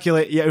me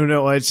calculate. Yeah,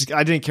 no, I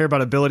didn't care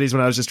about abilities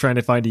when I was just trying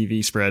to find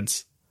EV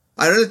spreads.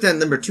 I understand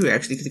number 2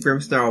 actually, because the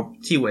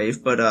Grimmsnarl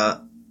T-Wave, but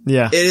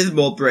yeah, it is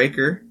mold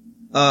breaker.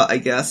 I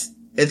guess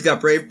it's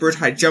got Brave Bird,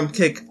 High Jump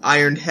Kick,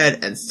 Iron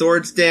Head, and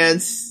Swords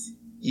Dance.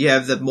 You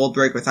have the mold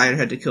break with Iron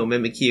Head to kill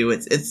Mimikyu.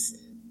 It's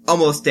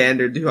almost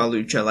standard to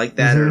Hawlucha like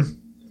that, or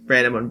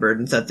random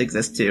unburdened sets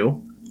exist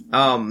too.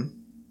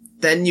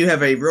 Then you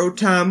have a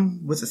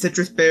Rotom with a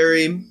Citrus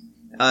Berry.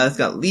 It's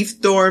got Leaf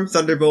Storm,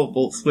 Thunderbolt,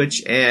 Volt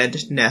Switch,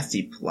 and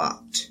Nasty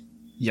Plot.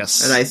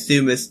 Yes. And I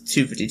assume it's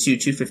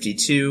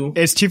 252.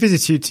 It's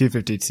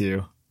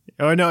 252.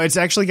 Oh no, it's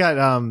actually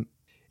got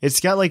it's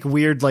got like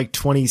weird like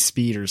 20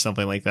 speed or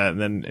something like that, and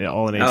then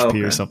all in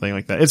HP or something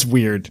like that. It's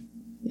weird.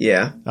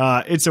 Yeah.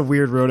 It's a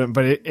weird Rotom,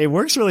 but it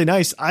works really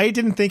nice. I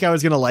didn't think I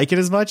was gonna like it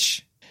as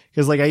much,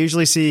 because like I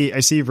usually see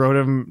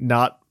Rotom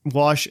not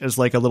wash as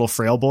like a little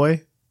frail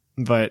boy,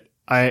 but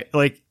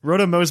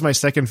Rotom is my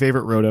second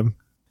favorite Rotom,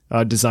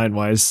 design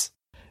wise.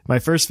 My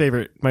first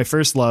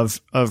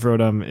love of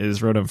Rotom is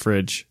Rotom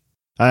Fridge.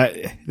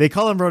 They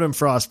call him Rotom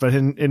Frost, but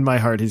in my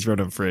heart he's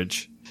Rotom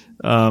Fridge.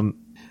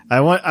 I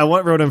want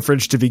Rotom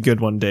Fridge to be good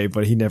one day,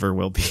 but he never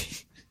will be.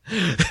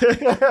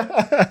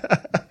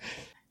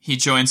 He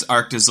joins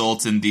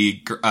Arctozolt in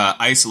the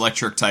ice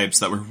electric types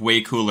that were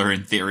way cooler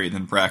in theory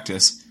than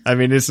practice. I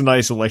mean, it's an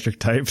ice electric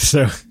type,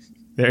 so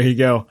there you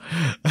go.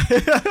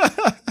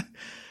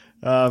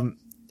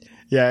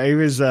 Yeah, it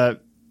was, I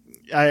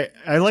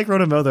like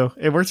Rotom though.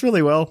 It works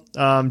really well.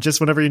 Just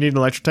whenever you need an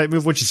electric type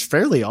move, which is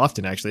fairly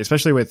often actually,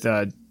 especially with,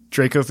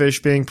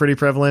 Dracofish being pretty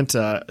prevalent.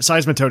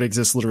 Seismitoad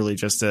exists literally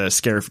just to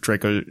scare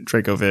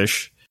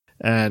Dracofish.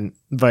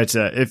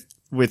 If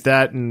with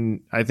that,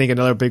 and I think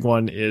another big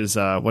one is,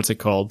 what's it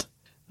called?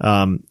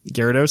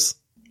 Gyarados.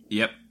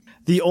 Yep.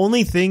 The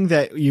only thing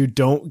that you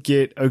don't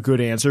get a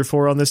good answer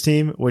for on this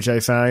team, which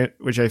I find,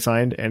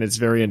 and it's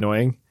very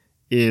annoying,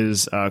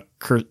 is,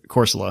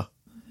 Corsola.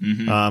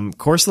 Mm-hmm.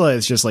 Corsola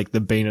is just like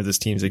the bane of this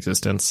team's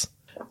existence.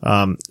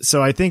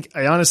 So I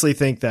honestly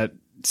think that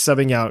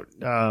subbing out,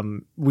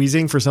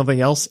 Weezing for something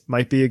else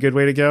might be a good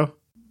way to go.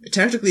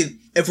 Technically,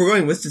 if we're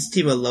going with this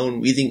team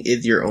alone, Weezing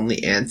is your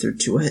only answer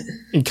to it.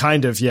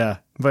 Kind of, yeah.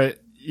 But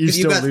you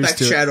still lose to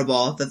it. You got Shadow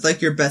Ball. That's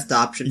like your best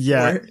option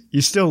for it.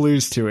 You still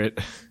lose to it.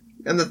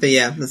 I'm not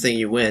saying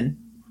you win.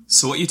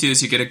 So what you do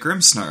is you get a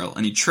Grimmsnarl,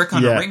 and you trick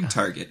on a ring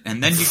target,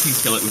 and then you can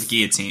kill it with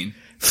Guillotine.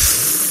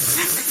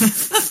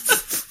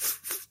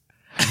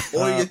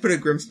 Or you just put a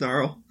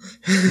Grimmsnarl.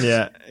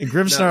 Yeah,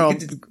 Grimmsnarl.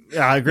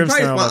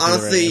 Grimmsnarl.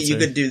 Honestly, you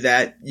could do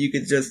that. You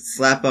could just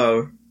slap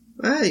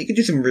you could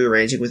do some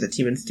rearranging with the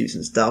team and do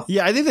some stuff.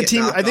 Yeah, I think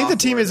the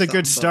team is a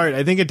good start.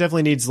 I think it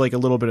definitely needs like a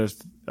little bit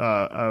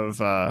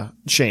of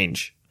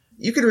change.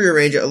 You could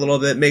rearrange it a little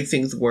bit, make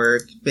things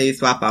work, maybe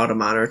swap out a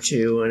mon or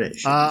two, and it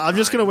should I'm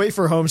just gonna wait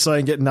for home so I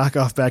can get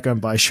knockoff back on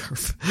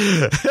Bisharp.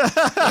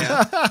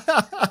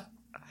 Yeah.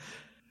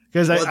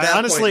 Because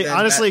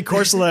honestly,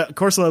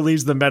 Corsola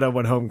leaves the meta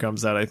when home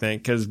comes out, I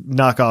think, because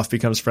knockoff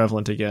becomes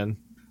prevalent again.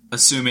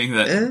 Assuming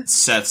that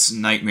Seth's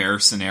nightmare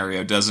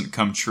scenario doesn't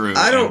come true,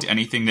 and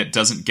anything that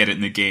doesn't get it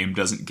in the game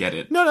doesn't get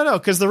it. No,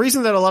 because the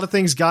reason that a lot of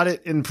things got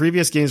it in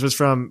previous games was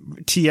from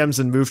TMs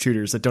and move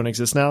tutors that don't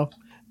exist now.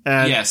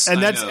 Yes, I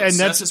know.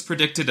 Seth has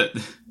predicted it.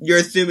 You're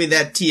assuming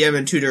that TM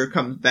and tutor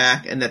comes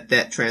back and that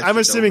transfers I'm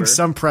assuming over.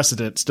 Some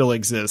precedent still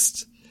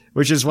exists,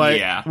 which is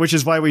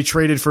why we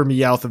traded for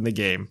Meowth in the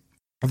game.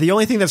 The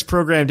only thing that's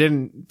programmed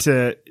in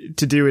to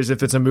do is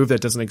if it's a move that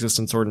doesn't exist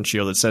in Sword and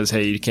Shield, it says,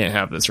 hey, you can't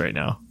have this right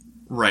now.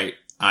 Right.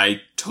 I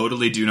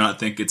totally do not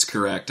think it's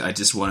correct. I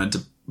just wanted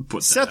to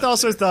Seth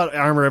also thought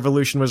Armor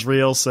Evolution was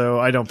real, so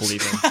I don't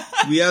believe him.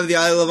 We have the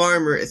Isle of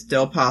Armor. It's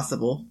still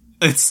possible.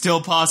 It's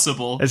still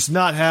possible. It's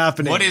not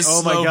happening. What is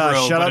oh my gosh,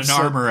 Slowbro shut but up,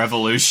 an Armor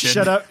Evolution?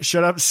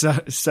 Shut up,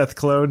 Seth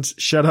Clones.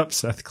 Shut up,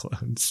 Seth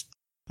Clones.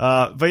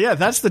 But yeah,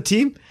 that's the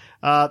team.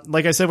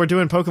 Like I said, we're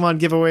doing Pokemon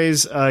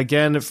giveaways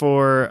again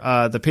for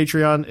the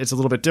Patreon. It's a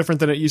little bit different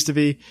than it used to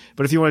be,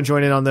 but if you want to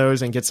join in on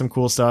those and get some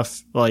cool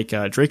stuff like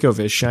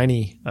Dracovish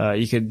Shiny,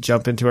 you could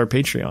jump into our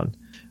Patreon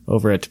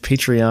over at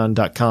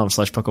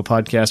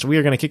patreon.com/PucklePodcast. We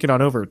are going to kick it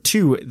on over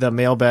to the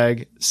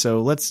mailbag,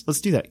 so let's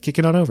do that. Kick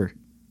it on over.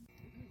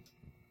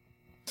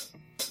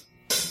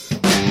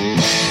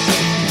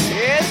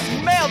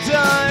 It's mail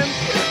time!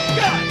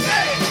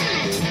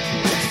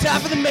 It's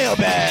time for the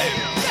mailbag!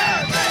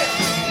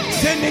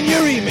 Send in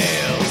your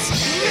emails!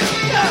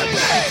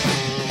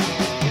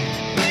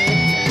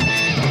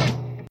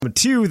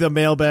 To the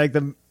mailbag.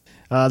 The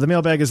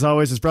mailbag, as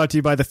always, is brought to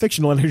you by the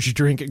fictional energy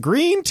drink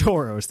Green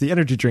Toros, the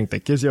energy drink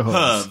that gives you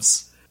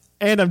hubs.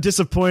 And I'm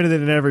disappointed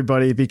in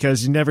everybody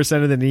because you never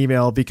sent in an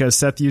email because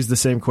Seth used the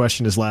same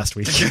question as last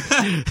week.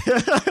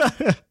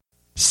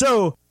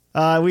 So,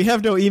 we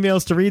have no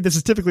emails to read. This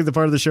is typically the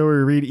part of the show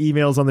where we read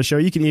emails on the show.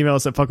 You can email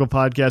us at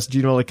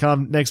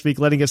pucklepodcast@gmail.com next week,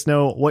 letting us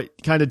know what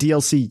kind of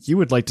DLC you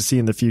would like to see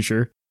in the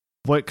future.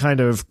 What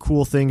kind of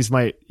cool things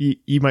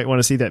you might want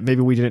to see that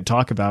maybe we didn't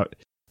talk about.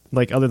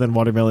 Like, other than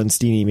Watermelon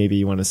Steenie, maybe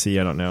you want to see,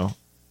 I don't know.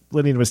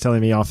 Linian was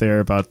telling me off air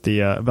about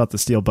the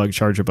Steel Bug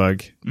Charger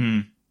Bug.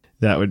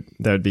 That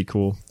would be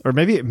cool. Or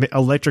maybe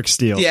Electric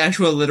Steel. The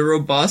actual literal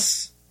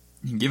bus.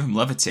 You can give him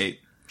Levitate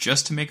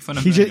just to make fun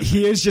of him.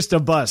 He is just a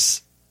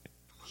bus.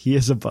 He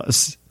is a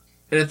bus.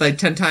 And it's like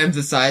 10 times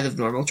the size of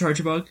normal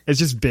Charger Bug? It's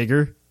just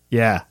bigger.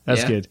 Yeah,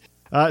 that's good.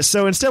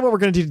 So instead what we're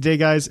going to do today,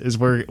 guys, is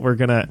we're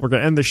going to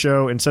end the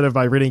show instead of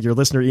by reading your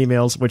listener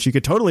emails, which you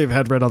could totally have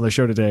had read on the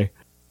show today.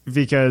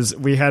 Because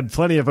we had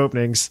plenty of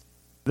openings.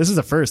 This is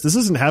a first. This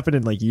hasn't happened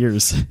in like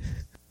years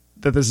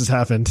that this has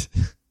happened.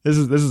 This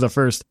is a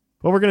first.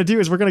 What we're going to do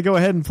is we're going to go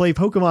ahead and play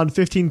Pokemon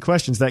 15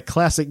 Questions, that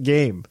classic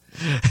game.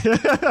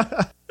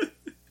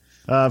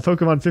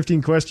 Pokemon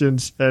 15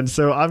 Questions. And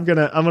so I'm going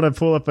to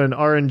pull up an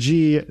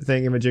RNG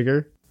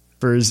thingamajigger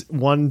for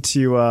 1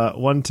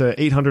 to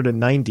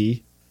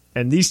 890.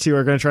 And these two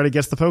are going to try to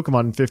guess the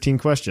Pokemon in 15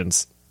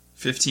 questions.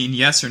 15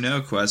 yes or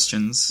no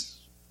questions.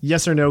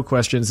 Yes or no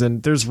questions,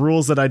 and there's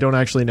rules that I don't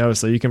actually know,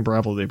 so you can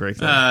probably break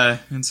them.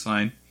 It's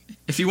fine.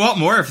 If you want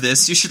more of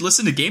this, you should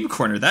listen to Game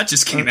Corner. That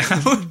just came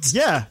out.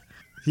 Yeah,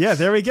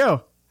 there we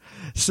go.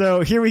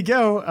 So here we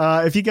go.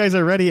 If you guys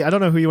are ready, I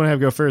don't know who you want to have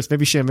go first.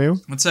 Maybe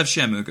Shamu? Let's have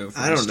Shamu go first.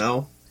 I don't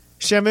know.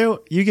 Shamu,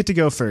 you get to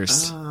go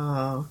first.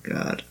 Oh,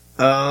 God.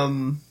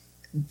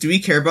 Do we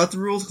care about the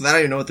rules? Because I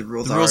don't even know what the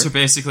rules are. The rules are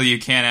basically you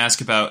can't ask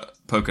about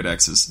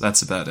Pokedexes.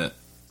 That's about it.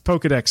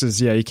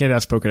 Pokedexes, yeah. You can't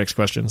ask Pokedex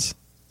questions.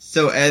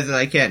 So as in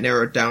I can't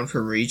narrow it down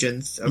from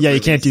regions? Yeah,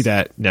 you can't do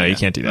that. No, you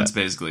can't do that. That's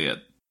basically it.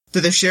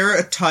 Do they share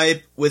a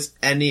type with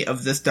any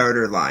of the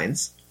starter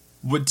lines?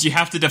 Do you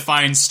have to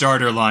define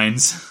starter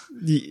lines?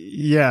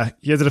 Yeah,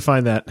 you have to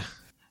define that.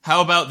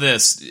 How about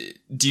this?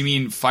 Do you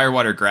mean fire,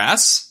 water,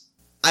 grass?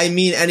 I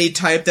mean any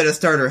type that a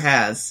starter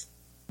has.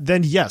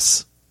 Then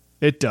yes,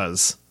 it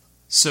does.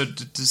 So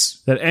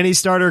does... That any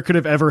starter could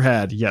have ever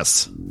had,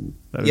 yes.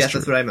 Yes,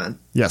 that's what I meant.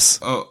 Yes.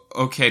 Oh,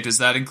 okay. Does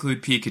that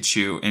include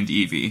Pikachu and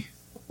Eevee?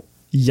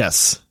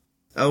 Yes.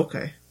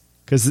 Okay.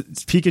 Because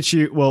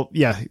Pikachu, well,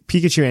 yeah,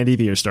 Pikachu and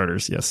Eevee are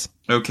starters, yes.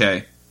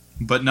 Okay.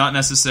 But not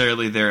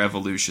necessarily their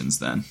evolutions,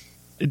 then.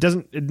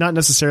 Not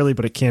necessarily,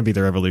 but it can be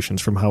their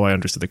evolutions from how I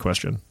understood the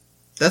question.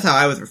 That's how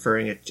I was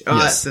referring it. Oh,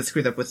 yes. That's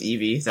screwed up with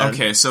Eevee. Then.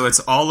 Okay, so it's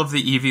all of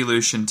the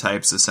evolution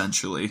types,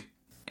 essentially.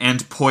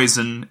 And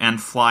poison,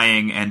 and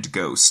flying, and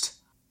ghost.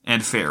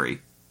 And fairy.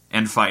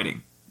 And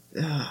fighting.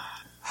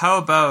 How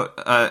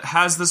about,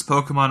 has this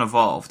Pokemon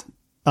evolved?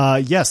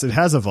 Yes, it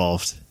has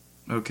evolved.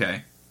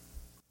 Okay.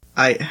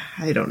 I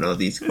don't know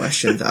these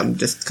questions. I'm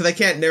just... Because I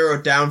can't narrow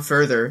it down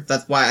further.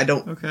 That's why I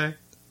don't... Okay.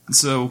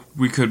 So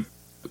we could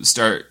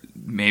start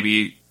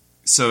maybe...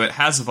 So it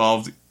has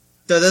evolved.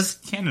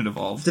 Can it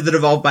evolve? Does it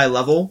evolve by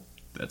level?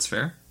 That's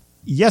fair.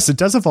 Yes, it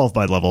does evolve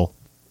by level.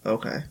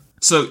 Okay.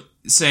 So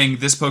saying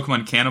this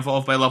Pokemon can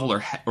evolve by level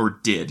or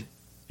did?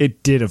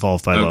 It did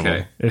evolve by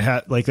level. It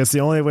had that's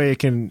the only way it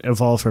can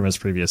evolve from its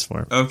previous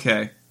form.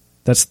 Okay.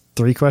 That's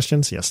 3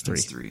 questions? Yes, 3.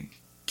 That's 3.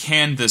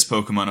 Can this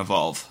Pokemon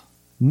evolve?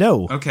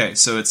 No. Okay,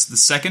 so it's the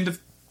second of...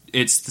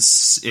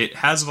 It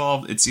has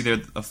evolved. It's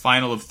either a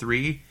final of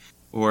 3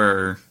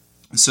 or...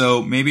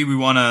 So maybe we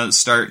want to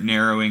start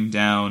narrowing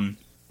down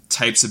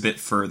types a bit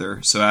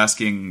further. So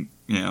asking,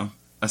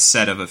 a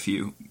set of a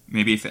few.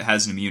 Maybe if it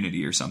has an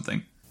immunity or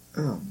something.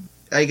 Oh,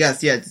 I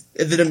guess, yeah.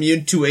 Is it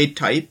immune to a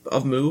type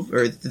of move?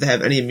 Or does it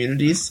have any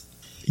immunities?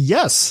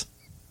 Yes.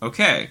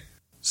 Okay.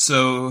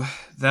 So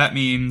that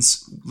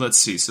means, let's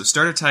see. So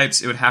starter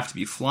types, it would have to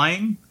be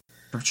flying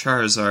or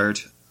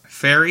Charizard.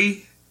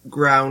 Fairy?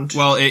 Ground.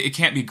 Well, it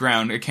can't be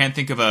ground. I can't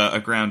think of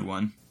a ground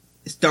one.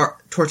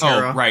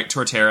 Torterra. Oh, right.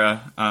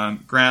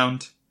 Torterra.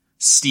 Ground.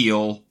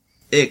 Steel.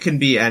 It can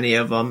be any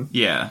of them.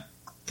 Yeah.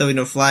 So we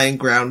know flying,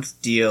 ground,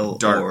 steel,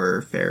 Dark.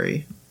 or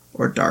fairy.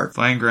 Or dark.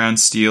 Flying, ground,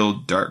 steel,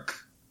 dark.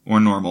 Or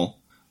normal.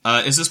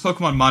 Is this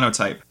Pokemon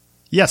monotype?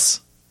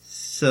 Yes.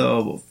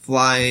 So,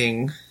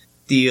 flying,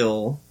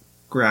 steel,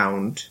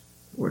 ground,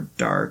 or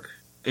dark.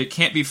 It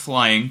can't be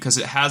flying because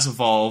it has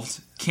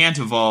evolved, can't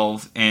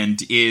evolve, and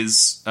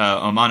is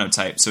a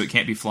monotype, so it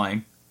can't be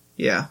flying.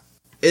 Yeah.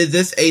 Is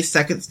this a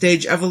second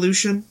stage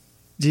evolution?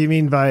 Do you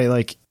mean by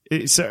like?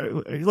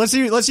 So let's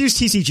use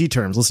TCG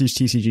terms. Let's use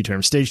TCG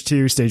terms. Stage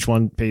 2, Stage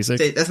 1, basic.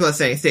 That's what I was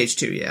saying. Stage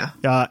 2, yeah.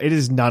 It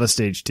is not a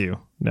Stage 2.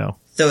 No.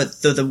 So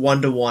it's a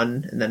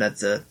 1-to-1, and then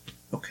that's it.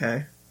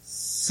 Okay.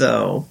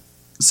 So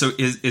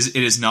it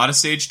is not a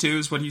Stage 2,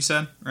 is what you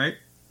said, right?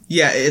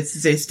 Yeah,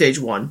 it's a Stage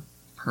 1.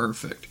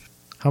 Perfect.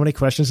 How many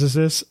questions is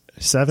this?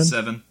 7?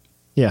 7.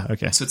 Yeah.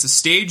 Okay. So it's a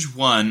Stage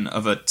 1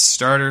 of a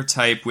starter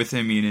type with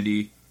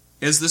immunity.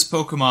 Is this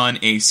Pokemon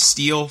a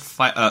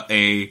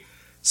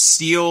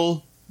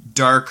steel,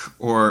 dark,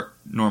 or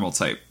normal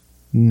type?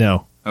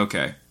 No.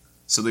 Okay.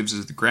 So it leaves us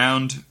with the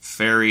ground,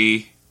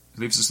 fairy,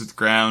 leaves us with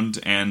ground,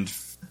 and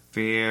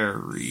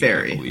fairy,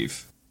 I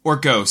believe. Or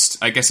ghost.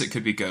 I guess it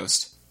could be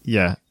ghost.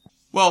 Yeah.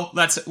 Well,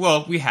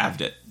 we halved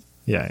it.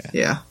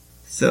 Yeah.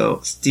 So,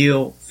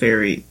 steel,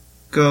 fairy,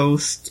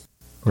 ghost.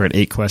 We're at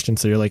 8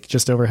 questions, so you're like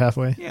just over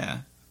halfway? Yeah.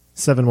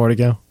 7 more to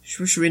go.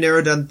 Should we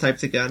narrow down the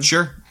types again?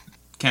 Sure.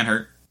 Can't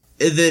hurt.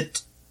 Is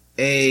it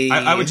a...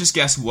 I would just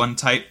guess one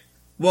type.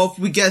 Well, if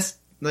we guess,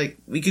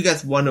 we could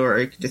guess 1 or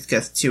we could just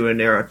guess 2 and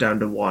narrow it down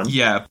to 1.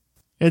 Yeah.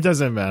 It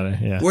doesn't matter,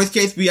 yeah. Worst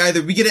case, we get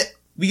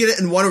it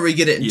in 1 or we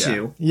get it in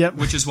 2. Yep.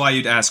 Which is why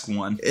you'd ask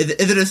 1. Is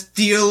it a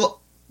steel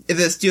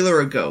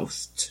or a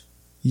ghost?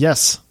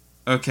 Yes.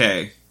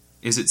 Okay.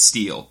 Is it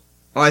steel?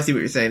 Oh, I see what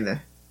you're saying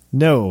there.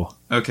 No.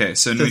 Okay,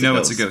 so we know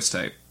it's a ghost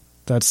type.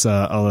 That's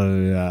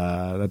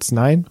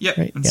 9? Yep,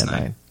 right? that's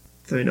 9.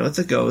 So we know it's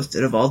a ghost.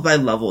 It evolves by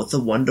level. It's a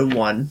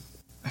 1-to-1.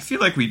 I feel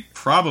like we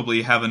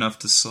probably have enough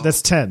to solve.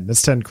 That's 10.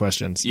 That's 10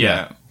 questions.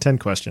 Yeah. 10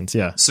 questions,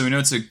 yeah. So we know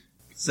it's a...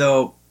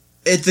 So,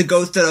 it's a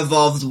ghost that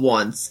evolves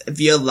once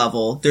via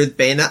level. There's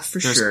Bayonet for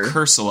There's sure.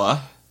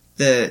 Cursula.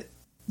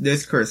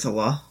 There's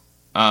Cursula.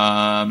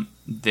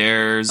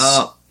 There's...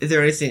 is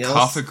there anything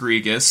else?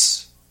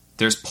 Cofagrigus.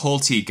 There's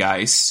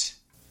Poltegeist.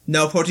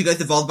 No,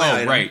 Poltegeist evolved by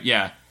item. Right,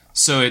 yeah.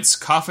 So it's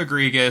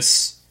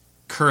Cofagrigus,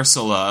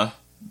 Cursula,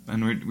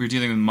 and we're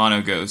dealing with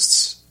mono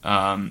ghosts.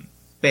 Bayonet.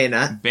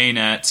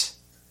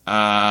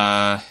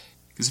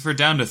 Because if we're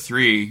down to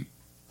 3...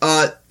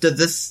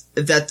 if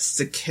that's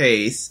the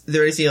case, is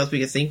there anything else we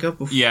can think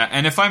of? Yeah,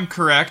 and if I'm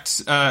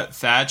correct,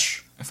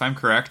 Thatch, if I'm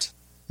correct,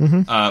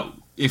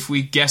 if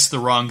we guess the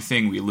wrong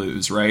thing, we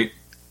lose, right?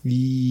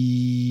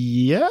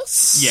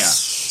 Yes? Yeah.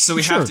 So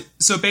we have to...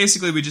 So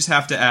basically, we just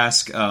have to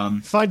ask...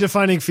 Find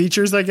defining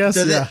features, I guess?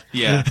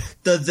 Yeah.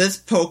 Does this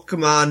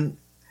Pokemon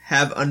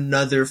have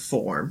another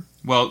form?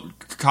 Well,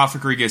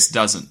 Cofagrigus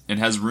doesn't. It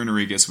has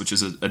Runerigus, which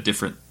is a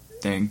different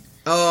thing.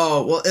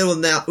 Oh, well, it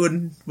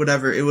would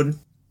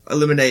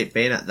eliminate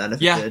Bayonet then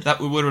if it did. That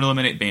would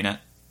eliminate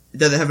Bayonet.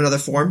 Does it have another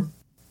form?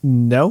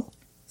 No.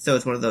 So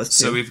it's one of those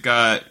two. So we've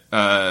got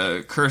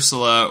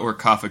Cursula or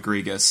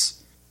Cofagrigus.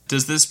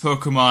 Does this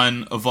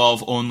Pokemon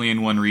evolve only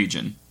in one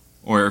region?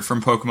 Or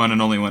from Pokemon in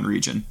only one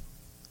region?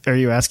 Are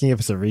you asking if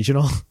it's a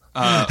regional?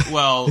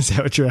 Well... Is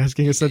that what you're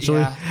asking, essentially?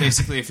 Yeah,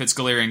 basically if it's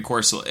Galarian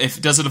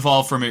Corsola. Does it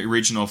evolve from a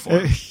regional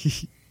form?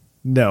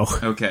 No.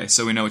 Okay,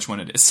 so we know which one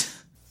it is.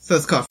 So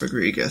it's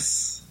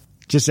Cofagrigus.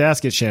 Just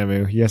ask it,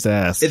 Shamu. You have to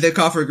ask. Is it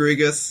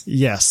Cofagrigus?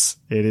 Yes,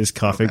 it is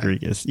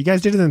Cofagrigus. Okay. You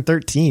guys did it in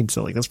 13,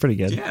 so that's pretty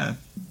good. Yeah,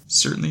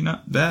 certainly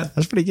not bad.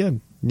 That's pretty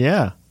good.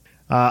 Yeah.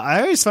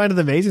 I always find it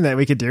amazing that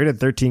we could do it in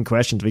 13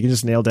 questions. We can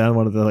just nail down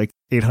one of the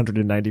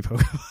 890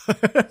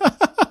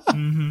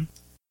 Pokemon.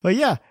 But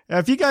yeah,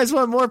 if you guys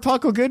want more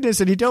Puckle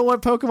goodness and you don't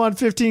want Pokemon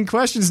 15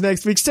 questions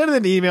next week, send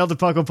an email to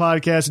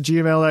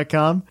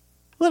pucklepodcast@gmail.com.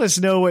 Let us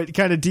know what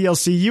kind of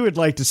DLC you would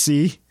like to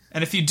see.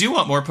 And if you do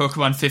want more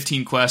Pokemon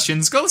 15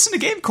 questions, go listen to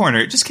Game Corner.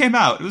 It just came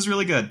out. It was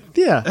really good.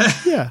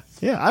 Yeah.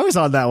 I was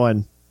on that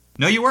one.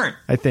 No, you weren't.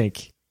 I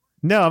think.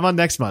 No, I'm on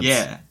next month.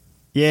 Yeah,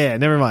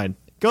 never mind.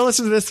 Go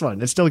listen to this one.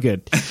 It's still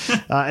good.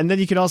 And then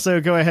you can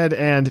also go ahead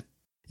and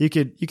you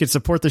could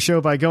support the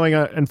show by going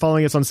and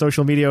following us on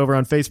social media over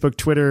on Facebook,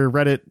 Twitter,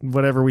 Reddit,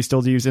 whatever we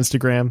still use,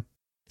 Instagram.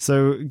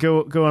 So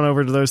go on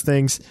over to those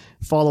things.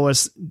 Follow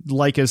us,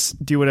 like us,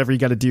 do whatever you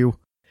got to do.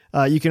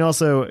 You can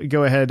also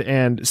go ahead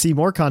and see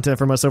more content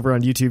from us over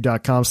on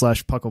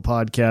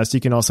youtube.com/PucklePodcast. You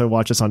can also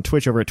watch us on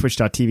Twitch over at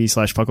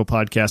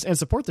twitch.tv/PucklePodcast and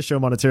support the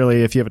show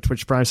monetarily if you have a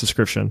Twitch Prime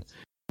subscription.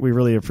 We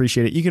really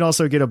appreciate it. You can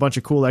also get a bunch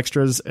of cool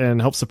extras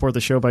and help support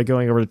the show by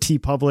going over to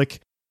TeePublic,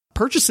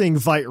 purchasing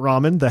Vite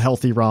Ramen, the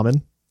healthy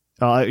ramen.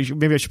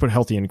 Maybe I should put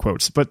healthy in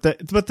quotes, but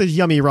the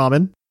yummy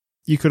ramen.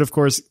 You could, of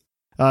course,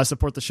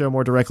 support the show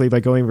more directly by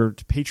going over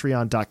to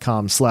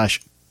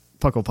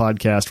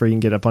patreon.com/PucklePodcast, where you can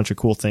get a bunch of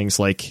cool things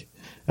like,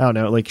 I don't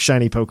know, like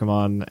shiny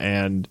Pokemon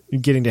and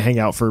getting to hang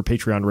out for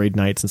Patreon raid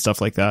nights and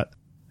stuff like that.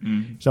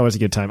 It's always a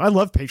good time. I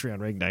love Patreon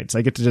raid nights.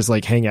 I get to just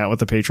hang out with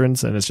the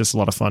patrons, and it's just a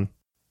lot of fun.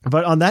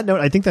 But on that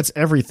note, I think that's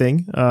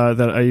everything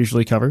that I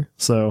usually cover.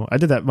 So I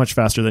did that much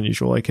faster than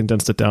usual. I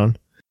condensed it down.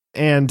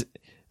 And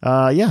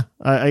I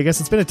guess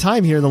it's been a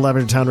time here in the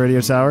Lavender Town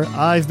Radio Tower.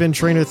 I've been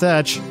Trainer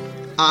Thatch.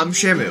 I'm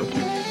Shamu.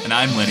 And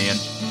I'm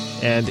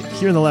Linian. And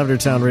here in the Lavender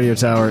Town Radio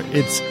Tower,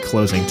 it's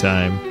closing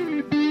time.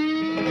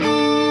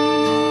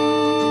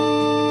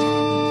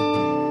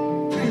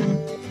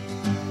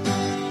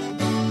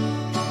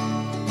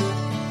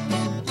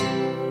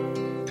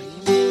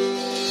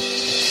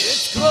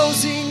 It's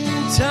closing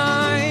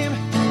time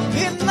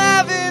in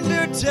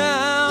Lavender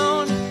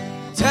Town.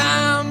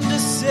 Time to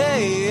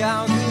say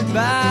our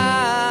goodbyes.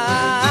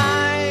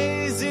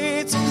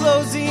 It's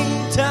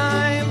closing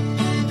time.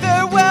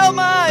 Farewell,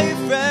 my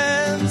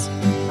friends.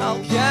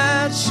 I'll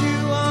catch you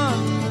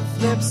on the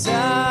flip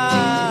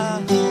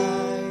side.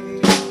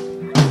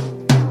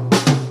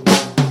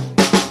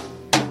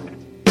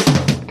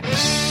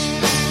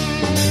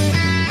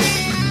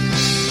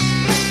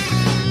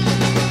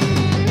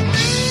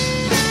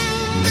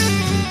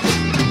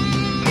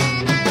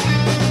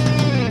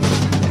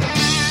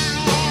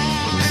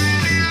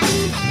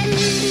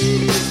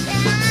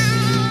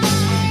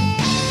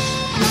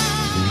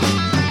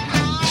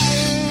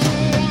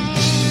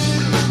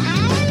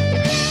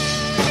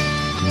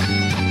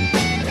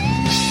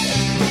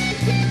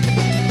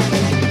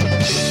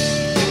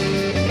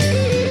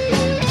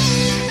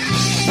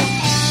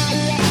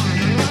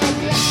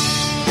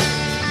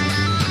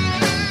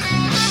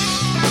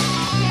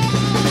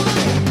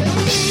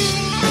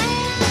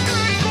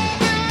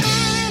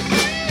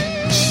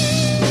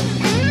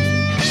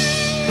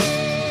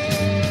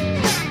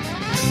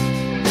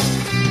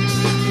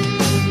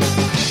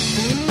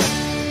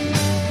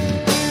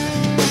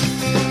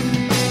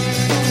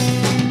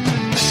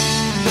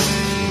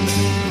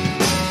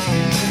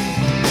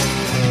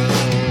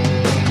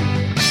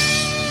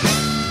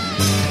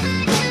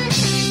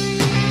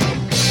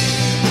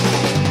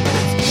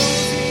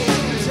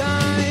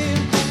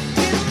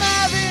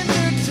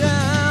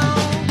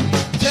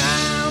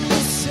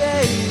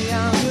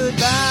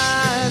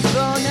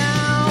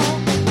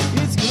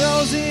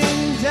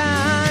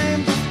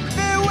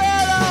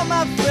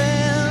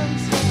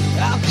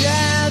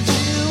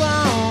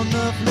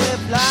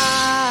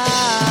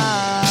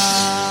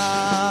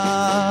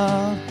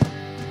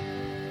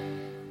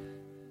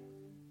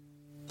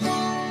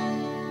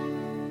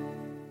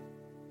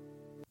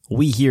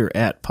 We here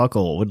at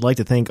Puckle would like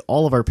to thank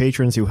all of our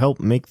patrons who help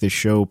make the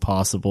show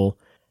possible.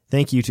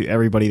 Thank you to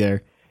everybody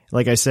there.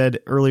 Like I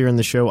said earlier in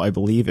the show, I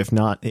believe, if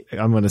not,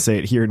 I'm going to say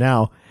it here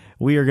now,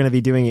 we are going to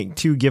be doing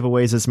 2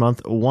 giveaways this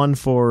month. One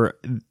for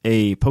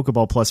a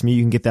Pokeball Plus Mew.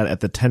 You can get that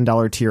at the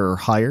 $10 tier or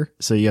higher,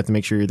 so you have to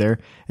make sure you're there.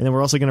 And then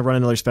we're also going to run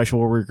another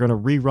special where we're going to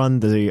rerun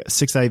the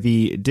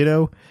 6IV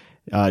Ditto,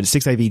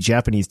 6IV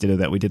Japanese Ditto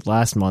that we did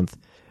last month.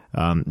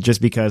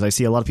 Just because I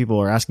see a lot of people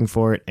are asking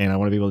for it and I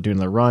want to be able to do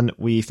another run.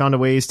 We found a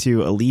ways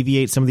to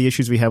alleviate some of the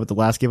issues we had with the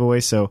last giveaway,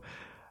 so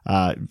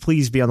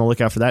please be on the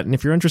lookout for that. And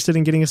if you're interested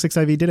in getting a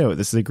 6IV Ditto,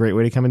 this is a great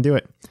way to come and do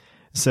it.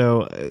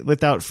 So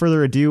without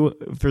further ado,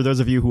 for those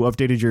of you who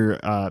updated your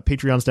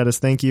Patreon status,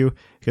 thank you,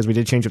 because we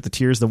did change up the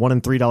tiers. The $1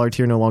 and $3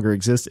 tier no longer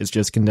exists. It's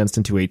just condensed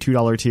into a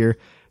 $2 tier.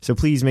 So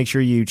please make sure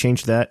you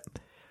change that.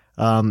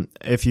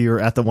 If you're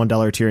at the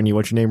 $1 tier and you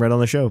want your name read on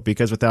the show,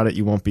 because without it,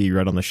 you won't be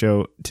read on the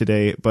show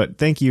today. But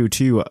thank you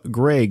to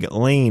Greg,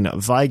 Lane,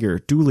 Viger,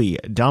 Dooley,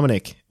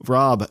 Dominic,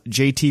 Rob,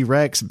 JT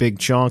Rex, Big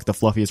Chonk, the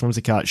fluffiest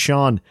Whimsicott,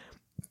 Sean,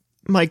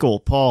 Michael,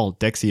 Paul,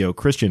 Dexio,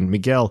 Christian,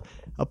 Miguel,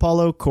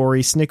 Apollo,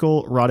 Corey,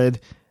 Snickle, Rotted,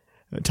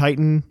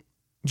 Titan,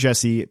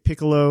 Jesse,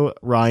 Piccolo,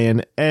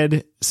 Ryan,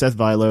 Ed, Seth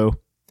Vilo,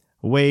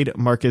 Wade,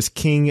 Marcus,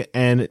 King,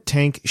 and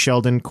Tank,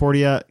 Sheldon,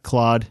 Cordia,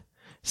 Claude,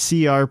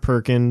 CR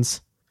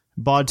Perkins,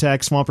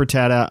 Bodtak, Swamper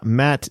Tata,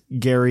 Matt,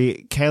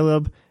 Gary,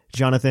 Caleb,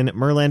 Jonathan,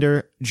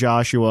 Merlander,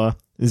 Joshua,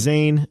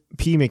 Zane,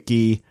 P.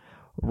 McGee,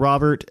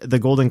 Robert, the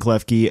Golden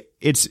Klefki,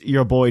 it's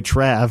your boy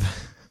Trav,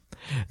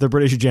 the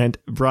British Gent,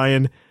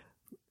 Brian,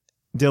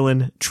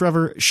 Dylan,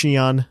 Trevor,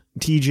 Shion,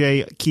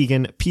 TJ,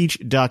 Keegan, Peach,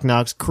 Doc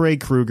Knox, Craig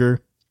Kruger,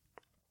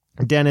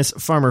 Dennis,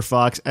 Farmer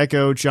Fox,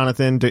 Echo,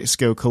 Jonathan,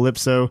 Disco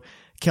Calypso,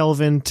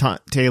 Kelvin,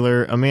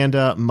 Taylor,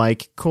 Amanda,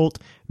 Mike, Colt,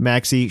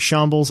 Maxie,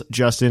 Shambles,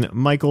 Justin,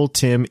 Michael,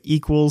 Tim,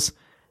 Equals,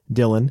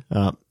 Dylan,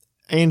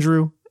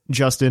 Andrew,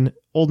 Justin,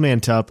 Old Man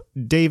Tup,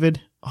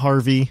 David,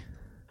 Harvey,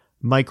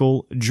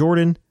 Michael,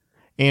 Jordan,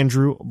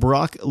 Andrew,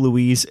 Brock,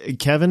 Louise,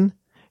 Kevin,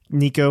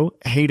 Nico,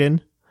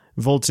 Hayden,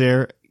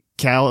 Voltaire,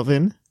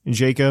 Calvin,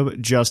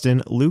 Jacob,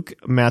 Justin, Luke,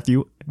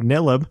 Matthew,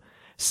 Neleb,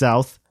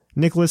 South,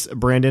 Nicholas,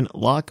 Brandon,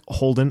 Locke,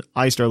 Holden,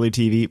 iStarly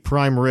TV,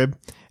 Prime Rib,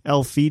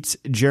 L Feats,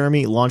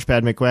 Jeremy,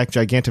 Launchpad McQuack,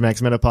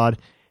 Gigantamax Metapod,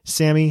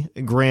 Sammy,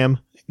 Graham,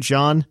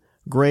 John,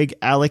 Greg,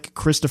 Alec,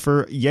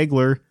 Christopher,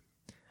 Yegler,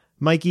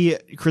 Mikey,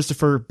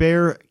 Christopher,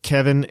 Bear,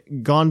 Kevin,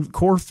 Gone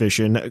Core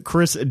Fishin',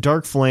 Chris,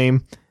 Dark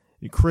Flame,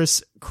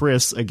 Chris,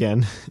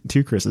 again,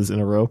 2 Chris's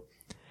in a row,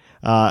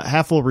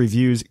 Halffle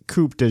Reviews,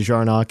 Coop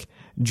DeJarnock,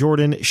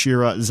 Jordan,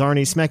 Shira,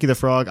 Zarni, Smacky the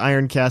Frog,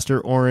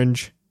 Ironcaster,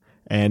 Orange,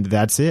 And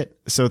that's it.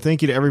 So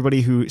thank you to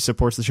everybody who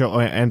supports the show,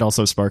 and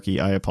also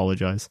Sparky. I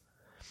apologize.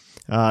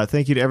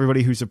 Thank you to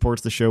everybody who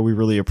supports the show. We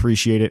really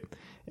appreciate it.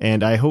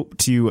 And I hope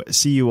to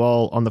see you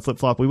all on the Flip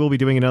Flop. We will be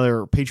doing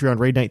another Patreon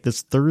raid night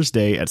this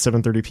Thursday at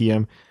 7:30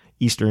 p.m.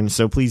 Eastern.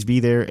 So please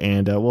be there,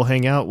 and we'll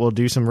hang out. We'll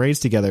do some raids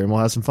together, and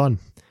we'll have some fun.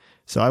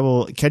 So I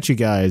will catch you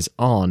guys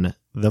on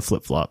the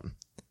Flip Flop.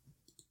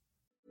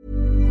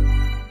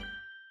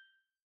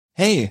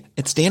 Hey,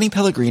 it's Danny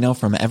Pellegrino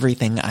from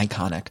Everything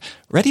Iconic.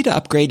 Ready to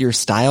upgrade your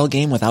style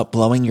game without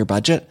blowing your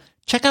budget?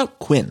 Check out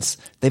Quince.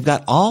 They've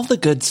got all the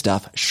good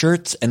stuff,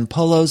 shirts and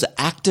polos,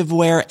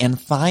 activewear, and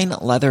fine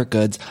leather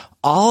goods,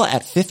 all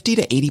at 50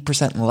 to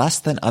 80% less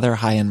than other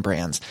high-end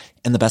brands.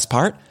 And the best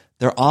part?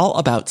 They're all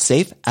about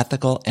safe,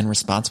 ethical, and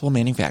responsible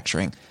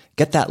manufacturing.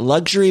 Get that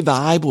luxury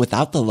vibe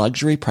without the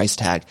luxury price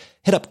tag.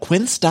 Hit up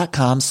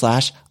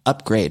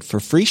quince.com/upgrade for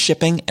free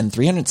shipping and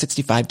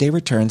 365-day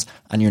returns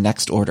on your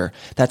next order.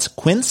 That's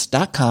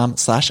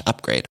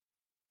quince.com/upgrade.